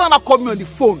 Sister Kun now called me on the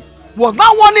phone. Was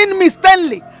now warning me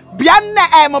sternly.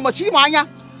 Mama Chimanya,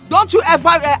 don't you ever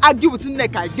argue with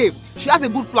Nneka again. She has a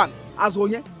good plan, as well,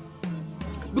 yeah?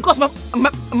 Because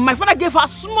my father gave her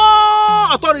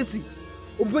small authority.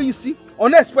 Obey, you see,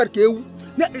 unexpected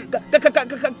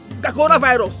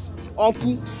coronavirus.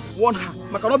 Uncle, warn her.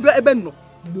 I cannot be able to.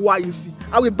 Why you see?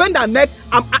 I will bend her neck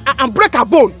and break her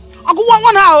bone. Uncle,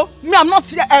 warn her. Me, I'm not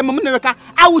here. I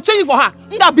will change it for her.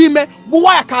 Nga be me.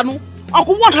 Why I can't?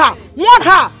 Uncle, warn her. Warn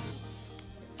her.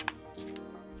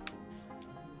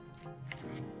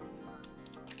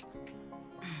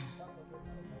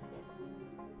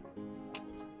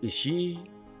 Is she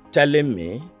telling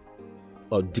me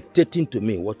or dictating to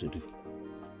me what to do?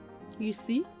 You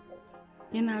see,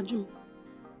 in Ajum,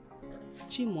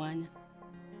 Chimuanya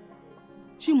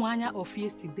of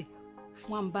yesterday,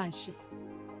 one banshee,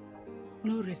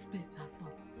 no respect at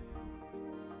all.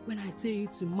 When I tell you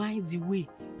to mind the way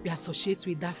we associate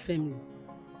with that family,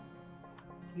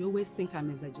 you always think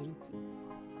I'm exaggerating.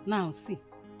 Now see,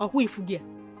 or who if you get?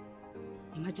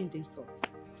 Imagine the insult.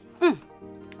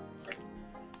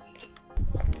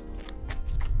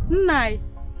 Nai,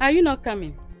 are you not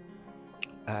coming?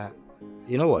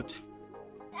 You know what?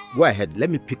 Go ahead. Let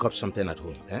me pick up something at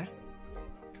home. Eh?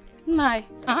 Nai,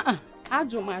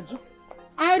 Aju.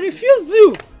 I refuse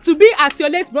you to be at your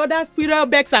late brother's funeral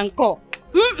begs and call.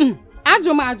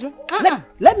 Aju.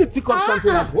 Let me pick up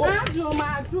something at home. Aju.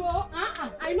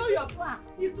 I know your plan.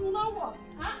 It will not work.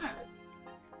 Huh?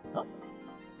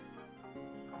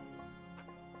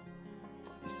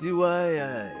 You see why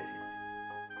I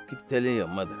keep telling your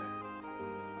mother?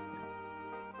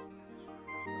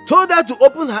 Told her to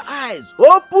open her eyes.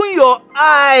 Open your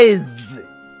eyes.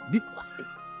 Be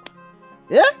wise.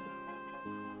 Yeah?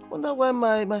 Wonder why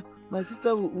my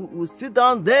sister will sit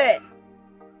down there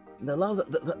and allow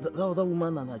the other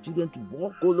woman and her children to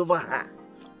walk all over her.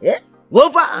 Yeah?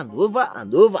 Over and over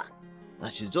and over.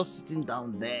 And she's just sitting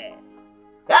down there.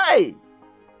 Hey!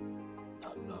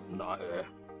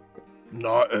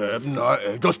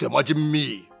 Just imagine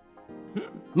me.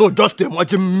 No, just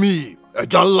imagine me.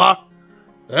 Ejala.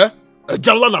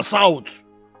 Ejala na South.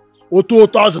 Oto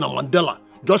 2000 and Mandela.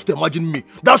 Just imagine me.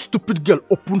 That stupid girl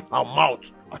opened her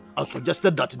mouth and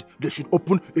suggested that they should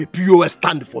open a POS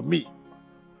stand for me.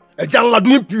 Ejala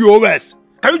doing POS.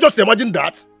 Can you just imagine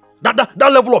that?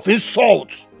 That level of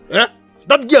insult.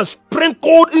 That girl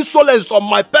sprinkled insolence on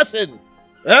my person.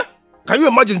 Can you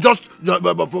imagine just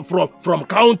from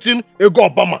counting Ego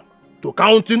Obama to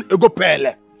counting Ego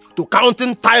Pele to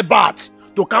counting Thai baht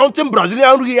to counting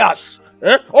Brazilian reals?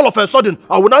 All of a sudden,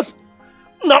 I will not.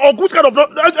 Now, which kind of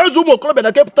Ezumo club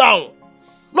in Cape Town?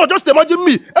 No, just imagine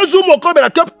me, Ezumo club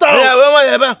in Cape Town.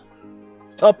 Yeah,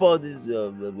 stop all this.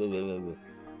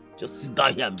 Just sit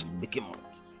down here and make him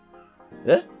out.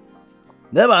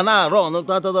 Never now wrong. Not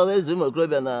Ezumo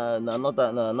club in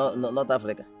North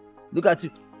Africa. Look at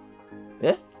you.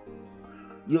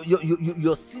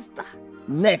 Your sister,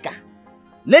 Nneka,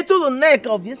 little Nneka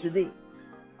of yesterday,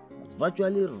 has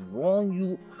virtually run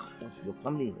you out of your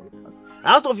family inheritance.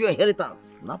 Out of your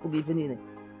inheritance. You're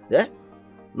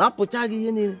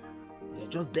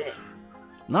just there.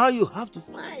 Now you have to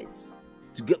fight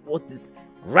to get what is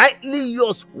rightly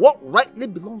yours, what rightly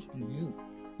belongs to you.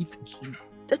 If it's you,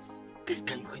 that's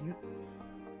can you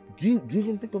do you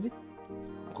even think of it?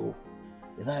 Go.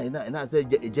 I say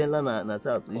general na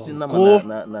South. You see na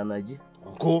Naiji.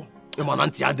 Uncle, you man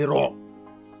anti adero.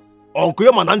 Uncle,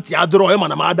 you man anti adero. You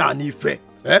man amada anife.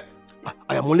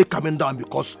 I am only coming down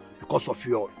because of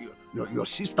your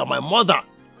sister, my mother.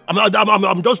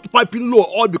 I'm just piping low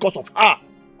all because of her.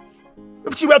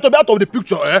 If she were to be out of the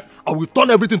picture, I will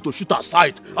turn everything to shit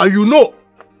aside. And you know.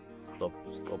 Stop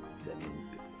blaming.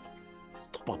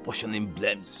 Stop apportioning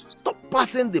blames. Stop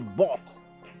passing the buck.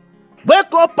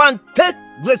 Wake up and take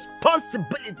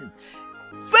responsibilities.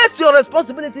 Face your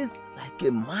responsibilities like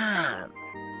a man.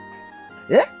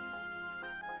 Yeah?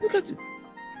 Look at you.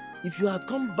 If you had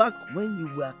come back when you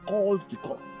were called to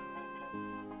come,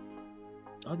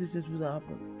 all these things would have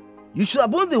happened. You should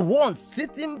have been the one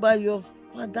sitting by your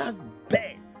father's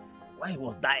bed while he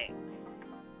was dying.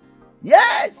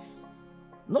 Yes!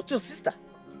 Not your sister.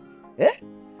 Eh?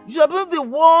 You should have been the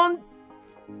one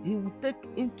he will take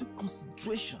into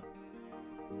consideration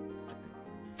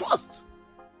first.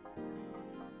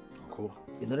 Cool.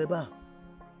 Inoreba,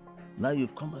 now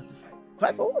you've come out to fight.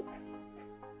 Fight for what?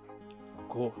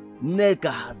 Cool.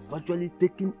 Nneka has virtually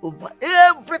taken over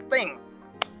everything.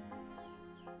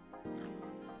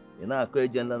 You know, Akwa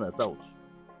agenda in the south.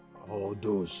 All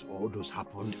those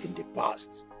happened in the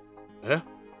past. Eh?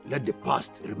 Let the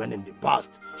past remain in the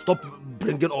past. Stop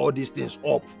bringing all these things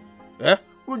up. Eh?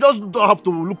 We just don't have to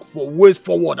look for ways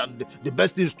forward and the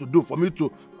best things to do for me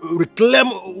to reclaim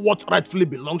what rightfully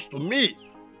belongs to me.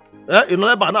 Eh? You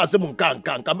know, but now I say,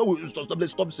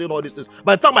 stop saying all these things.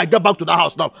 By the time I get back to the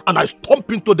house now and I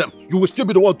stomp into them, you will still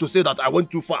be the one to say that I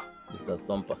went too far. Mr.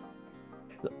 Stomper.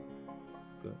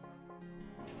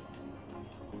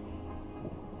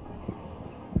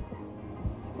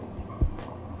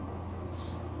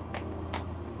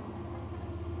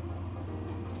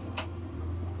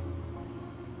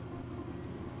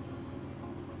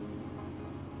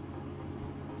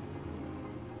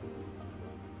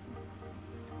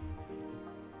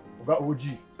 Oga OG.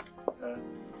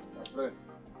 My friend.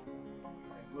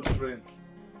 My good friend.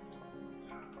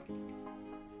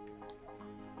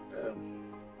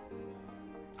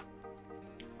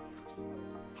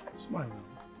 Smile now.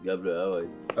 Gabriel, how are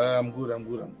you? I'm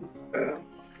good.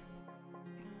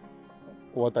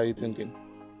 What are you thinking?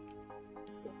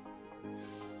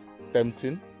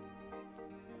 Tempting?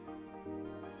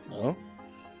 No?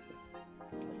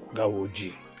 Oga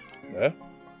OG. Eh?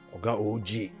 Oga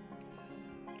OG.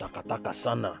 Taka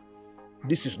sana.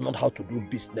 This is not how to do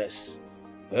business.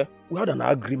 Eh? We had an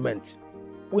agreement.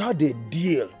 We had a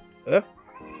deal. Eh?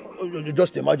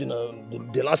 Just imagine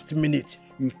the last minute,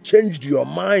 you changed your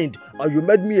mind and you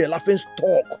made me a laughing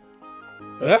stock.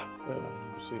 Eh?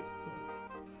 See,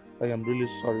 I am really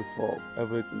sorry for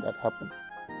everything that happened.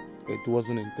 It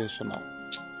wasn't intentional.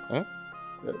 Eh?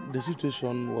 The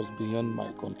situation was beyond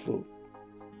my control.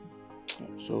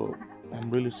 So, I'm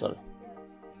really sorry.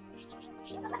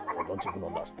 I don't even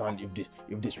understand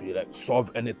if this will like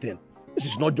solve anything. This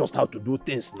is not just how to do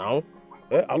things now.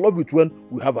 Eh? I love it when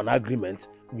we have an agreement,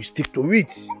 we stick to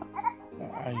it.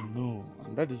 I know,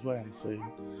 and that is why I'm saying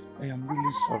I am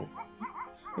really sorry.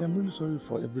 I am really sorry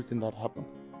for everything that happened.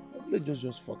 Let's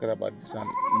just forget about this and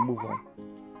move on.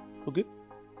 Okay?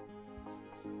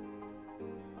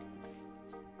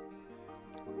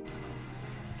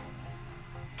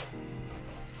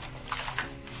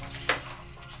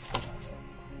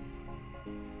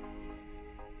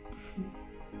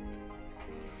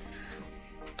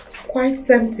 Quite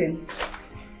tempting.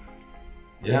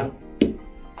 Yeah.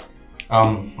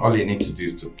 All you need to do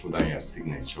is to put down your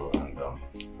signature and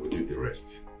we'll do the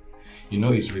rest. You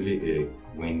know, it's really a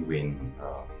win-win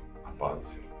about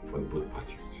for both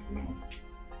parties, you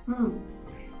know.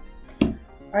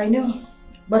 I know,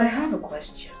 but I have a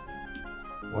question.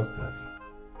 What's that?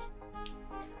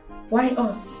 Why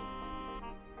us?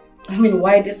 I mean,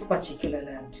 why this particular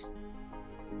land?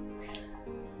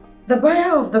 The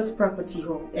buyer of this property,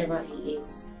 whoever he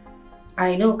is,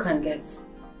 I know can get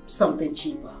something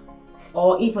cheaper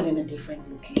or even in a different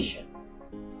location.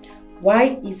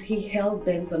 Why is he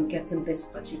hell-bent on getting this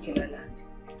particular land,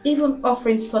 even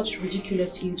offering such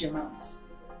ridiculous huge amounts?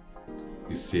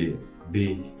 You see,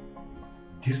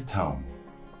 this town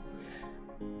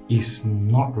is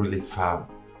not really far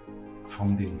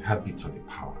from the habit of the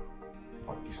power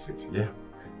of this city, yeah?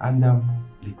 And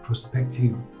the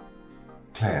prospective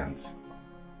client,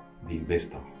 the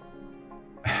investor,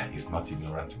 is not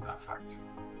ignorant of that fact.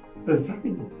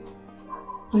 Exactly.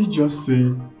 He just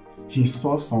said he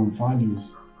saw some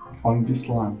values on this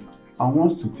land and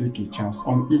wants to take a chance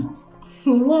on it.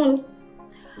 Well,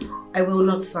 I will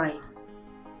not sign.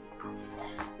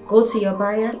 Go to your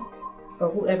buyer or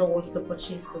whoever wants to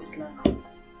purchase this land.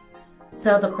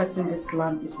 Tell the person this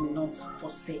land is not for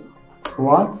sale.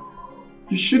 What?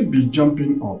 You should be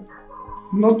jumping up,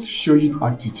 not showing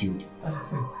attitude.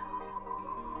 That's it.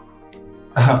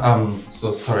 I'm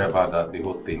so sorry about that, the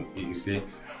whole thing. You see,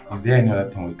 is there any other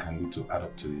thing we can do to add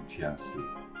up to the T&C?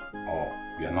 Or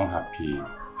we are not happy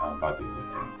about the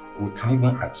whole thing? We can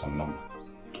even add some numbers.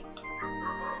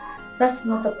 That's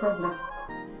not the problem.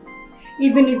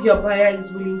 Even if your buyer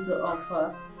is willing to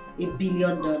offer $1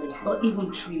 billion or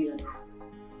even trillions,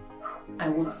 I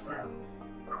won't sell.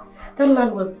 That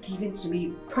land was given to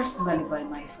me personally by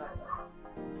my father.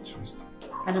 Interesting.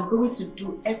 And I'm going to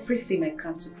do everything I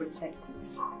can to protect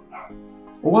it.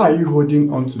 Why are you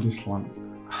holding on to this land?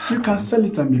 You can sell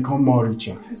it and become more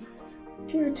richer.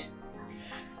 Good.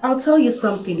 I'll tell you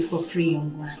something for free,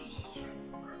 young man.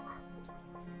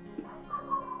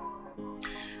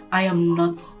 I am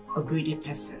not a greedy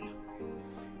person.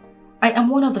 I am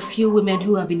one of the few women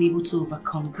who have been able to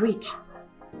overcome greed.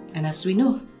 And as we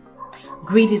know,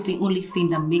 greed is the only thing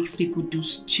that makes people do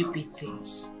stupid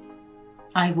things.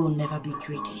 I will never be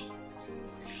greedy.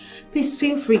 Please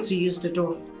feel free to use the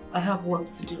door. I have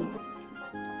work to do.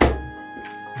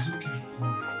 It's okay.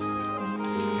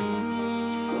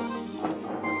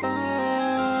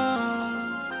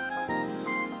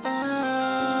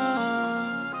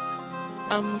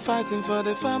 I'm fighting for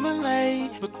the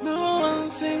family, but no one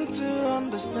seems to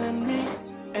understand me.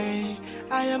 Hey,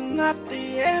 I am not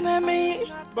the enemy,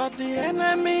 but the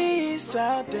enemy is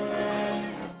out there.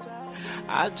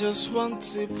 I just want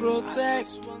to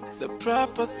protect the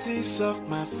properties of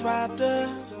my father.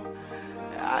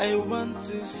 I want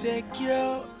to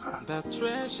secure the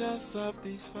treasures of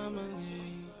this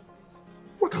family.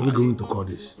 What are we going to call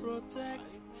this?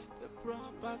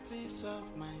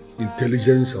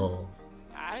 Intelligence or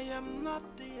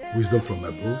wisdom from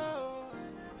above?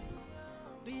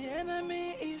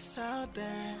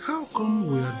 How come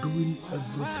we are doing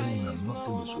everything and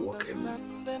nothing is working?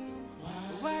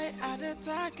 Why are they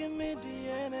attacking me,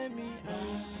 the enemy?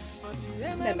 But the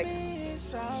enemy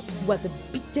is out there. You are the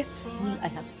biggest fool I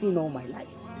have seen all my life.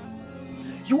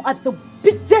 You are the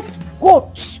biggest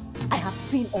goat I have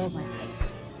seen all my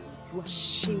life. You are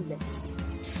shameless.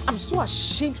 I'm so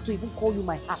ashamed to even call you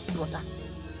my half-brother.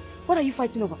 What are you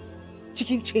fighting over?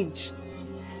 Chicken change.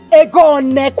 Ego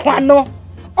nekwano.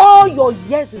 All your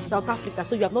years in South Africa,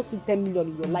 so you have not seen 10 million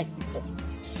in your life before.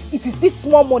 It is this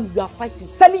small money you are fighting,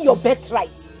 selling your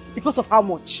birthright. Because of how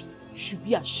much? You should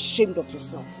be ashamed of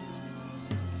yourself.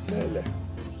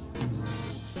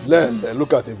 Lele,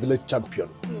 look at a village champion.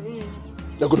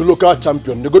 They go to local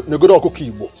champion. They go to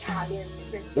Okoli.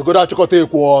 They go to Chokote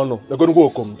Kwano. They go to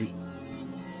Kombi.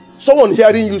 Someone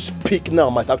hearing you speak now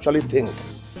might actually think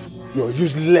your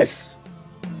useless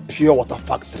pure water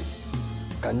factory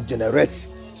can generate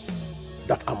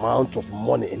that amount of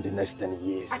money in the next 10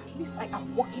 years. At least I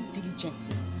am working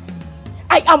diligently.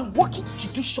 I am working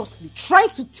judiciously,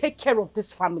 trying to take care of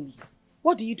this family.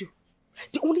 What do?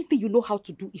 The only thing you know how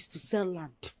to do is to sell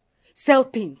land, sell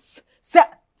things.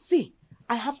 See,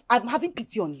 I'm having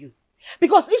pity on you.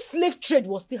 Because if slave trade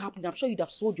was still happening, I'm sure you'd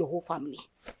have sold your whole family.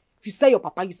 If you sell your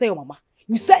papa, you sell your mama.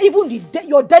 You sell even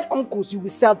your dead uncles, you will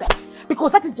sell them.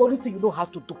 Because that is the only thing you know how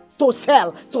to do. To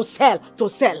sell.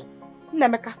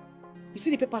 Emeka, you see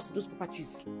the papers to those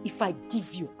properties? If I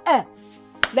give you,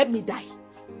 let me die.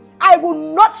 I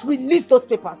will not release those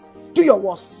papers. Do your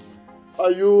worst.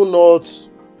 Are you not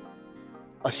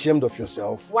ashamed of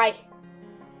yourself? Why?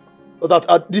 That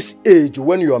at this age,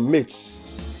 when your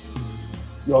mates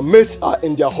are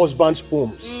in their husbands'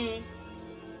 homes,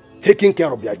 taking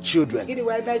care of their children.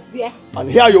 And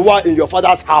here you are in your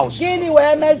father's house.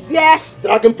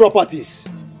 Dragging properties.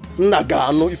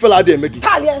 Nagano, you feel like they make it.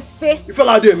 You feel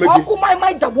like they make it.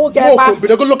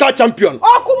 They go local champion. They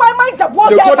go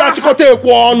to Chokote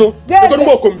Kwano. They go to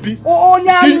Kombi.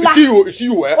 See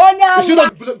you where? You see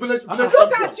that village champion.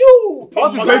 Look at you.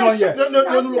 What is going on here?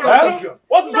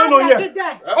 What is going on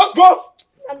here? Let's go.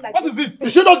 What is it? You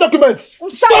see those documents?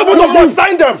 Stop it!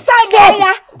 Sign them! Sign them!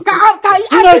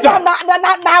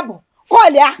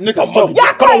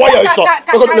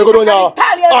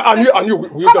 And you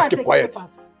will just keep quiet.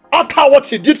 Ask her what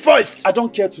she did first. I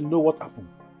don't care to know what happened.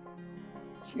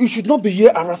 You should not be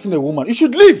here harassing a woman. You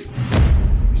should leave.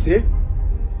 You see?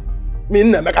 Me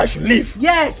and Emeka should leave.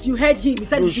 Yes, you heard him. He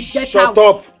said you should get Shut out.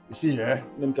 up. You see,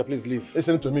 Emeka, please leave.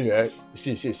 Listen to me, You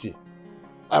see.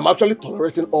 I'm actually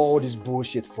tolerating all this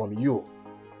bullshit from you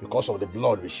because of the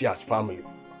blood we share as family.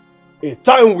 A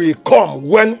time will come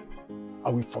when I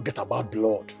will forget about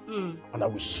blood and I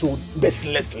will so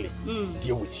mercilessly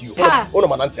deal with you. My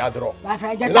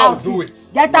friend, get out. Now do it.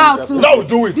 Get out. Now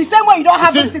do it. The same way you don't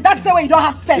have it, that's the same way you don't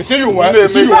have sense. You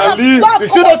see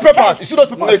those papers? You see those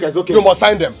papers? Okay. You must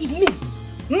sign them. It's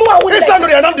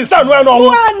okay.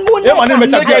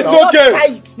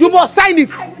 You must sign it.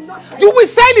 You will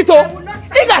sign it, oh.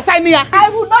 You can sign here. I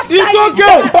will not sign it. It's okay.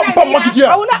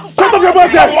 I will not. Shut up your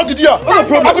mouth there. I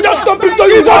could just dump into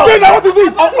you. It's okay now. What is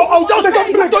it? I'll just dump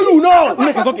into you now.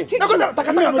 It's okay.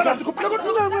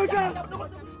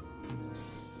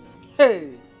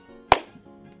 Hey.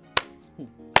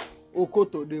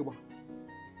 Okoto dewa.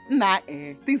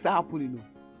 Things are happening.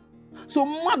 So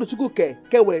Mmaduka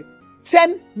ke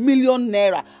 10 million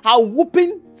naira, a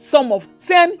whooping sum of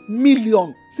 10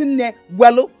 million.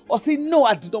 Well, or say no,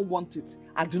 I did not want it.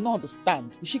 I do not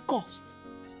understand. She cost.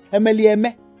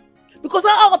 Because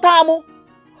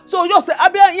so you say,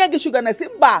 Abia Yang sugar and I say,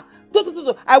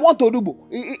 I want to do.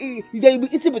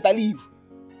 It's better leave.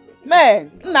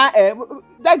 Man,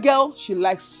 that girl, she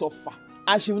likes suffer.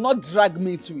 and she will not drag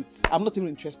me into it. I'm not even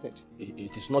interested.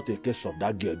 It is not a case of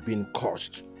that girl being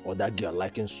cursed or that girl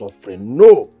liking suffering.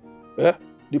 No.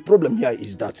 The problem here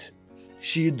is that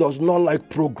she does not like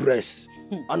progress.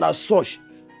 And as such,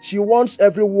 she wants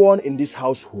everyone in this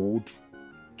household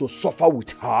to suffer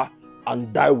with her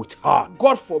and die with her.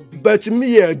 God forbid. But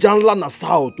me, Janla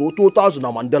Nassau, to 2000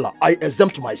 Mandela, I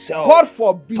exempt myself. God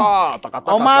forbid. God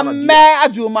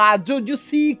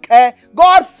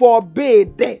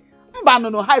forbid.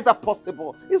 No, how is that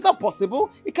possible? It's not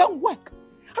possible. It can't work.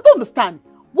 I don't understand.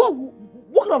 What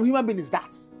kind of human being is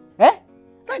that?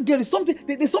 That girl is something.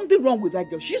 There's something wrong with that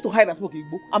girl. She used to hide and smoke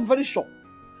Igbo. I'm very sure.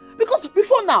 Because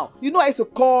before now, you know, I used to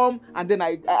come and then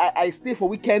I stay for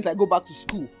weekends. I go back to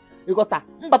school. You got that?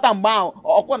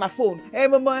 Or on a phone. Hey,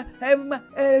 mama,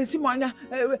 Simona,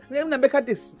 Emeka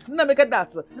this, Emeka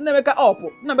that, Emeka up,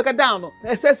 Emeka down.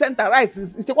 Center right.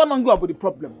 It's the one on you about the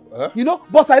problem. You know,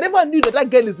 but I never knew that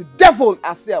girl is the devil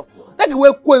herself. That girl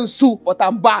will Queen Sue, but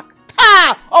I'm back.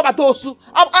 Oh, but also,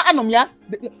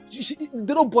 they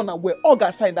don't born where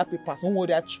Olga signed that paper, so what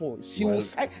their choice. She will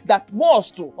sign that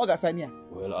must to Olga sign here.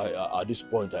 Well, at this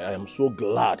point, I am so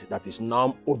glad that it's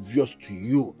now obvious to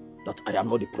you that I am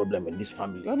not the problem in this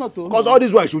family. Because all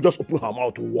this while she will just open her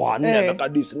mouth to one,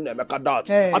 Emeka this, Emeka that.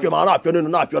 If you're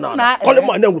not, calling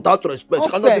my name without respect. You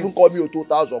cannot even call me a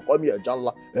 2000, call me a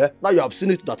Janla. Now you have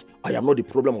seen it that I am not the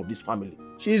problem of this family.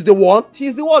 She is the one. She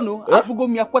is the one, no? Afugo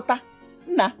miyakweta.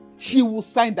 Nah. She will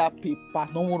sign that paper,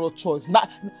 no more choice.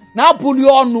 Now,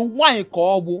 Bulionu, why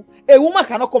call a woman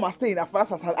cannot come and stay in a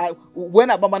fast as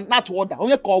when I'm not order.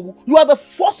 Only call you are the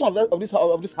first son of this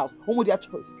house. Only their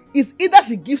choice is either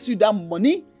she gives you that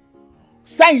money,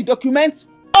 sign your document,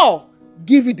 or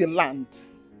give you the land,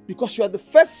 because you are the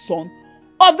first son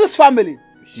of this family.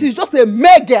 She's just a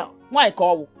mere girl. Why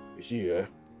call? You see,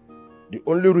 the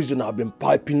only reason I've been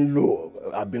piping low,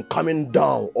 I've been coming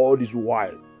down all this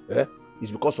while,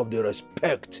 is because of the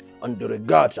respect and the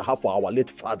regards I have for our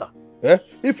late father.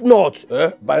 If not,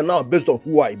 by now, based on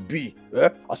who I be,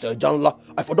 as a Janla,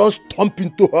 if I don't stomp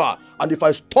into her, and if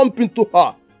I stomp into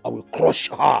her, I will crush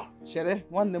her. Shere,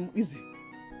 one them easy.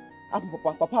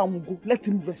 Papa, I will go. Let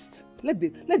him rest. Let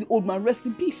the old man rest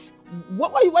in peace. Why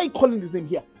are you calling his name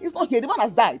here? He's not here. The man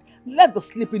has died. Let the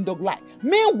sleeping dog lie.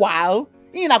 Meanwhile,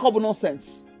 in a couple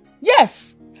nonsense.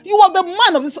 Yes, you are the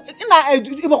man of this.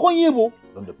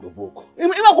 Don't provoke. I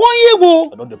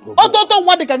don't provoke. Oh, don't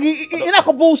want to in a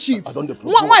bullshit. I don't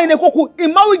provoke. Why in a cocoa?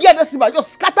 In Maui get the Simba,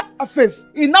 just scatter a face.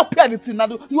 In now penalty.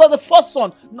 You are the first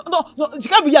son. No, she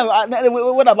can't be here.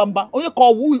 What a bamba. On your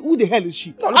call, who the hell is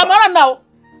she? I'm around now.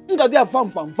 Look at their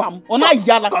fam. On a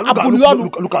yala.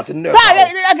 Look at the neck.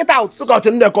 Get out. Look at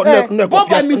the neck. Bomb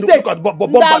by mistake.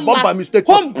 Bomb by mistake.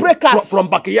 Home breakers. From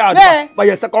backyard. By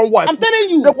your second wife. I'm telling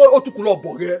you.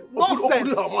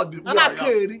 Nonsense.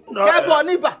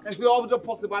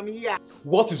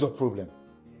 What is your problem?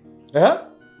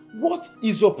 What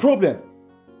is your problem?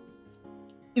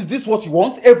 Is this what you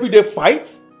want? Everyday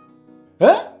fight?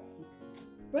 Brother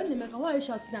Emeka, why are you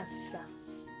shouting at sister?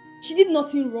 She did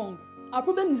nothing wrong. Our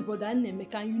problem is brother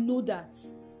Emeka, and you know that.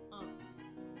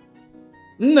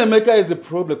 Emeka is a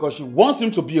problem because she wants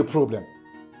him to be a problem.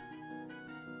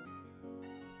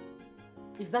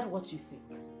 Is that what you think?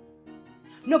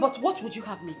 No, but what would you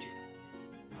have me do?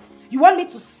 You want me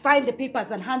to sign the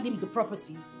papers and hand him the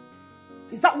properties?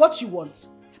 Is that what you want?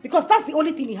 Because that's the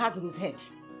only thing he has in his head.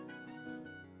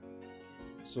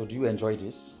 So do you enjoy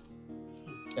this?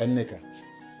 Emeka,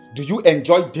 do you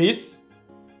enjoy this?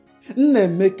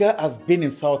 Emeka has been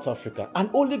in South Africa and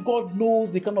only God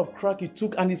knows the kind of crack he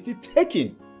took and he's still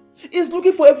taking. He's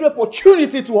looking for every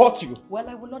opportunity to hurt you. Well,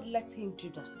 I will not let him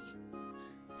do that.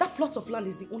 That plot of land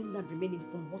is the only land remaining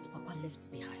from what Papa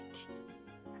left behind.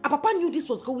 And Papa knew this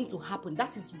was going to happen.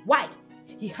 That is why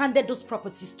he handed those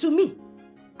properties to me.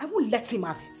 I won't let him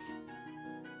have it.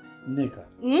 Emeka,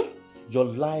 your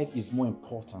life is more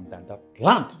important than that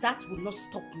land. That will not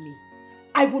stop me.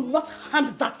 I will not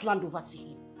hand that land over to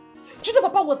him. Do you know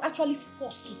Papa was actually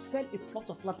forced to sell a plot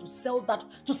of land to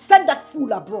send that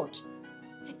fool abroad?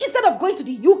 Instead of going to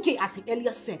the UK as he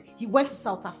earlier said, he went to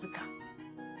South Africa.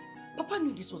 Papa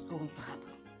knew this was going to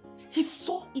happen. He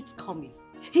saw it coming.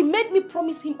 He made me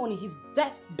promise him on his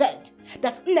deathbed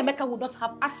that Emeka would not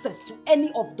have access to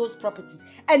any of those properties.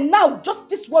 And now, just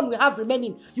this one we have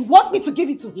remaining, you want me to give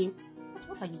it to him?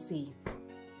 What are you saying?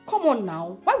 Come on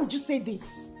now. Why would you say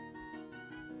this?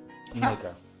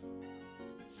 Emeka,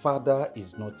 Father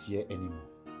is not here anymore.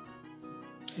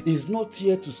 He's not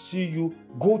here to see you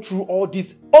go through all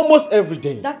this almost every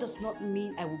day. That does not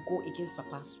mean I will go against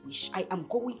Papa's wish. I am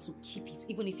going to keep it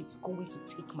even if it's going to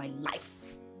take my life.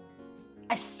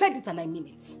 I said it and I mean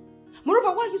it.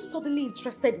 Moreover, why are you suddenly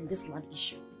interested in this land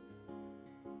issue?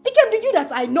 It came to you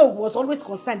that I know was always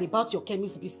concerned about your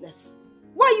chemist business.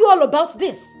 Why are you all about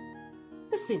this?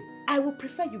 Listen, I will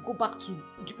prefer you go back to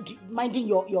minding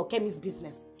your chemist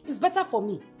business. It's better for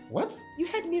me. What? You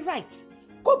heard me right.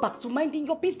 Go back to minding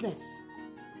your business.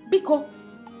 Biko.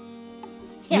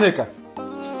 Nneka.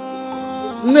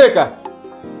 Nneka.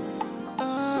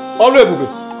 Always.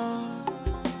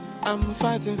 I'm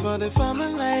fighting for the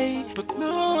family, but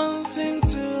no one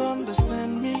seems to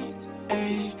understand me.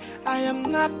 Hey, I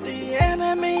am not the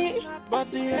enemy, but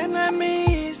the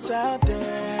enemy is out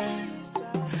there.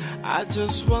 I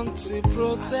just want to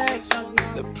protect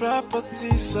the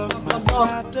properties of my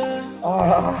father.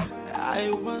 I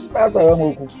want to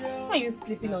Why are you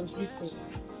sleeping on duty?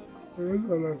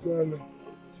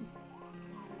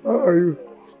 How are you?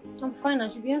 I'm fine. I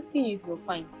should be asking you if you're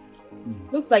fine.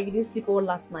 Looks like you didn't sleep all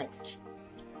last night.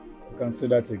 You can say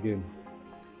that again.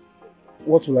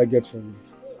 What will I get from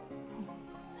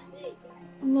you?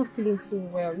 I'm not feeling too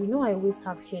well. You know I always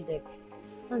have headache.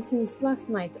 And since last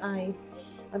night,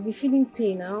 I've been feeling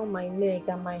pain around my neck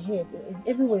and my head.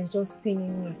 Everywhere is just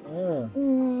paining me.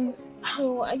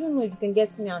 So I don't know if you can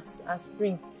get me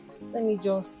aspirin. Let me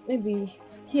just, maybe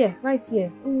here, right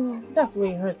here. That's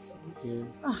where it hurts. Okay.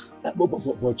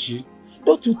 But Chi,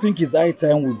 don't you think it's high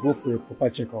time we go for a proper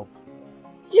checkup?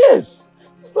 Yes!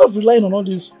 Stop relying on all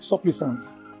these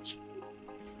supplements.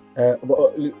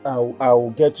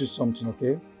 I'll get you something,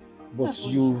 okay? But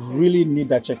you really need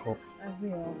that checkup. I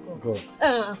will. Go.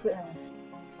 Hi.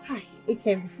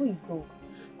 Okay, before you go,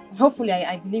 hopefully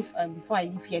I believe before I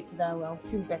leave here today, I'll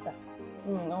feel better. I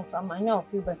know I'll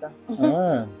feel better.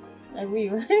 I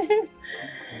will.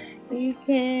 You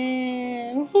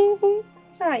can.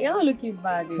 You're not looking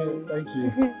bad. Thank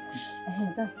you.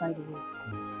 That's by the way.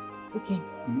 Okay.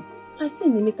 I see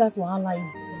Emeka's wahala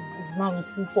is now in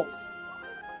full force.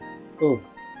 Oh,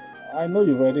 I know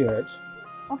you've already heard.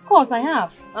 Of course I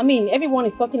have. I mean, everyone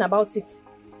is talking about it.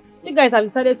 You guys have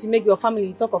decided to make your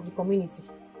family talk of the community.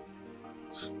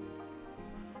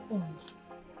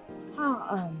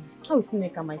 How is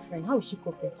Emeka, my friend? How is she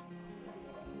coping?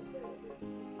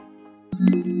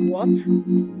 What?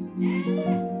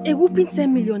 A whooping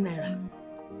 10 million naira.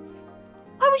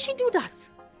 Why will she do that?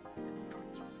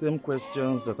 Same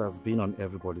questions that has been on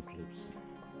everybody's lips.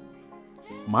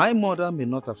 My mother may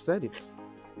not have said it,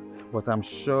 but I'm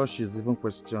sure she's even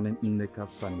questioning Nneka's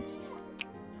sanity.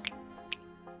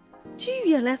 Do you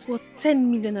realize what 10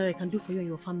 million naira can do for you and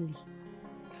your family?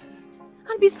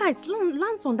 And besides,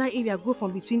 lands on that area go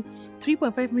from between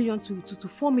 3.5 million to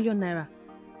 4 million naira.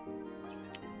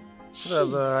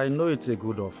 I know it's a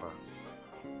good offer,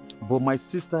 but my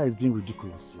sister is being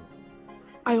ridiculous here.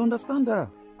 I understand her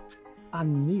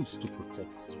and needs to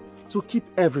protect, to keep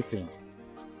everything.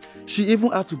 She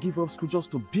even had to give up school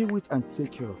just to be with and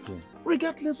take care of him,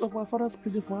 regardless of her father's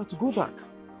pleading for her to go back.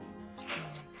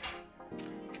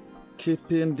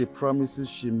 Keeping the promises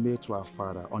she made to her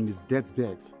father on his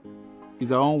deathbed is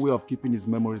her own way of keeping his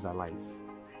memories alive.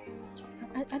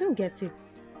 I don't get it.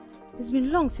 It's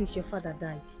been long since your father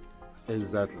died.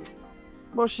 Exactly.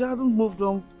 But she hadn't moved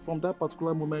on from that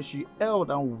particular moment she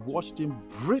held and watched him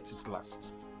breathe his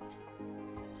last.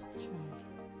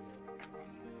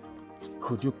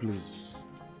 Could you please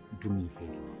do me a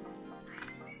favor?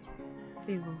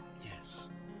 Favor? Yes.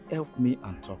 Help me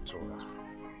and talk to her.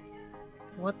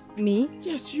 What? Me?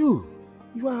 Yes, you.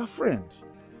 You are her friend.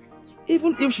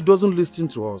 Even if she doesn't listen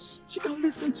to us, she can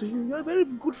listen to you. You're a very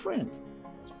good friend.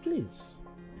 Please.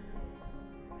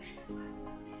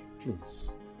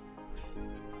 Please.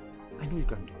 I know you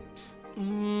can do it.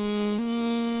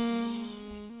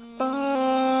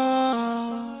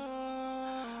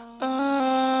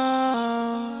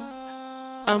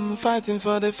 I'm fighting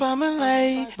for the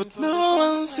family, but no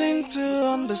one seems to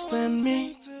understand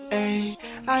me. Hey,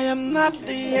 I am not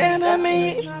the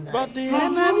enemy, but the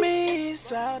enemy is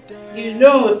out there. You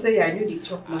know, say I knew the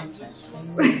talk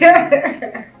nonsense.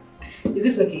 Is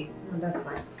this okay? No, that's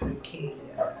fine. Okay.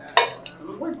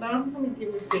 Well done. Let me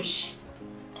give you fish.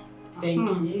 Thank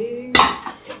you.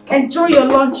 Enjoy your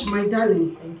lunch, my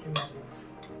darling. Thank you, my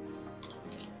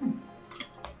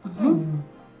love.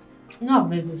 No,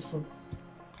 miss this food.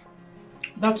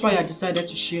 That's why I decided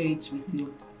to share it with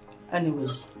you.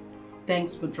 Anyways,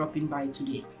 thanks for dropping by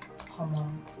today. Come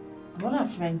on. What are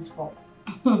friends for?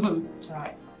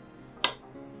 Try.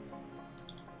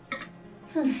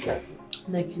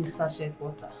 Like you sachet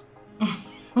water.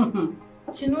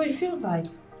 You know, it feels like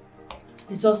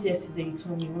it's just yesterday you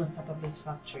told me you want to start up this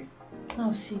factory.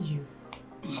 Now see you.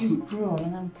 You've grown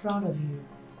and I'm proud of you.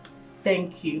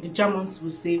 Thank you. The Germans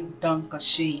will say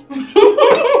Dankeschön.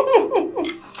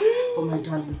 Oh, my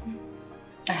darling,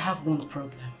 I have one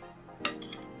problem.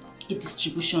 A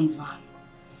distribution van.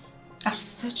 I've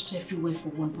searched everywhere for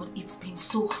one, but it's been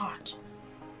so hard.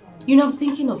 You know, I'm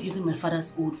thinking of using my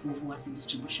father's old Volvo as a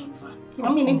distribution van. Oh,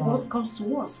 I mean, if worse comes to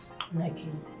worse. Nike,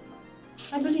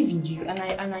 I believe in you, and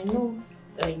I know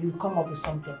you'll come up with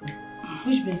something.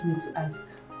 Which brings me to ask,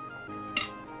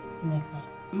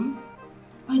 Neka,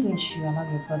 why don't you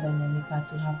allow your brother and Emeka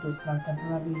to have those plans and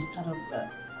probably start up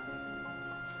there?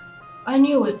 I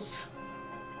knew it.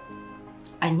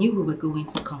 I knew we were going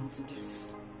to come to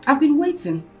this. I've been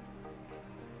waiting.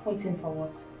 Waiting for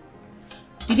what?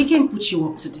 Did he can't put you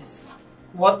up to this?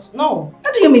 What? No.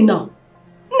 What do you mean no?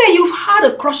 Nay, you've had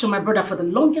a crush on my brother for the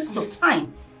longest of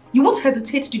time. You won't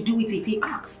hesitate to do it if he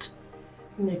asked.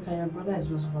 Neka, your brother is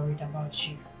just worried about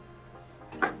you.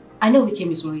 I know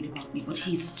Wikem is worried about me, but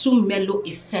he's too mellow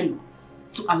a fellow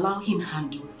to allow him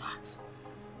handle that.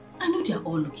 I know they're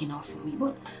all looking out for me,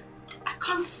 but I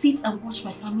can't sit and watch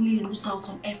my family lose out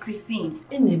on everything.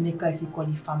 Emeka is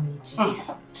equally family to you.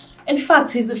 In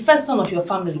fact, he's the first son of your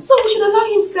family. So we should allow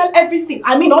him sell everything.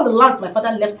 I mean all the lands my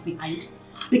father left behind.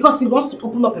 Because he wants to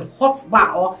open up a hot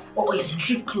bar or a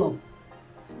strip club.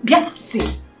 Yeah, see.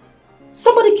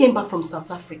 Somebody came back from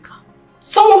South Africa.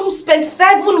 Someone who spent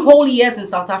 7 whole years in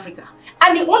South Africa.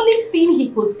 And the only thing he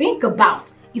could think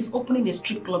about is opening a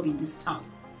strip club in this town.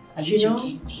 Are you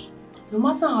joking me? No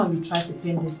matter how you try to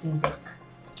bring this thing back,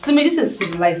 to me this is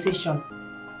civilization.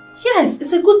 Yes,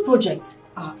 it's a good project.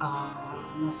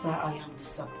 Nasa, I am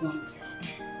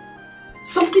disappointed.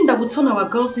 Something that would turn our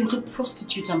girls into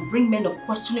prostitutes and bring men of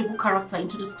questionable character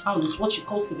into this town is what you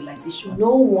call civilization.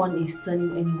 No one is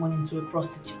turning anyone into a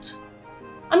prostitute.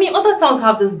 I mean, other towns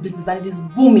have this business and it is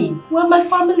booming. Well, my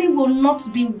family will not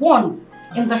be one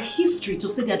in the history to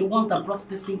say they're the ones that brought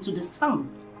this into this town.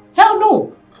 Hell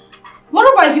no.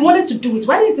 Moreover, if you wanted to do it,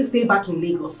 why didn't you stay back in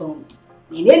Lagos or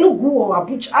in Enugu or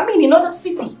Abuja? I mean, in another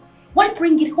city. Why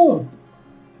bring it home?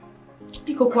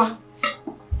 Pikokwa.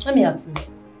 Let me ask you.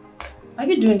 Are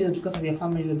you doing this because of your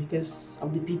family or because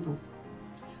of the people?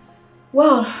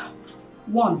 Well,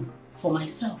 one, for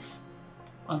myself.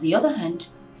 On the other hand,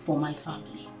 for my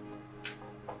family.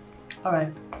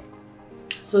 Alright.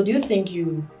 So do you think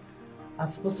you are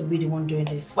supposed to be the one doing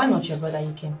this? Why not your brother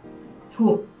Ikem?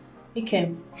 Who?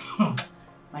 Ikem.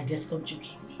 My dear, stop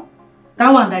joking me.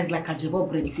 That one that is like a jabba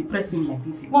bread. If you press him like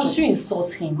this, must you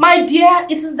insult him? My dear,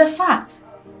 it is the fact.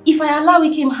 If I allow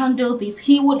Ikem handle this,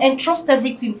 he would entrust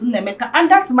everything to Emeka,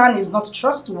 and that man is not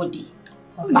trustworthy.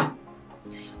 Okay.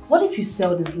 What if you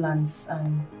sell these lands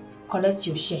and collect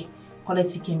your share, collect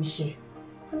Ikem's share?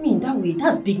 I mean, that way,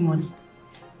 that's big money.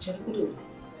 Cherikudo,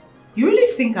 you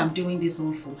really think I'm doing this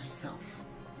all for myself?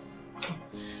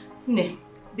 Ne,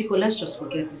 because let's just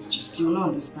forget this gist, you will not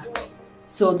understand.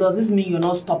 So does this mean you're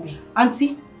not stopping?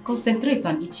 Auntie, concentrate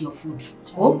and eat your food.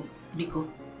 Oh, Biko.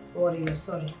 Warrior,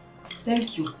 sorry.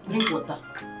 Thank you. Drink water.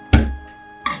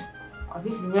 I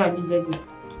think you know I needed you.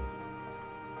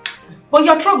 But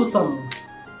you're troublesome.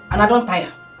 And I don't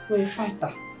tire. You're a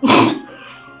fighter.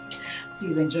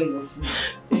 Please enjoy your food.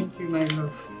 Thank you, my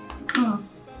love.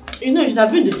 You know, you should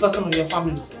have been the first one of your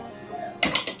family.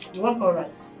 You want all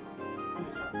right?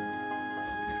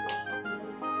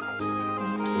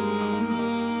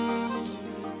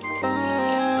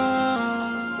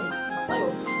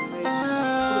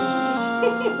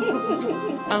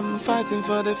 I'm fighting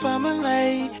for the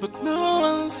family, but no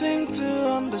one seems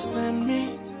to understand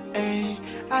me. Hey,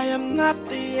 I am not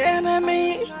the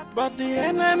enemy, but the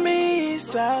enemy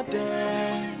is out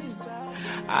there.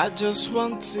 I just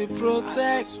want to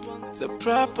protect the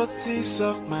properties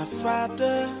of my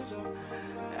father.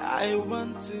 I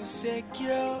want to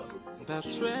secure the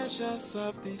treasures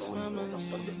of this family.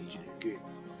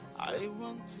 I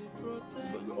want to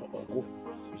protect.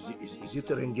 Is it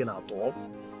ringing at all?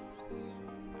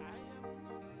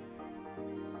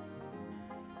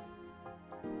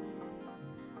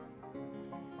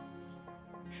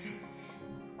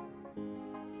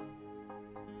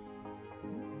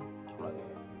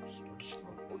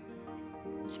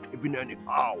 Even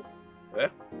anyhow,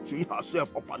 she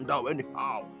herself up and down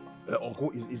anyhow. Uncle,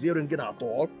 is it ringing at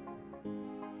all?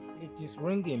 It is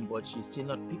ringing, but she's still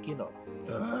not picking up.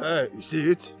 You see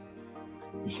it?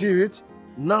 You see it?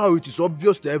 Now it is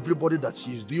obvious to everybody that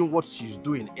she's doing what she's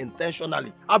doing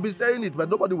intentionally. I've been saying it, but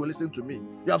nobody will listen to me.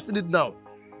 You have seen it now.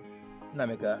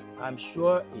 Emeka, I'm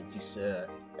sure it is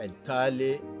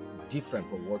entirely different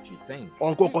from what you think.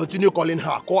 Uncle, continue calling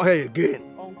her. Call her again.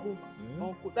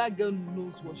 Uncle, that girl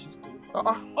knows what she's doing.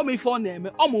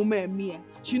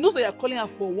 She knows that you're calling her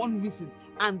for one reason,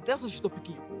 and that's why she's not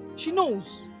picking you. She knows.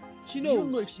 She knows. Do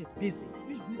you know if she's busy?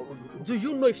 Do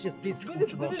you know if she's busy?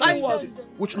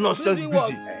 Which nonsense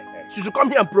busy? She should come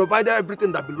here and provide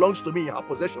everything that belongs to me in her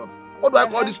possession. What do I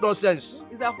call this nonsense?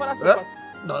 Is her father's property?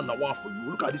 No, what for you?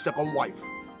 Look at the second wife.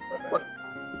 What?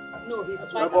 No, he's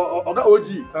fine. Oga OG.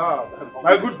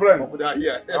 My good friend.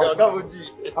 Yeah, Oga OG.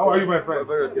 How are you, my friend?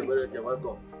 Very okay.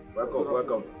 Welcome.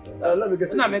 Let me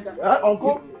get Emeka.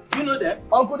 Uncle. Do you know them?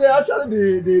 Uncle, they're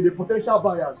actually the potential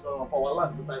buyers for our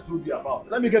land that I told you about.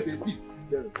 Let me get a seat.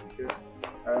 Yes.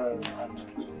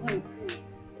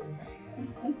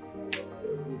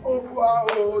 Oh wow,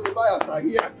 the buyers are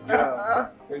here. Yeah.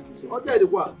 Thank you so much. I'll tell you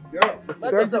what. Yeah.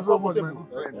 Thank you so much, my good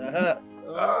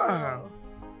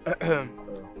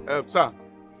friend. Sir,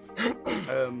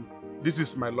 this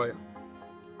is my lawyer,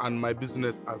 and my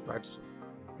business advisor.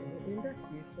 In that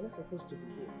case, we're not supposed to be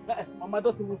here. Mama,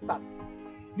 don't even start.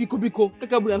 Biko,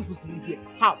 Kakabu is supposed to be here.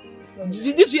 How?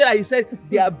 Did you hear that he said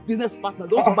they are business partners?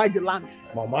 They want to buy the land.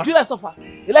 Mama. Do you like suffer?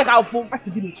 You like our phone? I have to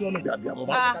give it to you.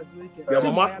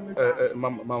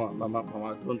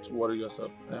 Mama, don't worry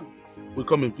yourself. Yeah? We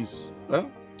come in peace. Yeah?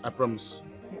 I promise.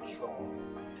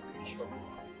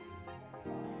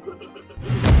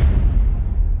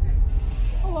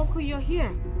 Oh, Uncle, you're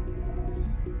here.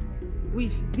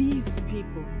 With these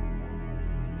people.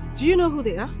 Do you know who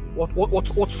they are? What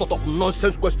sort of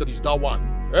nonsense question is that one?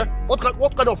 Eh?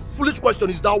 What kind of foolish question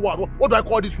is that one? What do I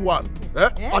call this one? Eh?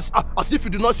 As if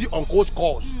you did not see Uncle's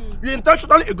calls. You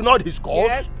intentionally ignored his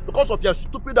calls because of your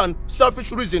stupid and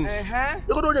selfish reasons.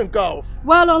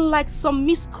 Well, unlike some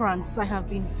miscreants, I have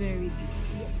been very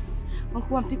busy.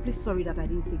 Uncle, I'm deeply sorry that I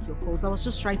didn't take your calls. I was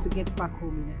just trying to get back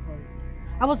home in a hurry.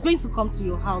 I was going to come to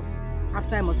your house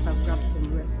after I must have grabbed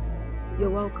some rest. You're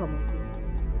welcome, Uncle.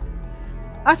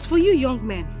 As for you young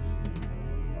men,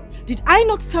 did I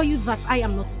not tell you that I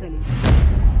am not selling?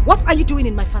 What are you doing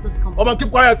in my father's company? Come on, keep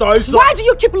quiet, Aisha. Why do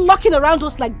you keep locking around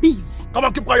us like bees? Come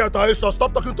on, keep quiet, Aisha.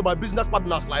 Stop talking to my business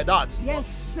partners like that. Yes,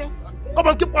 sir. Come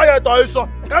on, keep quiet, Aisha.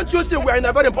 Can't you see we are in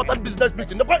a very important business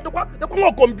meeting? What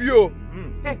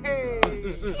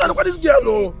is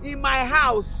girl? In my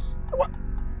house.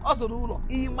 Also,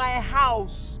 in my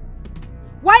house.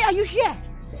 Why are you here?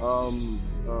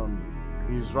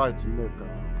 He's right, Emeka.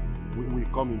 We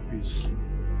come in peace.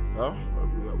 Yeah?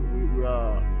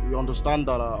 We understand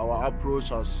that our approach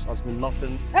has been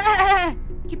nothing.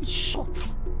 Keep it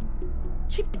short.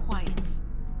 Keep quiet.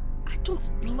 I don't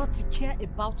bloody care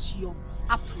about your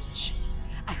approach.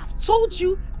 I have told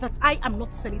you that I am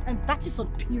not selling, and that is on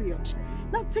period.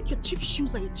 Now take your cheap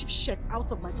shoes and your cheap shirts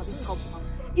out of my father's compound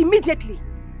immediately.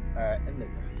 Emeka,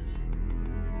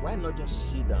 why not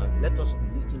just sit down? Let us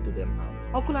listen to them now.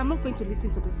 Uncle, I'm not going to listen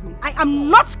to this man. I am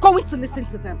not going to listen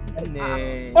to them.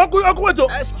 Uncle, wait.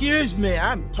 Excuse me,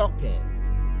 I'm talking.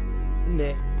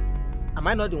 Am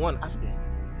I not the one asking?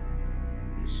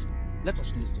 Please, let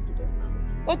us listen to them now.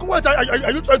 Uncle, wait,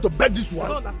 are you trying to beg this one? I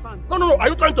don't understand. No. Are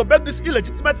you trying to beg this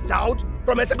illegitimate child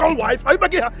from a second wife? Are you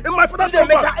begging her in my father's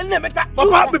compound?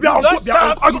 Papa, baby, you don't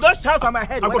shout on my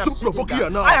head. I go so provoke here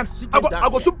now. I am sitting down. I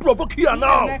go so provoke here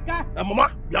now.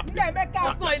 Mama, Emeka,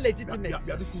 it's not illegitimate.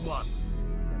 Be this woman.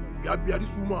 Be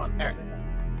this woman.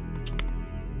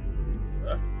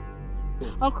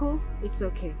 Uncle, it's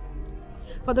okay.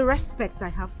 For the respect I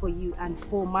have for you and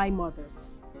for my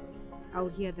mothers, I'll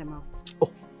hear them out.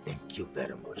 Oh, thank you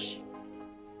very much.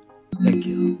 Thank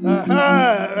you.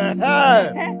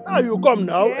 Now you come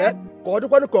now. Yes.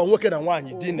 Everybody's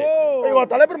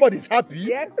happy.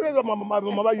 Yes.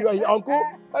 Mama, you are uncle.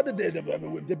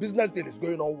 The business deal is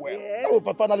going on well. Yes. So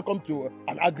we finally come to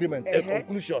an agreement, a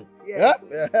conclusion. Yes.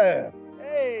 Yeah?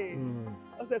 Hey.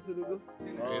 What's that to do?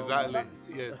 Exactly.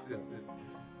 Yes.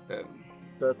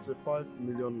 35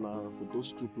 million naira for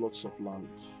those 2 plots of land.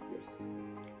 Yes.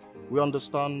 We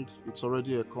understand it's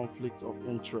already a conflict of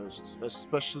interest,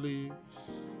 especially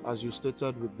as you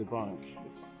stated with the bank.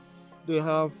 Yes. They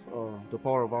have the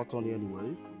power of attorney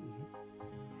anyway.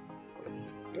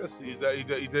 Yes, it's a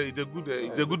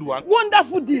good one.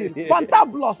 Wonderful deal.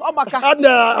 Fantabulous. And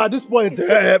at this point,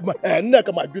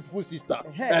 Emeka, my beautiful sister,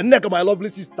 Emeka, my lovely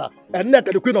sister,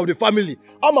 Emeka, the queen of the family,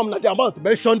 I'm not the amount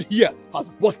mentioned here has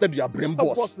busted your brain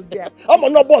boss.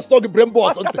 I'm not boss, not the brain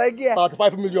boss.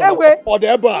 35 million. Or the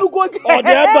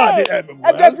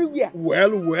everywhere.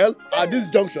 Well, at this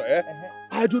juncture,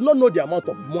 I do not know the amount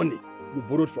of money you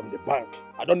borrowed from the bank.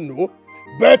 I don't know.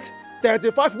 But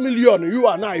 35 million, you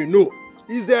and I know.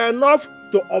 Is there enough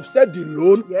to offset the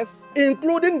loan? Yes.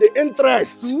 Including the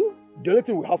interest. The only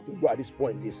thing we have to do at this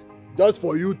point is just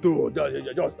for you to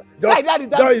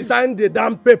sign the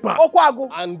damn paper.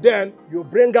 And then you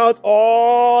bring out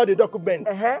all the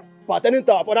documents. pertaining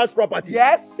to our father's properties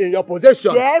in your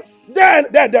possession, then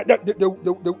they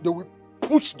will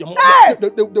push the money.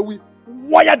 They will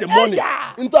wire the money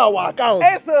into our account.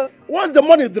 Once the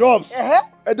money drops,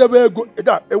 they will go. It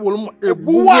will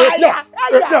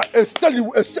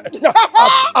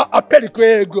a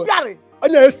pellicle.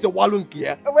 Anya ese walun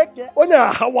kia.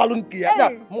 Onya hawalun kia.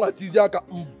 Mwatizia ka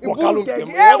mwakalun kia.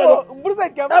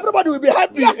 Everybody will be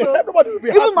happy. Everybody will be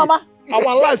happy. Even mama.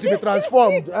 Our lives will be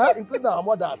transformed, including our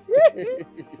mothers.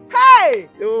 Hey!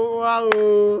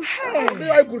 Wow!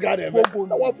 Hey! Good guy, man.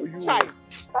 What for you?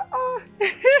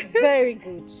 Very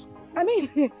good. I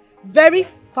mean, very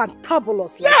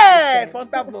fantabulous. Yeah,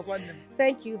 fantabulous.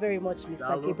 Thank you very much,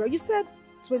 Mr. Gabriel. You said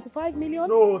 25 million?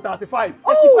 No, 35.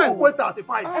 Oh!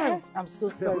 35. I'm so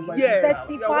sorry. Yeah.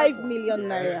 35 million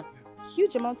naira.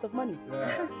 Huge amounts of money.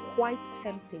 Yeah. Quite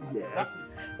tempting. Yes.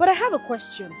 But I have a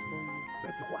question for you.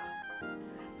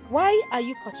 Why are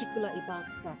you particular about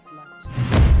that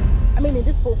land? I mean, in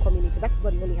this whole community, that's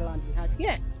not the only land we have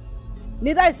here.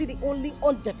 Neither is it the only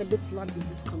undeveloped land in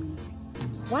this community.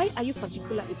 Why are you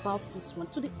particular about this one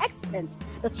to the extent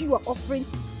that you are offering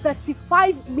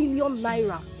 35 million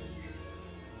naira?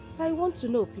 I want to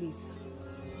know, please.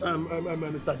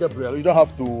 Mr. Gabriel, you don't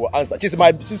have to answer. She's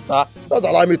my sister. Just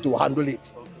allow me to handle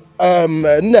it.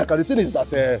 Neka, the thing is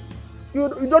that you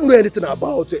don't know anything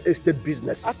about estate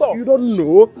businesses. You don't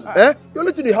know. The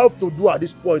only thing you have to do at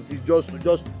this point is just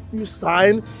you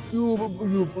sign,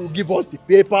 you give us the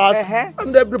papers,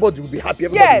 and everybody will be happy.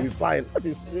 Everybody will be fine. That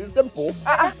is simple.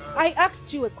 I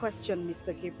asked you a question,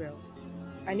 Mr. Gabriel.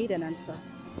 I need an answer.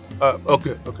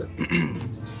 Okay.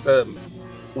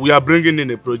 We are bringing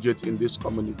in a project in this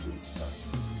community,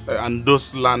 and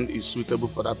those land is suitable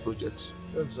for that project.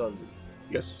 Exactly.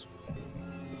 Yes.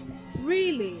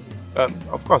 Really?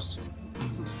 Of course.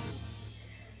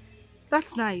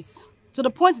 That's nice. To the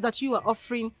point that you are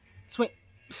offering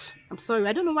I'm sorry,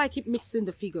 I don't know why I keep mixing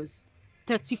the figures.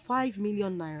 35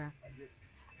 million naira.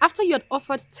 After you had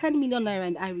offered 10 million naira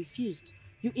and I refused,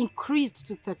 you increased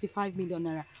to 35 million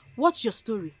naira. What's your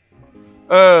story?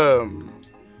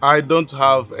 I don't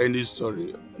have any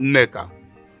story, Neka.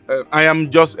 I am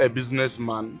just a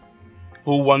businessman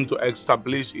who want to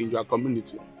establish in your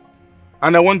community.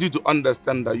 And I want you to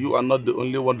understand that you are not the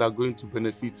only one that are going to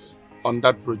benefit on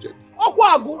that project.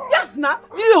 Yes, now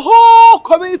the whole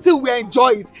community will enjoy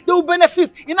it. They will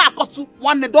benefit. In our country,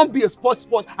 one day don't be a sports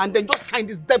and then just sign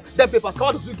this debt papers.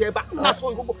 How does you get back? What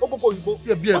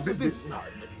is this?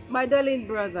 My darling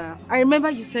brother, I remember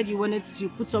you said you wanted to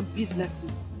put up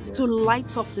businesses to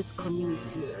light up this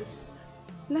community. Yes.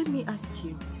 Let me ask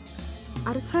you,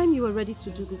 at the time you were ready to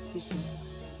do this business,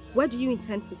 where do you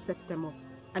intend to set them up?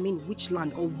 I mean, which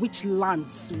land or which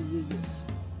lands will you use?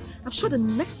 I'm sure the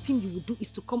next thing you will do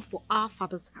is to come for our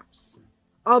father's house.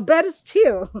 Or better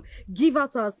still, give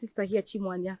out our sister here,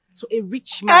 Chimwanya, to a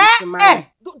rich man to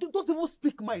marry. Don't even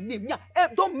speak my name.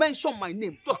 Don't mention my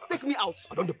name. Just take me out.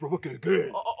 I don't provoke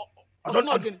again. I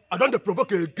don't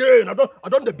provoke again. I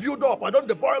don't build up. I don't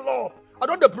boil up. I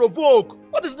don't provoke.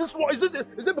 What is this one? Is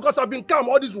it because I've been calm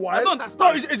all this while? I don't understand.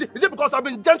 No, is it because I've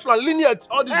been gentle and lenient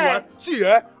all this while? See,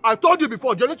 I told you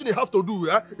before, the only thing you have to do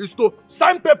is to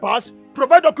sign papers,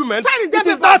 provide documents. It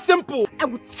is that simple. I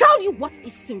will tell you what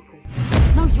is simple.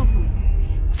 Now, young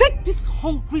man, take this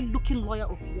hungry-looking lawyer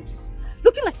of yours,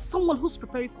 looking like someone who's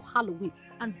preparing for Halloween,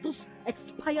 and those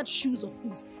expired shoes of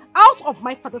his out of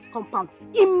my father's compound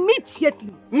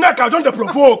immediately. Neka, don't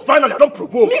provoke. Finally, I don't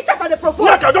provoke. Me said they provoke.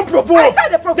 Neka, don't provoke. I said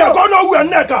they provoke. They're going nowhere,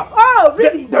 Neka. Oh,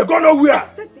 really? They're going nowhere. I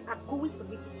said they are going to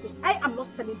leave this place. I am not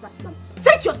selling that land.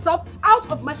 Take yourself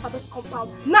out of my father's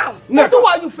compound now. Neka,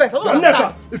 why are you first? I don't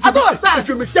understand. I don't understand. If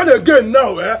you missing again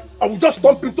now, I will just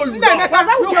stomp into you. Neka,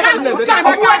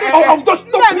 I will just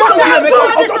stomp into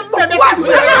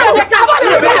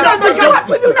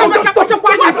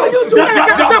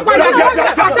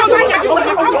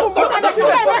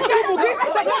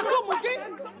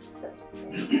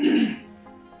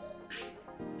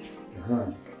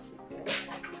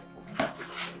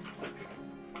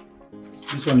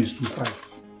This one is 25.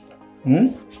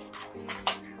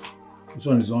 This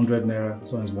one is 100 naira.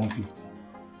 This one is 150.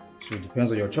 So it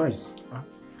depends on your choice.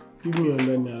 Give me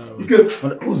 100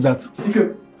 naira. Who's that?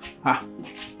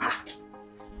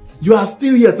 You are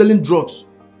still here selling drugs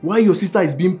while your sister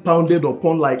is being pounded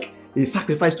upon like a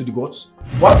sacrifice to the gods?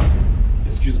 What?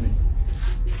 Excuse me.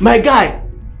 My guy,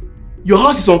 your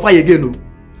house is on fire again. No?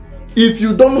 If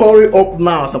you don't hurry up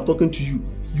now as I'm talking to you,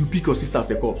 you pick your sister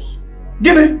as a corpse.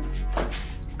 Give me!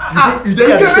 You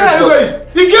dare the same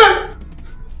stuff. Again!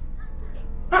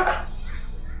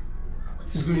 What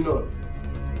is going on?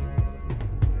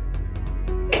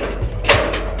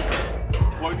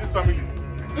 for this family.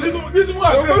 This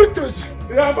one. You're very crazy.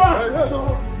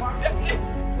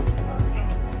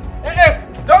 Hey,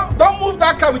 don't move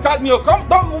that car without me.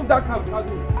 Don't move that car without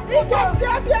me.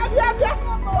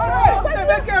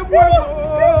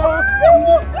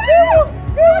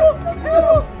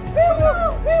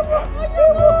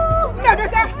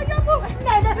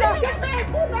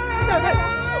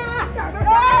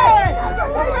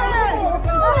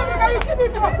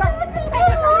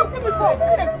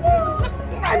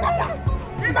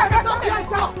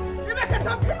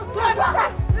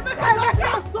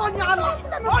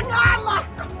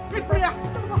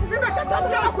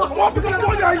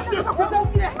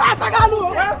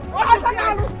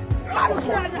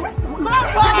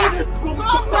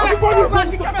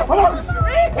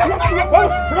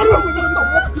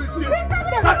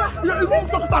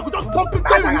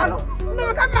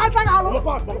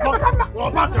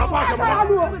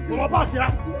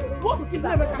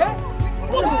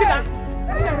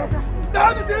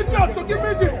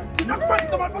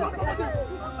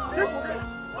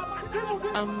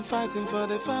 I'm fighting for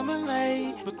the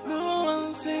family, but no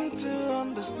one seems to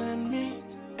understand me.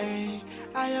 Hey,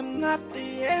 I am not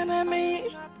the enemy,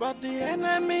 but the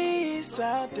enemy is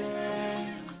out there.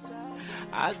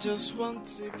 I just want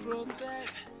to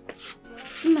protect.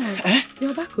 Nah,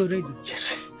 you're back already.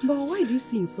 Yes. But why do you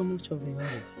seem so much of a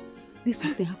hurry? Did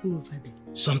something happen over there?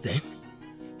 Something?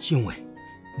 Chinwe,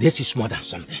 this is more than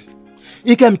something.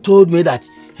 Ikem told me that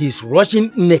he's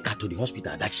rushing Emeka to the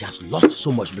hospital, that she has lost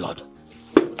so much blood.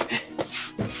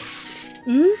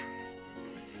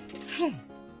 Hey,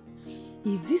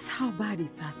 is this how bad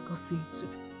it has gotten to?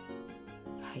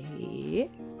 Hey,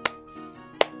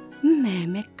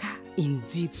 Emeka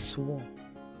indeed swore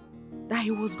that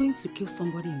he was going to kill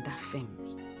somebody in that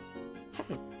family.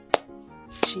 Hey,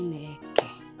 Chineke.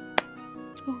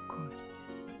 Oh God,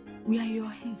 we are your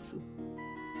hands.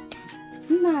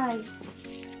 Night.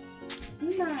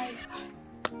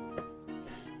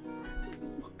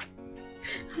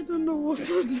 I don't know what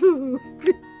to do.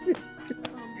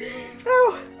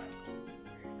 Oh.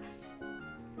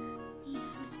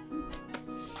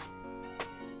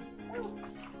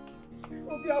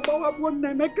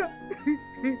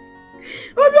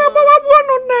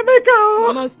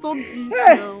 Mama, stop this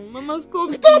now. Mama,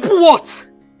 stop. Stop what?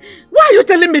 Why are you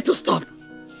telling me to stop?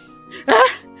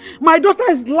 My daughter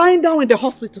is lying down in the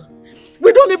hospital.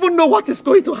 We don't even know what is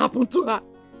going to happen to her.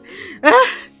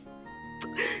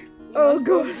 Oh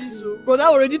God. Brother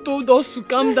already told us to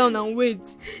calm down and wait.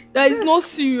 That is not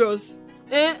serious.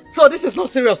 So this is not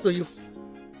serious to you?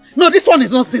 No, this one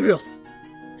is not serious.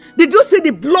 Did you see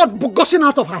the blood gushing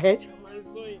out of her head?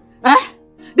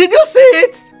 Did you see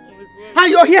it? And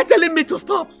you're here telling me to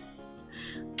stop?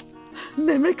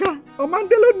 Emeka,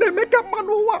 Omandelo Emeka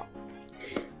Manuwa.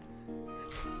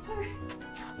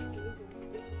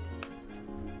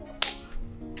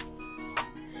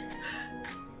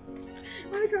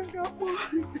 I can't go more.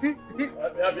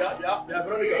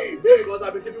 Because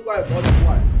I've been keeping quiet all this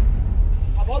while.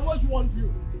 I've always warned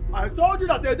you. I told you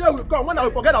that a day will come when I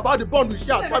will forget about the bond we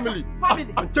share as family.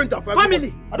 And change our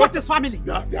family. What is family?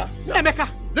 Emeka.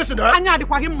 Listen,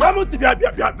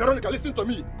 Veronica, listen to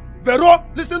me. Vero,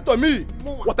 listen to me.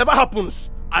 Whatever happens,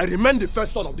 I remain the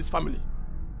first son of this family.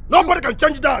 Nobody can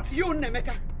change that. You,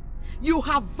 Emeka, you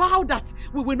have vowed that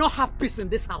we will not have peace in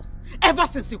this house ever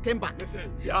since you came back.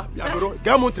 Listen, Vero,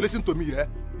 get on to listen to me,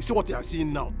 You see what you are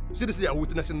seeing now? You see this you are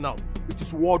witnessing now? It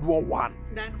is World War I.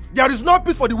 There is no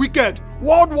peace for the wicked.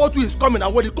 World War II is coming,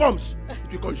 and when it comes,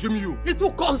 it will consume you. It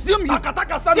will consume you.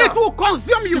 It will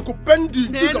consume you.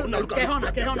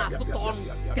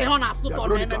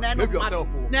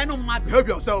 Behave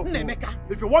yourself.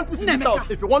 If you want peace in this house,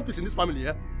 if you want peace in this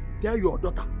family, tell your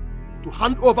daughter to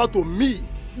hand over to me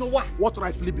what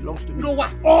rightfully belongs to me.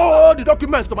 All the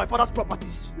documents to my father's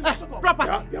properties.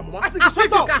 Property? I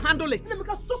think you can handle it. Shut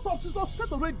up, Jesus.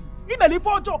 Shut already.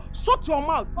 Shut your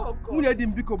mouth.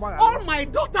 All my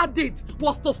daughter did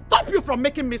was to stop you from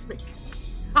making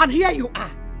mistakes. And here you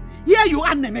are. Here you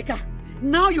are, Emeka.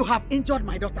 Now you have injured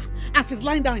my daughter and she's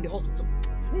lying down in the hospital.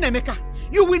 Emeka,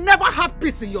 you will never have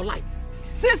peace in your life.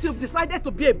 Since you've decided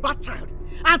to be a bad child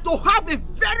and to have a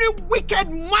very wicked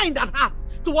mind and heart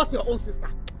towards your own sister,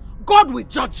 God will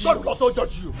judge you. God will also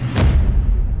judge you.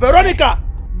 Veronica,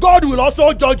 God will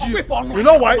also judge you. You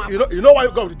know why? You know why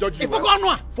God will judge you?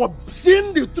 For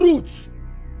seeing the truth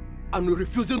and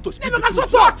refusing to speak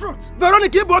the truth.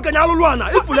 Veronica, if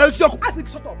you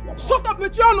shut up. Shut up,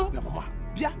 Michiano.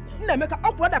 Bia, Emeka,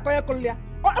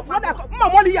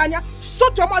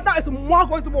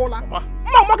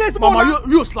 Mama,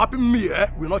 you slapping me,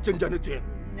 will not change anything.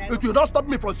 It will not stop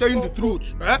me from saying the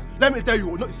truth. Eh? Let me tell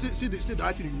you, no, see the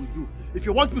right thing you will do. If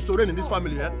you want peace to reign in this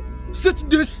family, sit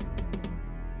this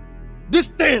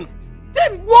thing.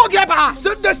 Then go get her.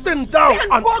 Sit this thing down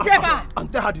and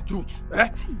tell her the truth. Eh?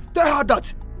 Tell her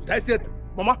that I said,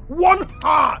 Mama, warn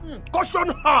her, caution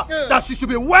her that she should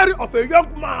be wary of a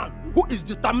young man who is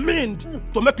determined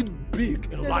to make it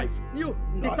big in life. You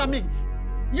determined.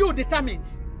 You determined.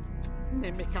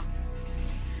 Emeka,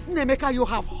 you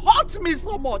have hurt me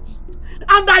so much.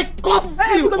 And I curse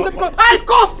you. I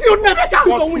curse you, Emeka. I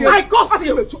curse you. I curse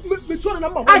you.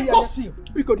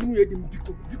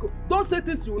 Don't say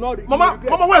things you will not regret. Mama,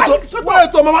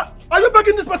 wait, Mama. Are you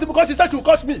begging this person because she said she will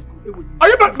curse me? Are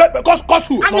you begging curse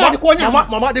who?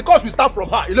 Mama, the curse will start from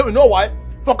her. You know why?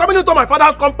 For coming into my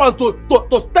father's compound to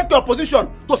take your position,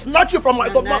 to snatch you from my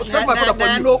father for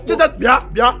you. She said, yeah,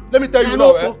 let me tell you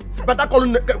now, better call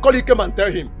him came and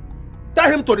tell him. Tell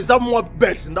him to reserve more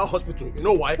beds in that hospital. You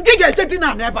know why? You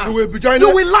will be joining. You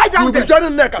will lie down there. You will be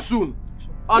joining Neka soon.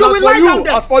 And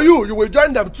as for you, you will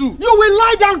join them too. You will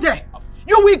lie down there.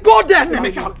 You will go there,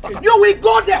 Emeka. You will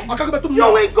go there. You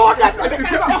will go there. I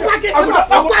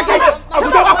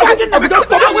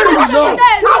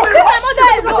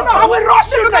will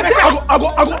rush you.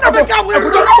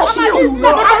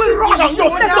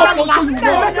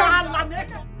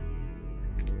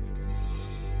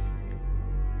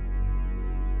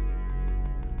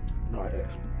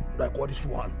 Like what this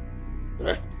one?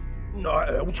 Which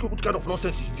kind of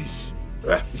nonsense is this?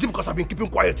 Is it because I've been keeping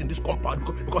quiet in this compound?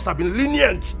 Because I've been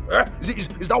lenient? Is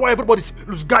that why everybody's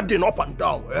guarding up and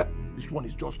down? This one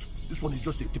is just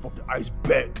the tip of the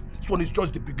iceberg. This one is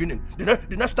just the beginning. The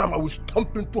next time I will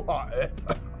stomp into her,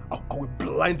 I will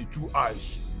blind the two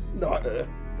eyes. This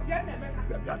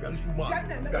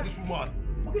woman.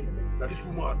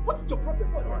 What is your problem?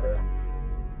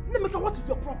 Emeka, what is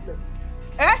your problem?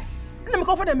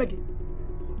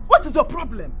 What is your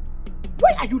problem?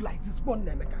 Why are you like this one,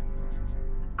 Emeka?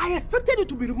 I expected you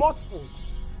to be remorseful,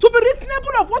 to be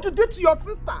reasonable of what you did to your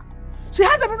sister. She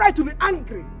has every right to be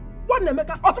angry. What,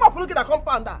 Emeka? Apology the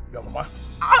compounder. Yeah, Mama.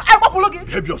 Apology.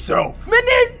 Behave yourself.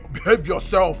 Meaning? Behave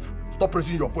yourself. Stop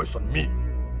raising your voice on me.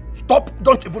 Stop.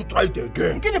 Don't even try it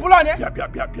again.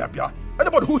 Yeah.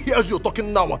 Anybody who hears you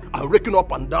talking now and raking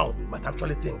up and down might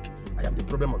actually think I am the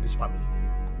problem of this family.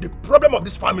 The problem of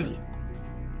this family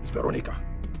is Veronica.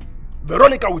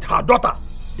 Veronica with her daughter,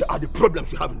 they are the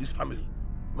problems you have in this family.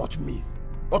 Not me.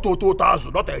 Not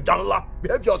Ototazu, not a Janla.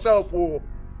 Behave yourself, oh.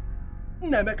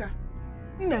 Emeka,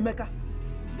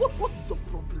 what is your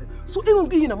problem? So even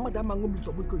being a mother man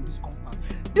in this compound.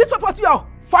 This property you are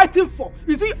fighting for,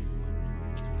 is it?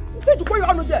 Say to you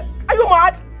on there. Are you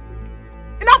mad?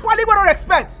 In that quality we don't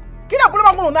expect.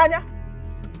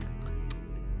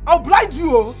 I'll blind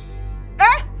you,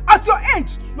 At your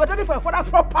age, you are ready for your father's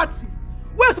property.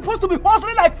 We're supposed to be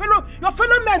hustling like your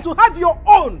fellow men to have your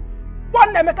own.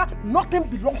 One, Emeka, nothing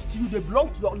belongs to you, they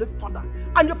belong to your late father.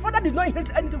 And your father did not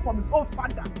inherit anything from his own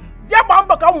father. Let me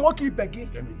tell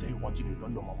you one thing you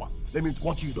don't know, Mama.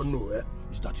 One thing you don't know,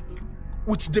 is that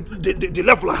with the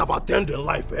level I have attained in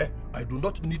life, I do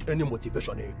not need any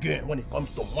motivation again when it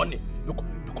comes to money. Look,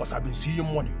 because I've been seeing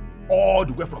money all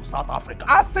the way from South Africa.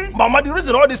 I see. Mama, the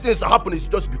reason all these things are happening is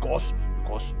just because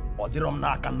Odiram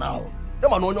Naka now.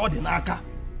 Them are no the Naka.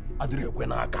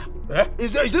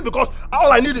 Is it because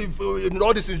all I need in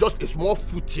all this is just a small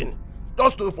footing?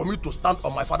 Just for me to stand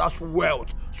on my father's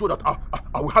wealth so that I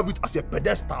will have it as a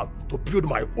pedestal to build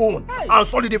my own and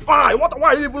solidify.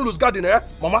 Why even lose garden,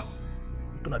 Mama?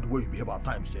 Looking at the way you behave at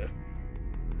times, You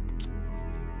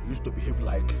used to behave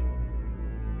like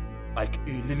a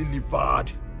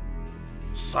lily-livered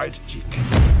side chick.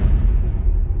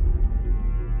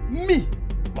 Me?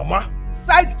 Mama?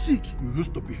 Side chick? You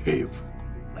used to behave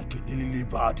like a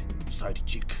lily-livered side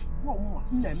chick.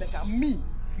 Me?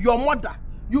 Your mother?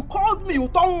 You called me, you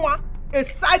don't want a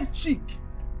side chick.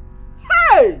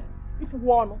 Hey!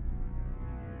 Mama,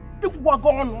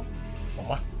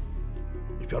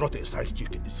 if you're not a side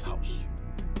chick in this house,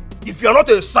 if you're not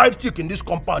a side chick in this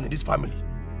compound, in this family,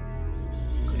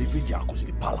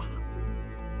 Mama.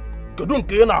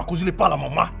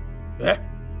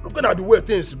 Looking at the way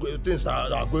things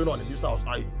are going on in this house,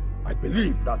 I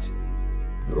believe that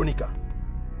Veronica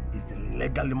is the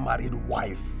legally married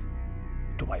wife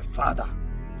to my father.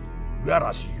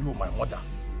 Whereas you, my mother,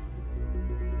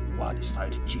 you are the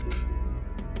side chick.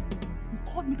 You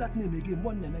called me that name again,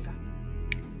 one Emeka.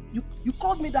 You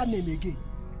called me that name again.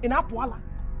 In Apuala.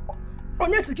 You're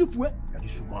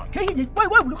this woman. Why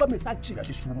would you call me side chick? You're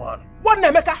this woman. One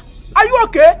Emeka. Are you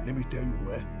okay? Let me tell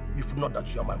you, if not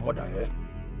that you are my mother,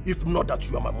 if not that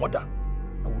you are my mother,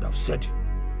 I would have said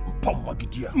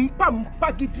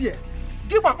Mpampagidia.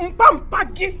 Give a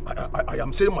mpampagi. I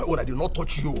am saying my own. I did not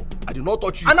touch you. I did not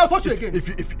touch you. And I'll touch you again.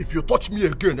 If you touch me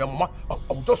again, then Mama, I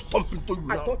will just stomp into you.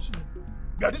 I touch you.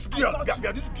 Be this girl. Be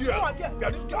this girl. Be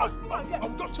this girl. I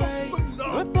will just stomp into you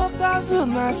now.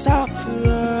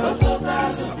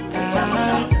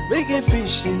 Big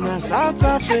fish in South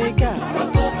Africa.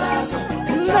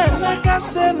 Emeka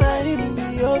say na him be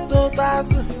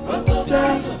Ototazu.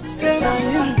 Say na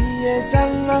him be a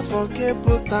jalla for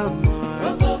Cape Town.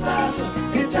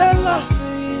 He tell us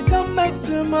he don't make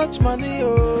too much money,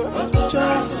 oh.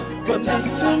 But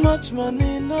make too much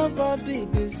money, nobody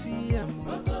they see him.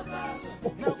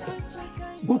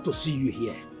 Good to see you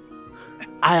here.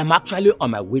 I am actually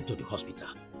on my way to the hospital.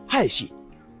 How is she?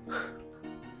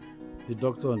 The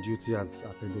doctor on duty has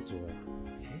attended to her.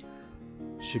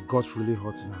 She got really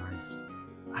hot in her eyes.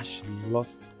 And she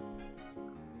lost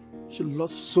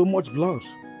so much blood.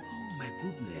 Oh my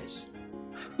goodness.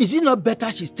 Is it not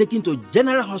better she's taken to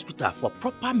General Hospital for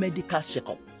proper medical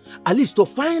checkup? At least to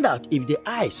find out if the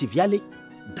eye is severely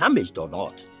damaged or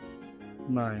not.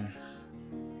 No.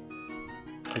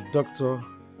 The doctor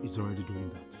is already doing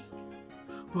that.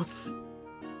 But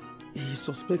he's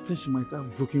suspecting she might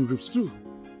have broken ribs too.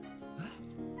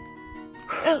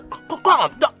 Come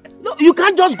on. No, you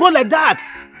can't just go like that.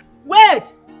 Wait!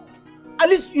 At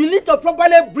least you need to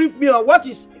properly brief me on what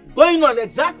is going on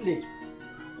exactly.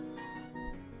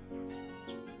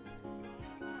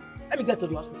 Let me get to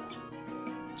the hospital.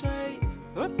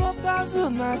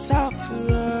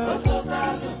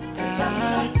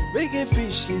 Big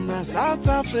fish in South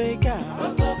Africa.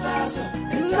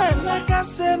 Emeka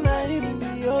say na him be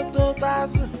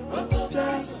Ototazu.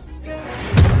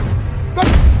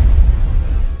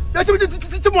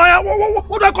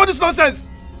 What do I call this nonsense?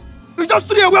 You just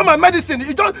threw away my medicine.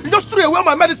 You just threw away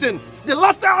my medicine. The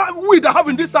last weed I have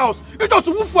in this house. You just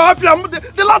woof for Afia.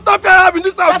 The last Afia I have in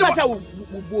this house. That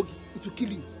will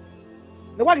kill you.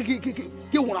 The one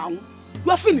you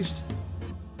are finished.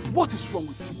 What is wrong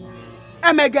with you?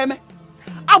 Emeka,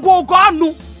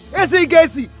 Aboganu,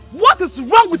 Ezegesi. What is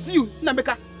wrong with you,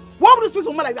 Emeka? Why would you speak to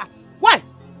a man like that? Why?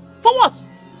 For what?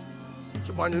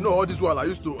 Man, you know all this while I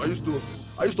used to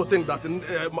think that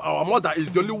our mother is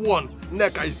the only one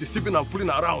Nneka is deceiving and fooling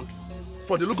around.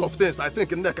 For the look of things, I think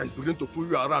Nneka is beginning to fool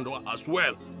you around as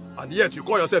well. And yet you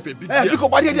call yourself a big girl.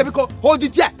 Because hold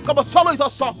it here. Come on, swallow it or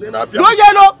so. No,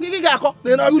 yellow. You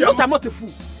know I'm not a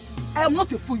fool. I am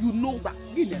not a fool. You know that.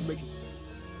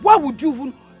 Why would you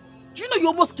even? Do you know you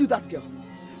almost killed that girl?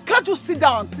 Can't you sit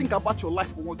down and think about your life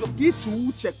for one? Just get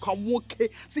to check, come okay.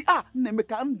 See,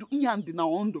 Emeka,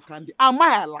 am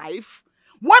I alive?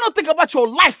 Why not think about your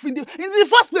life in the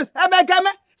first place?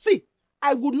 See,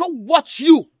 I would not watch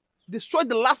you destroy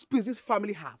the last piece this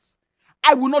family has.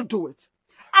 I will not do it.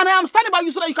 And I am standing by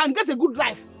you so that you can get a good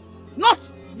life. Not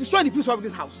destroy the peace of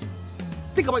this house.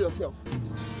 Think about yourself.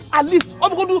 At least,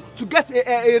 I'm going to get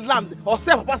a land or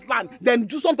sell Papa's land, then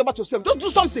do something about yourself. Just do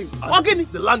something. Okay?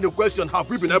 The land in question, have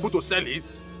we been able to sell it?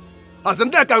 As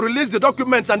Nneka release the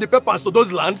documents and the papers to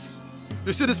those lands?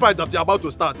 You see this fight that you're about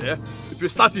to start, eh? If you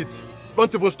start it,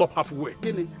 don't even stop halfway.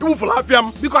 Even for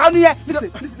Lafiam. Because I'm here.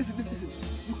 Listen.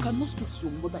 You cannot speak to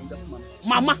your mother in that manner.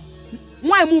 Mama,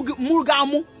 why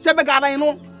Murgamu, Chebegara, you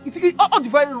know? It's all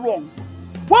very wrong.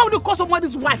 Why would you call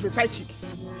somebody's wife a side chick?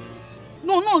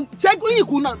 No, check you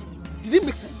could not. Did it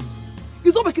make sense?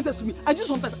 It's not making sense to me. I just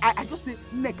sometimes I just say,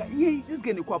 Nneka, this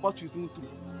guy know about you is too.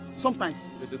 Sometimes.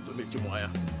 Listen to me, Chimoya.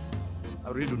 I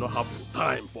really do not have the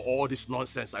time for all this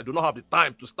nonsense. I do not have the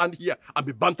time to stand here and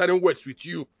be bantering words with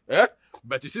you. Eh?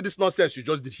 But you see this nonsense you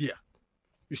just did here.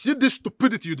 You see this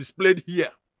stupidity you displayed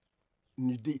here.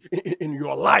 In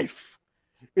your life.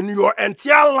 In your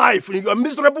entire life. In your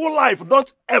miserable life.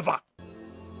 Don't ever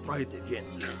try it again.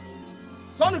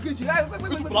 You can't do this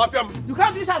affair. You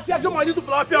can't do this yourself.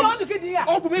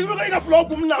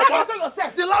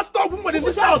 The last dog woman in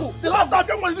this house. The last dog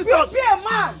woman in this house. Be a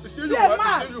man. You see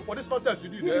you for this nonsense you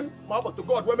did, eh? But to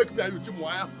God, where make me and you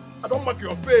Chimoya? I don't mark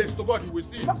your face. To God, you will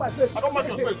see. I don't mark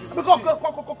your face. Go.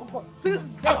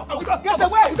 Get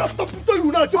away. I'm just stopping to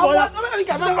you now, Chimoya.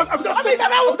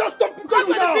 I'm just stopping to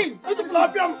you now.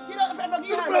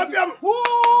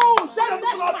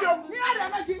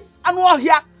 And what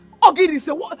here? Okay,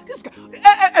 say what? This guy,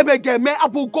 Emeka,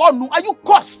 Abogonu, are you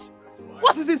cursed?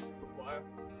 What is this?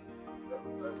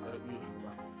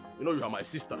 You know you are my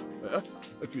sister. Eh?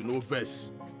 Okay, no verse.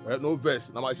 No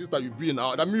verse. Now my sister you be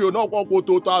now. That mean you not go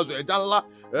 2000. Eh?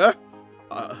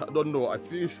 I don't know. I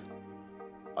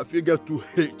feel get too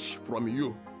H from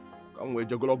you. Come we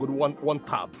juggle good one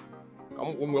tab.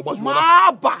 Come we boss one.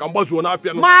 Maba. Come boss one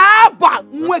afia no. Maba.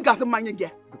 Mwe gas manye ge.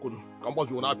 Come on,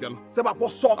 you want to say my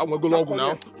boss saw. I'm going to go log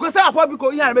now. Because say my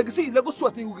because here make see let go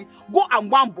sweat you. Go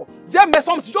and wambo. Just make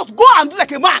something. Just go and do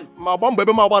like a man. My bomb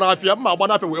baby, my one afia we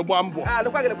wambo. Ah,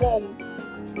 look at the phone.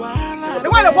 The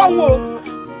way the phone wo.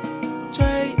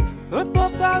 Jay,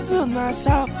 Ototazo na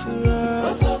South.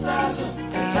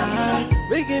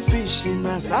 Big fish in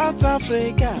South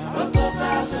Africa.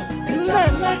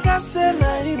 Emeka say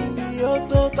na him be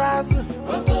Ototazo.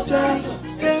 Jay,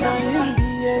 say na him be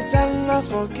a jalla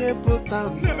for Cape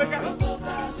Town. Emeka.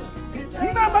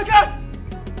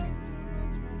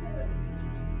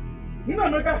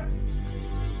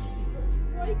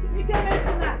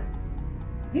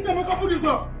 Emeka, put this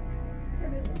up.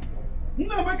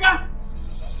 Emeka.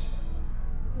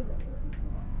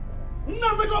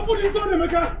 Emeka, put this down,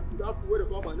 Emeka. You have to wait to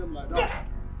call my name like that.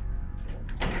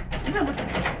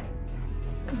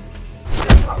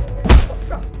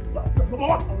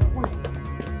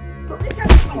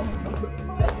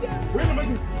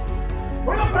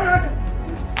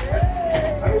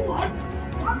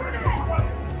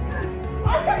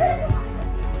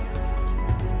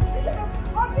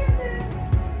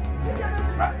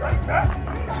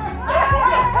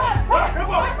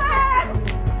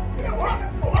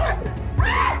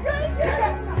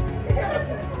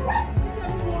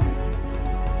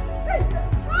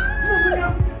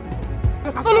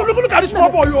 Look at this small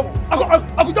boy, yo.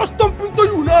 I could just stomp into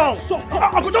you now.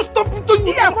 I could just stomp into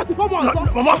you.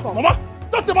 Mama,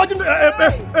 just imagine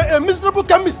a miserable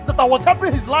chemist that I was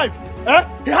helping his life. Eh?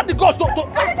 He had the guts to... He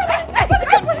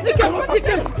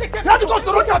had the guts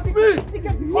to look at me.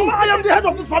 Mama, I am the head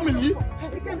of this family.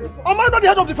 Am I not the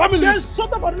head of the family? Yes,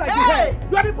 shut up like this.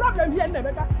 You are the problem here,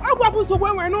 Emeka. What happens to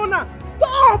when we're not now?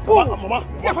 Stop! Mama.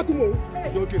 It's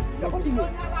okay. Mama,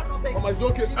 it's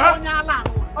okay.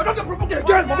 I don't provoke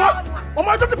again, Mama. Mama,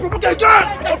 I don't provoke again.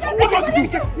 What do I do?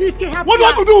 What do I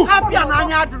do?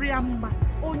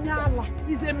 Onyala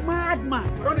is a madman.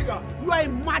 Veronica. You are a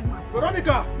madman.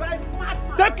 Veronica. You are a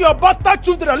madman. Take your bastard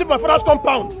children and leave my father's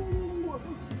compound.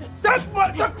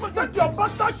 Take your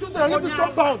bastard children and leave this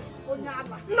compound.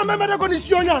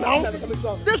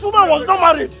 This woman was not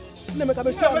married. It's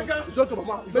okay,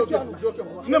 Mama. It's okay,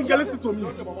 Mama. Listen to me.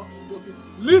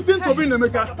 Listen to me,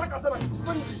 Emeka.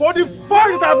 For the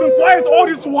fact that I've been quiet all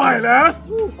this while, eh?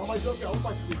 Mama, it's okay. I won't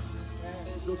fight today.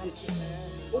 It's okay.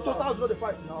 Ototazo is not the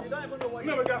fight now. You don't even know what it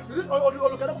is. Is it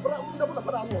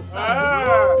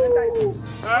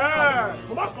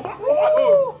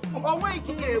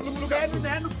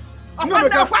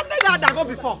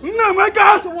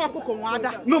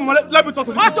No, let me talk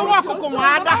to you.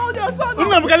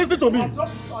 Listen to me.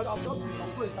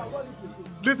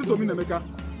 Listen to me, Emeka.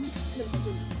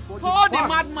 Hold the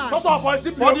madman.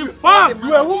 For the fact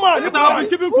you are a woman, you have been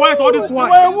keeping quiet all this while.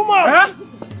 You are a woman. Eh?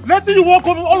 Letting you walk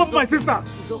over all of my sister.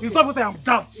 It's not because I am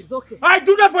daft. It's okay. I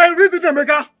do that for a reason,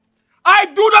 Emeka. I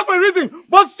do that for a reason.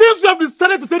 But since you have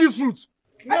decided to take this route,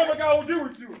 no, Emeka, I will deal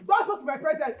with you. Don't talk to my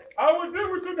president. I will deal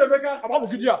with you, Emeka.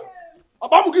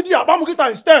 Abamugidi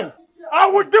and stand. I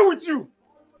will deal with you.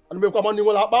 And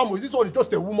this one is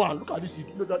just a woman. Look at this.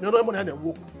 Not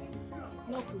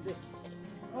today.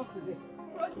 Not today.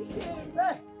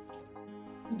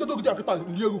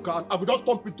 I will just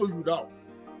stomp into you now.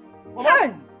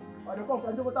 Hey!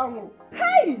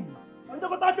 Hey!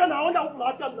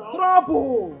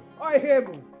 Trouble! I hear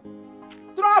you.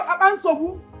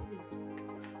 Trouble!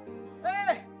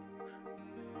 Hey!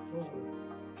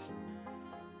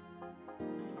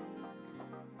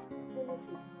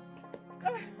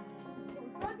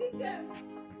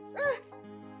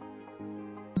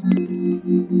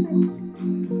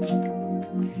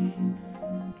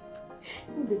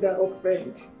 Who did I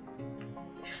offend?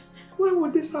 Why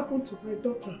would this happen to my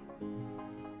daughter?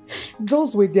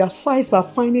 Those with their size are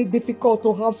finding it difficult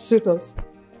to have suitors.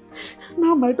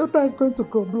 Now my daughter is going to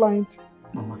go blind.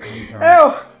 Mama, calm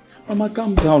down. Mama,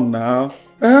 calm down now.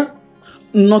 Eh?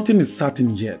 Nothing is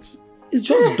certain yet. It's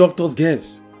just doctor's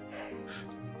guess.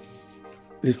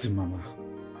 Listen, Mama.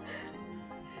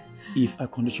 If her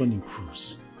condition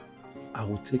improves, I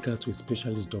will take her to a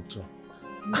specialist doctor.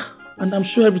 And I'm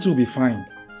sure everything will be fine.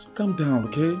 So calm down,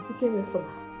 okay?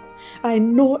 I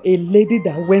know a lady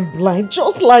that went blind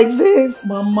just like this.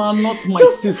 Mama, not my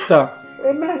sister.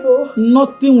 Amen. Oh.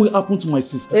 Nothing will happen to my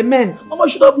sister. Amen. Mama,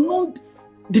 should have known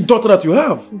the daughter that you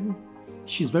have.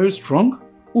 She's very strong,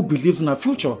 who believes in her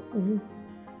future.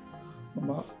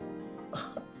 Mama,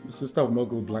 my sister will not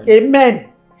go blind. Amen.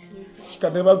 She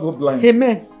can never go blind.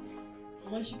 Amen.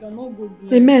 Mama, she cannot go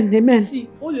blind. Amen. Amen. See,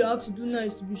 all you have to do now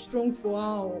is to be strong for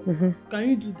her. Can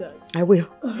you do that? I will.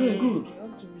 Yeah, good. You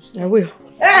have to be strong. I will.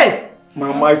 Hey!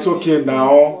 Mama, it's okay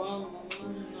now.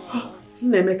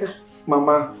 Emeka,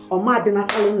 Mama. Oma did not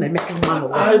tell Emeka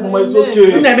man. Mama, it's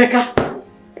okay. Emeka.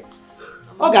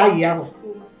 Okay,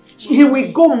 he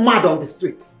will go mad on the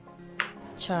streets.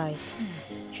 Chai,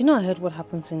 you know I heard what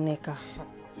happened to Neka.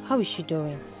 How is she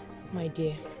doing? My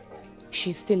dear,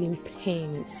 she's still in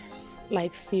pains.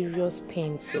 Like serious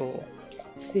pain, so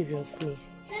seriously.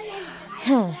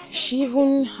 She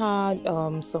even had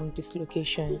some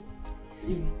dislocations.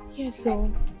 Serious? Yeah,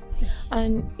 so.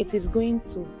 And it is going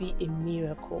to be a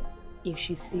miracle if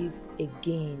she sees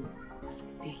again.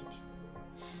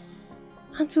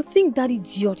 And to think that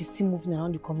idiot is still moving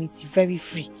around the community very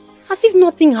free, as if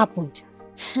nothing happened.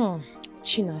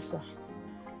 Chinasa,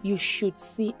 you should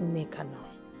see Neka now.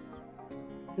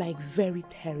 Like very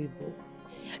terrible.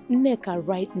 Neka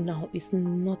right now is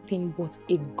nothing but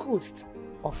a ghost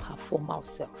of her former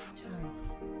self.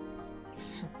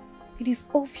 It is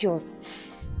obvious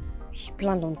he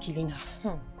planned on killing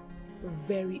her.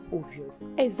 Very obvious.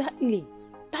 Exactly.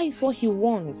 That is what he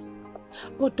wants.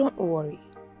 But don't worry.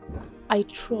 I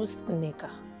trust Neka.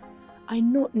 I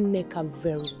know Neka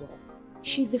very well.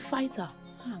 She's a fighter.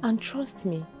 Yes. And trust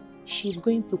me, she's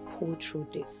going to pull through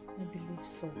this. I believe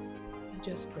so. I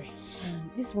just pray.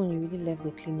 This one you really left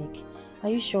the clinic. Are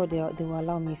you sure they will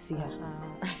allow me to see her?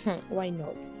 Why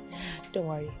not? Don't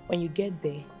worry. When you get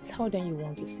there, tell them you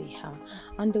want to see her.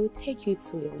 And they will take you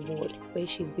to a ward where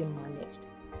she's being managed.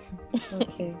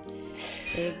 Okay.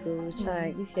 There you go.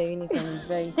 Chai, this your uniform is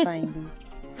very fine though.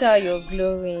 See how you're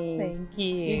glowing. Thank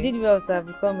you. You did well to have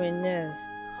become a nurse.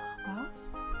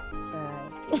 Chai.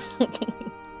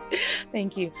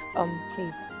 Thank you.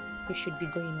 Please, you should be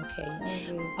going, okay?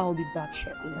 Okay. I'll be back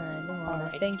shortly. Don't worry. All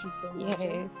right. Thank you so much.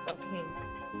 Yes, okay.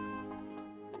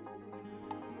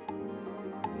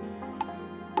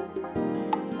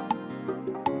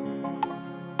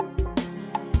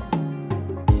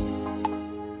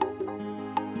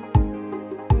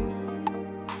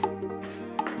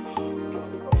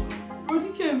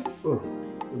 Oh,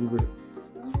 Oliver.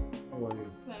 How are you?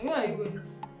 Where are you going to?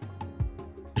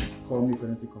 Call me if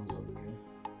anything comes up, okay?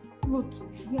 What?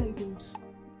 Where are you going to?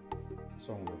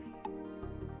 Somewhere.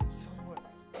 Somewhere.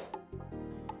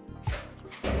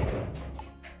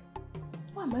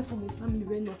 Why am I from a family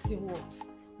where nothing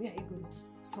works? Where are you going to?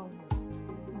 Somewhere.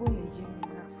 Go Nigerian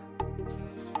enough.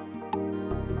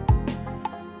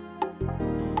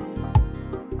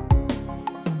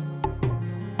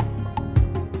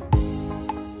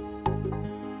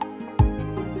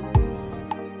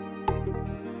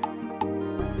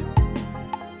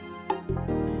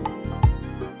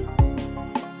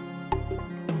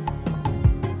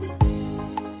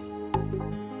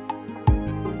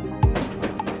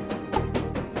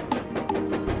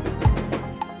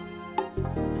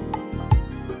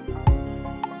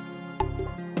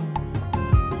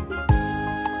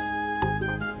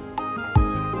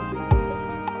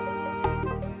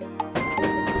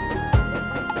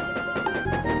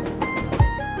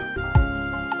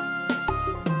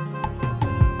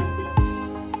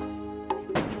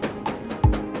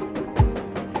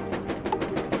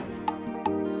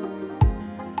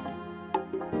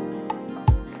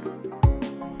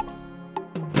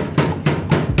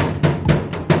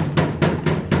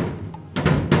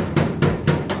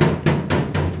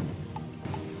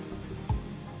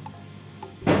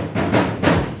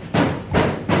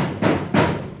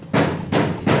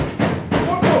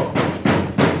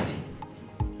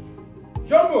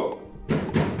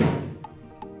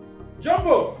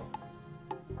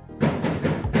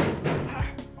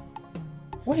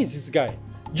 Where is this guy?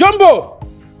 Jumbo!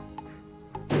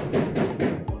 Good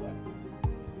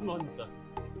morning, sir.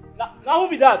 Now who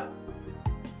be that?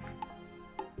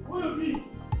 Who you be?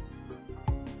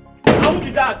 Now who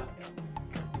be that?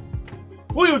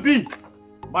 Who you be?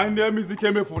 My name is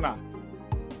Ikemefuna.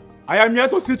 I am here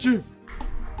to see Chief.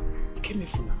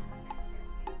 Ikemefuna?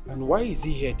 And why is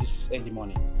he here this early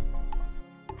morning?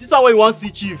 This is how you want to see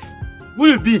Chief. Who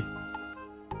you be?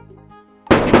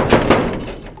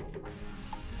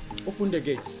 Open the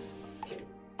gate.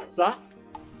 Sir?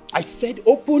 I said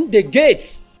open the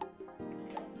gate.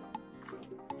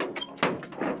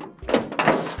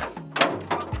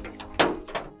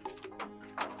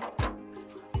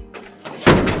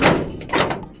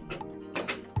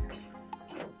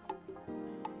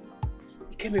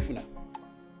 Ikemefuna.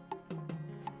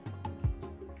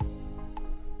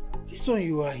 This one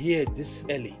you are here this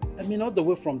early. I mean, all the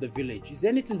way from the village. Is there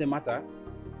anything the matter?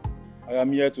 I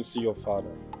am here to see your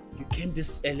father. You came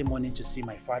this early morning to see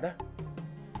my father?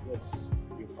 Yes,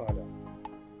 your father.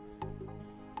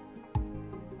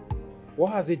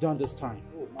 What has he done this time?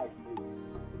 Oh my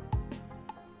goodness.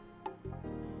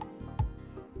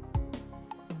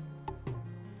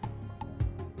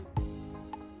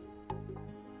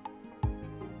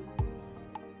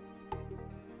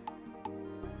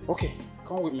 Okay,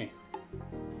 come with me.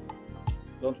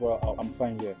 Don't worry, I'm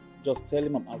fine here. Just tell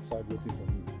him I'm outside waiting for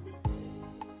him.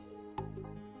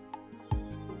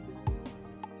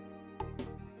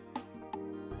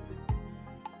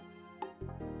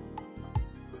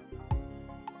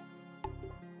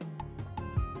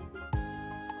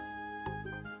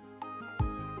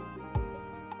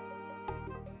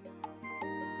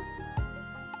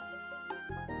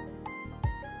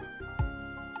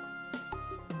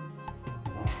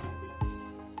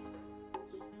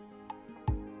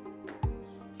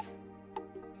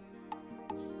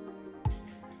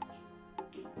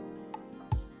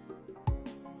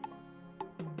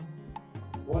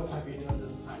 What have you done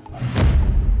this time, Father?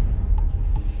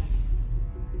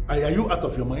 Are you out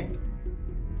of your mind?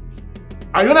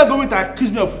 Are you not going to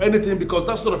accuse me of anything because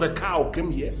that sort of a cow came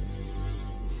here?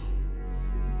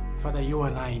 Father, you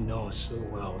and I know so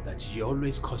well that you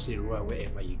always cause a row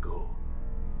wherever you go.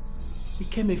 We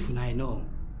came here for I know.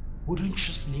 Wouldn't you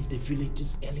just leave the village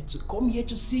this early to come here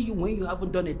to see you when you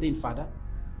haven't done a thing, Father?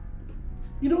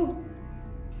 You know,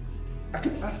 I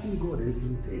keep asking God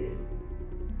every day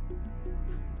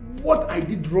what I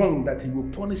did wrong that he will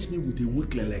punish me with a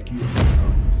weakling like you as his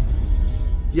son.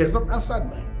 He has not answered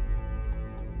me.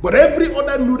 But every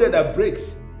other noodle that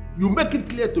breaks, you make it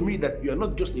clear to me that you are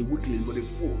not just a weakling but a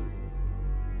fool.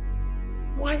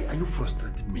 Why are you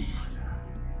frustrating me?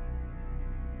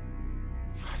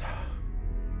 Father,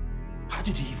 how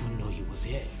did you even know he was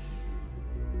here?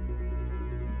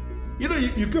 You know,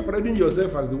 you keep parading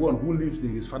yourself as the one who lives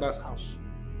in his father's house.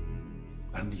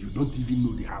 And you don't even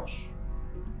know the house.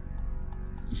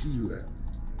 You see, you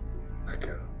like,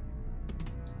 I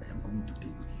am going to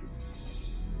take with you.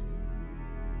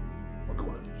 Okay,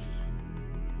 what?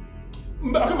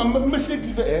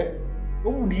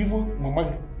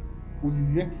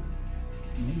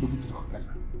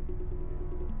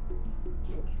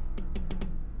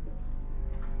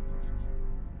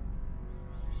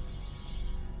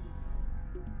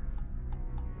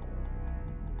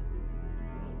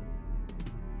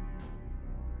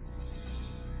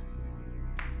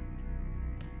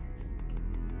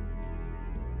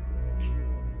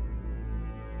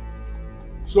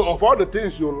 So of all the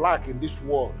things you lack in this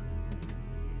world,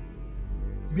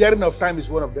 bearing of time is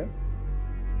one of them.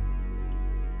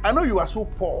 I know you are so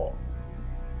poor,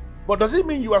 but does it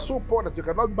mean you are so poor that you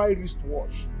cannot buy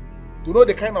wristwatch to know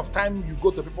the kind of time you go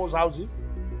to people's houses?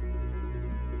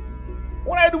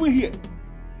 What are you doing here?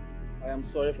 I am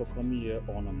sorry for coming here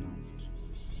unannounced.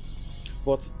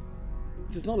 But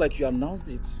it is not like you announced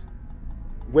it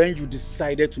when you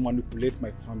decided to manipulate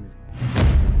my family.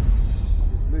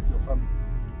 Manipulate your family?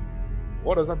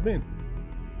 What does that mean?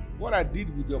 What I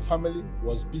did with your family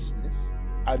was business,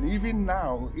 and even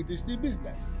now, it is still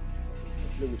business.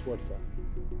 Play with what, sir?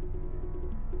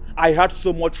 I had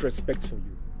so much respect for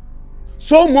you.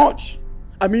 So much!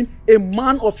 I mean, a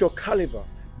man of your caliber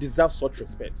deserves such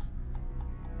respect.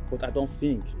 But I don't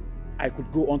think I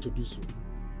could go on to do so.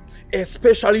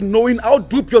 Especially knowing how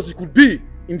dubious it could be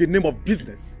in the name of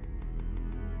business.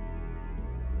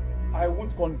 I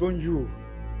won't condone you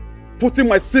putting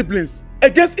my siblings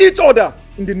against each other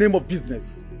in the name of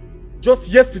business. Just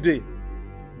yesterday,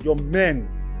 your men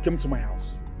came to my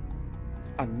house.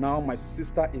 And now my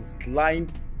sister is lying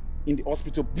in the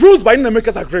hospital, bruised by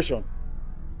Emeka's aggression.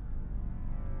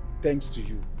 Thanks to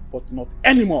you, but not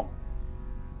anymore.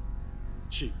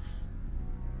 Chief,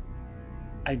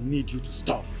 I need you to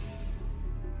stop.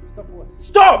 Stop what?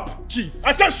 Stop, Chief!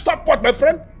 I can't stop what, my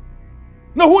friend?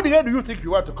 No, who the hell do you think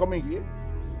you are to come in here?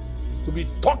 To be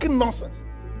talking nonsense?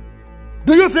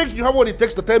 Do you think you have what it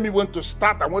takes to tell me when to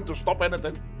start and when to stop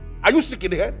anything? Are you sick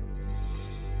in the head?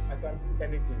 I can't do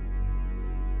anything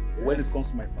when it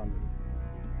comes to my family.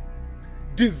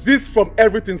 Disease from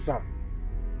everything, sir.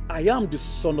 I am the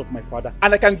son of my father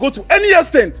and I can go to any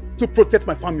extent to protect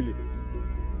my family.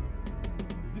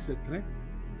 Is this a threat?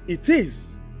 It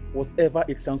is, whatever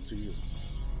it sounds to you.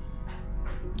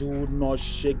 Do not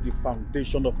shake the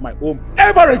foundation of my home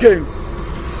ever again!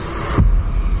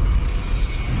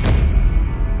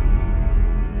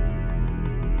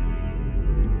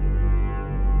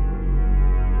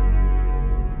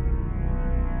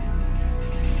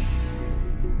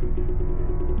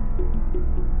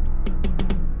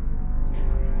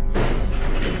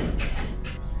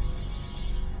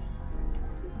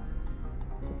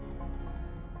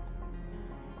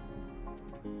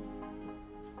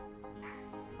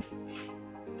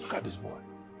 Look at this boy.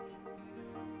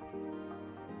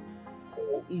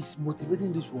 Who is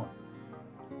motivating this one?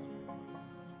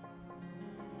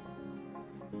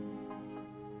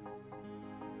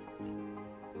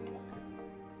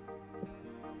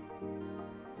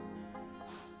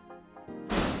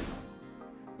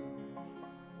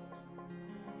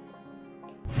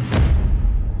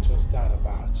 that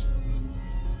about?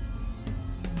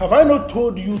 Have I not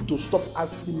told you to stop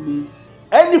asking me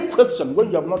any question when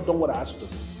you have not done what I asked you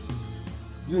to do?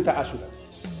 Didn't I ask you that?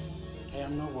 I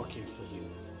am not working for you.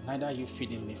 Neither are you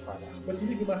feeding me, Father. But you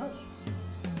live in my house.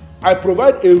 I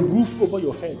provide a roof over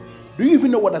your head. Do you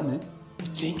even know what that means? You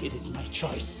think it is my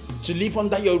choice to live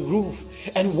under your roof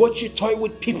and watch you toy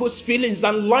with people's feelings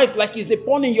and lives like it's a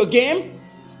pawn in your game?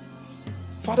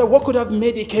 Father, what could have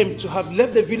made him to have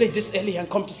left the village this early and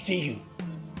come to see you?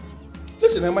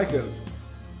 Listen, Michael.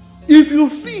 If you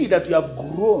feel that you have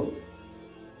grown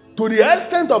to the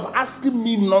extent of asking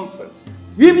me nonsense,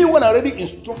 even when I already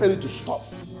instructed you to stop,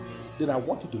 then I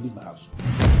want you to leave my house.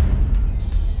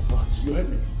 But you heard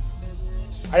me.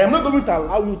 I am not going to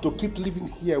allow you to keep living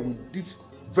here with this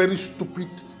very stupid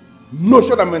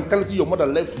notion and mentality your mother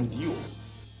left with you.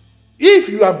 If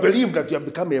you have believed that you have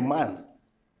become a man,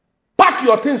 pack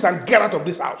your things and get out of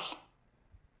this house.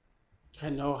 I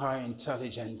know how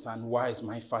intelligent and wise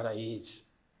my father is.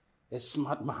 A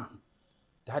smart man.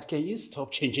 Dad, can you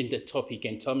stop changing the topic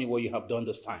and tell me what you have done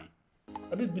this time?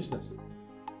 I did business.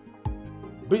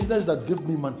 Business that gave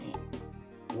me money.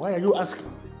 Why are you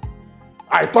asking?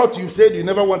 I thought you said you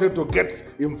never wanted to get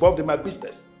involved in my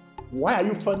business. Why are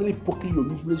you finally poking your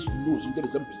useless nose into the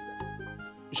same business?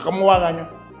 You should come over.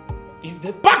 If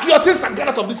they pack your things and get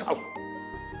out of this house.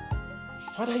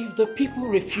 Father, if the people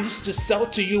refuse to sell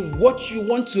to you what you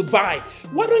want to buy,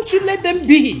 why don't you let them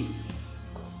be?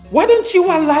 Why don't you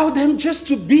allow them just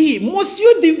to be? Must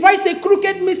you devise a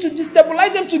crooked means to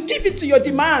destabilize them to give it to your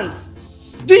demands?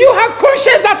 Do you have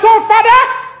conscience at all, Father?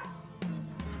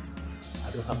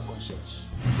 I don't have conscience.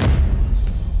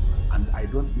 And I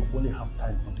don't equally have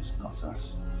time for this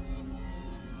nonsense.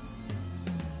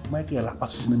 Michael, I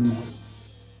pass you anywhere.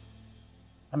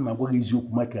 I'm not going to use you,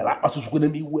 Michael. I pass you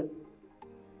anywhere.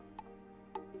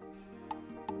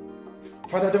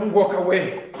 Father, don't walk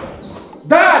away.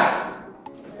 Dad!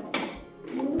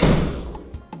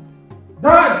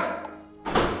 Dad!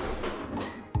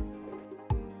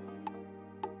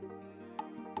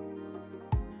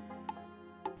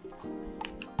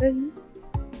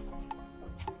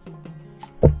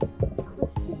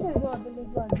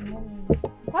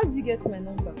 How did you get my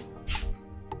number?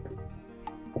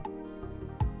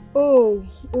 Oh,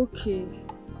 okay.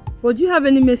 But do you have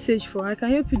any message for her? I can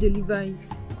help you deliver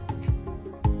it.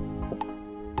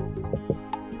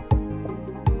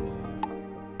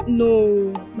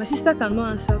 No, my sister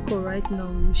cannot answer call right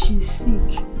now. She's sick.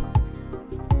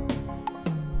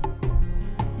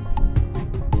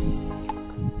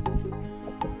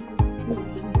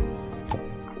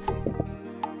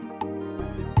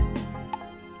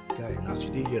 Guy, as you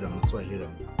didn't hear them, that's why I hear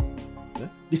them. Yeah?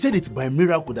 They said it's by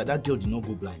miracle that girl did not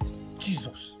go blind.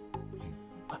 Jesus.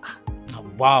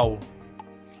 Wow.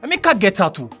 Emeka get her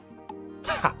too.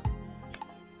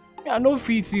 I no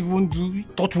fit even do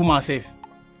touch woman self.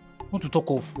 Not to talk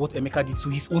of what Emeka did to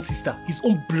his own sister, his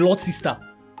own blood sister.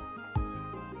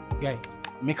 Guy,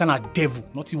 Emeka na devil,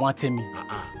 not you want to tell me.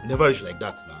 He never reached like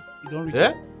that now. You don't reach.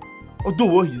 Yeah? Although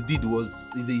what he did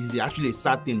is actually a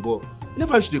sad thing, but he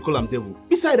never reached to call him devil.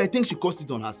 Besides, I think she caused it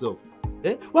on herself.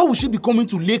 Eh? Why would she be coming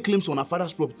to lay claims on her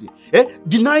father's property? Eh?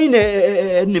 Denying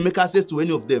Emeka access to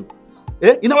any of them?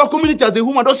 Eh? In our community as a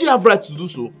woman, does she have right to do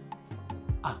so?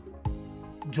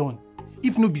 John,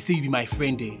 if no be say you be my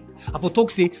friend, I for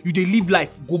talk say you dey live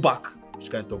life, go back. She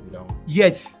can't talk with that one.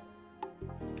 Yes.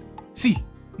 See,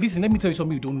 listen, let me tell you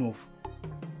something you don't know of.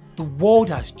 The world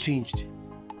has changed.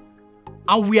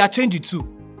 And we are changing too.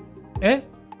 Eh?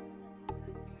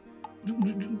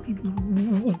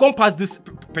 We've gone past this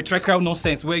patriarchal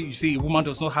nonsense where you say a woman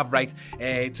does not have right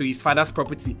to his father's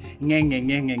property.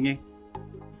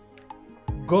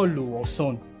 Girl or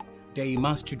son, they're a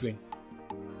man's children.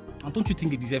 And don't you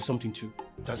think they deserve something too?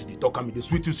 As you talk at me, they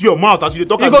sweet you. See your mouth as you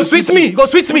talk at me. You go sweet me! You go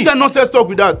sweet me! You can't nonsense talk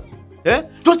with that. Eh?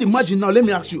 Just imagine now, let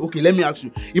me ask you. Okay, let me ask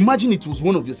you. Imagine it was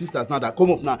one of your sisters now that come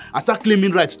up now and start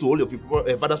claiming rights to all of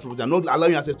your father's property and not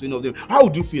allowing access to any of them. How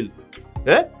would you feel?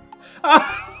 Eh?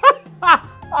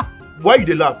 Why you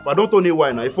dey laugh? I don't know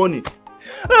why now. It's funny.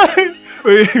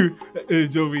 Hey,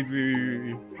 Joe, wait.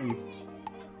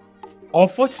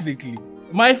 Unfortunately,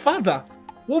 my father,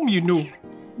 whom you know,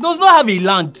 does not have a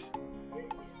land.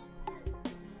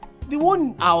 The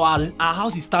one our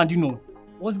house is standing on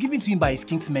was given to him by his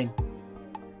kinsmen.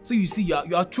 So you see, you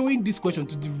are throwing this question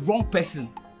to the wrong person.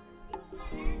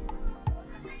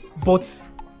 But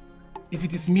if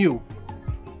it is me,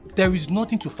 there is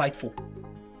nothing to fight for.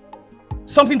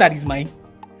 Something that is mine.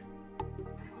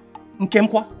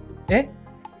 Nkemkwa, eh?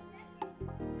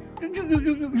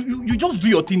 You just do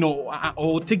your thing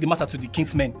or take the matter to the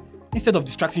kinsmen instead of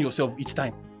distracting yourself each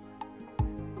time.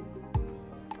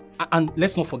 And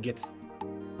let's not forget,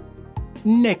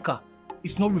 Nneka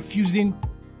is not refusing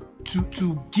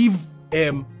to give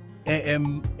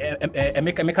Emeka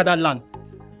that land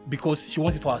because she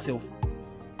wants it for herself.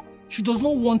 She does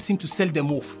not want him to sell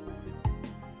them off.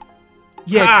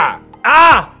 Yes.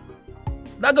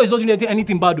 That girl is not doing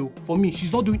anything bad though. For me,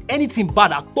 she's not doing anything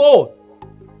bad at all.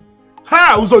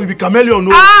 Uzo, you be chameleon,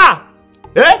 no?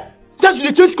 Eh? Says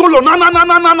you change color,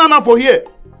 na for here.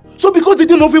 So because they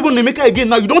didn't know even Emeka again,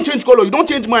 now you don't change color, you don't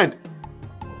change mind.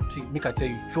 See, make I tell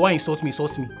you, if you want to insult me,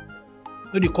 insult me.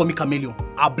 No, they call me chameleon.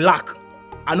 I'm black.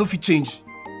 I know if you change.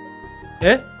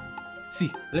 Eh?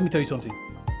 See, let me tell you something.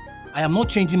 I am not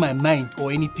changing my mind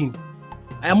or anything.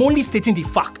 I am only stating the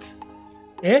facts.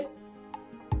 Eh?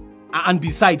 And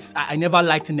besides, I never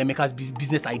liked Emeka's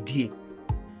business idea.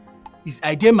 His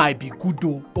idea might be good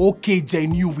though. Okay,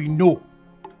 genuine, we know.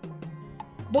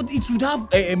 But it would have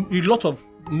a lot of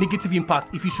negative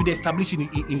impact if you should establish it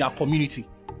in our community.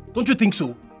 Don't you think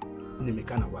so?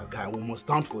 Emeka na our guy. We must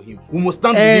stand for him. We must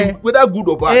stand with him, whether good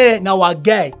or bad. Now our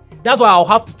guy. That's why I'll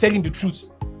have to tell him the truth.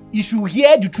 He should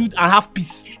hear the truth and have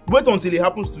peace. Wait until it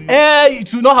happens to you.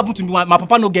 It will not happen to me. My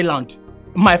papa no get land.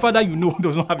 My father, you know,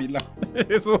 does not have a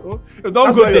land. So don't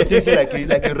That's go why there. you're thinking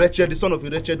like a wretched, the son of a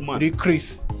wretched man. The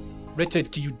Chris, wretched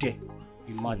kill you there.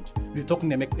 You mad. They talk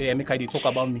Emeka, they talk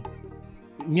about me.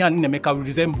 Me and Emeka will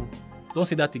resemble. Don't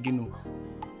say that again, no.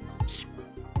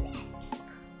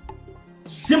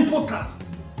 Simple task.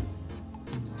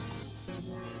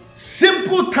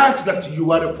 Simple task that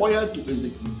you are required to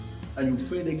execute and you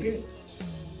fail again.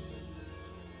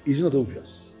 Is it not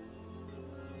obvious?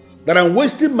 That I'm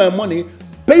wasting my money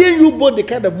paying you both the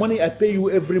kind of money I pay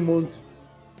you every month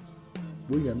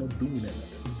when you're not doing it.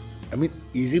 I mean,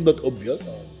 is it not obvious?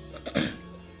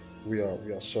 We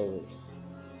are sorry.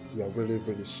 We are really,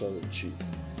 really sorry, Chief.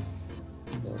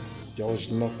 There was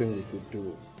nothing we could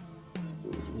do.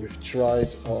 We've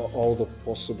tried all the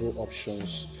possible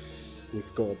options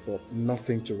we've got, but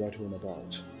nothing to write home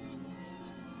about.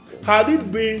 Had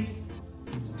it been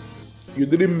you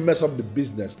didn't mess up the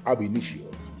business ab initio,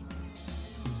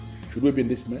 should we be in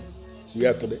this mess we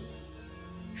are today?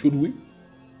 Should we?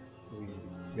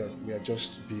 We are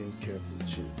just being careful,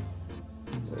 Chief.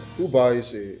 Who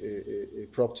buys a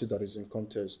property that is in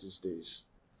contest these days?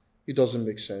 It doesn't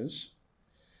make sense.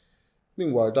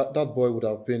 Meanwhile, that boy would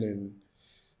have been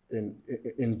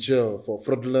in jail for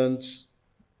fraudulent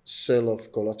sale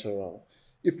of collateral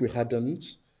if we hadn't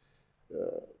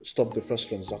stopped the first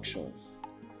transaction.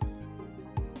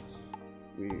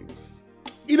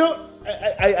 You know,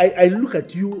 I look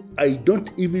at you, I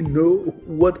don't even know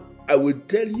what I will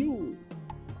tell you.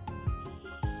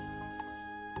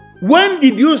 When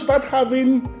did you start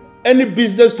having any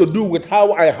business to do with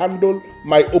how I handle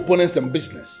my opponents and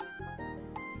business?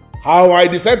 How I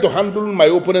decide to handle my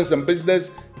opponents and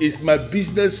business is my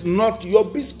business, not your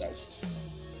business.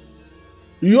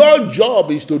 Your job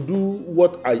is to do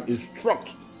what I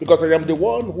instruct, because I am the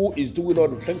one who is doing all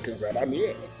the thinkings around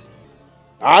here.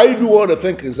 I do all the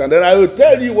thinkings and then I will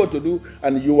tell you what to do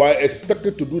and you are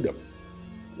expected to do them.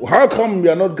 How come you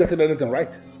are not getting anything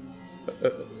right?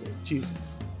 Chief,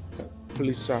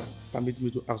 please, sir, permit me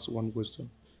to ask one question.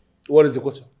 What is the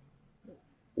question?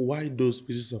 Why those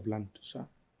pieces of land, sir?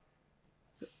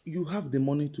 You have the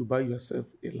money to buy yourself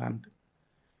a land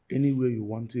anywhere you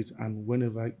want it and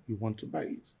whenever you want to buy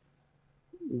it.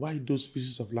 Why those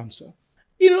pieces of land, sir?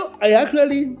 You know, I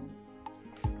actually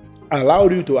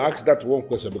allowed you to ask that one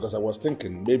question because I was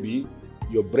thinking maybe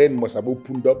your brain must have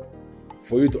opened up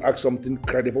for you to ask something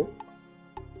credible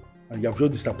and you have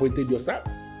just disappointed yourself.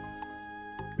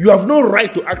 You have no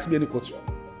right to ask me any question.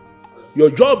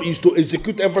 Your job is to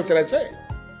execute everything I say.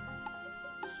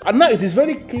 And now it is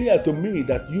very clear to me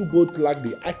that you both lack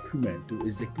the acumen to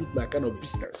execute my kind of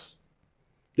business.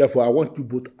 Therefore, I want you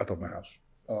both out of my house.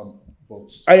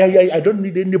 But I don't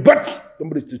need any but.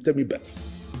 Somebody to tell me but.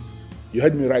 You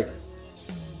heard me right.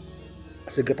 I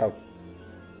said get out.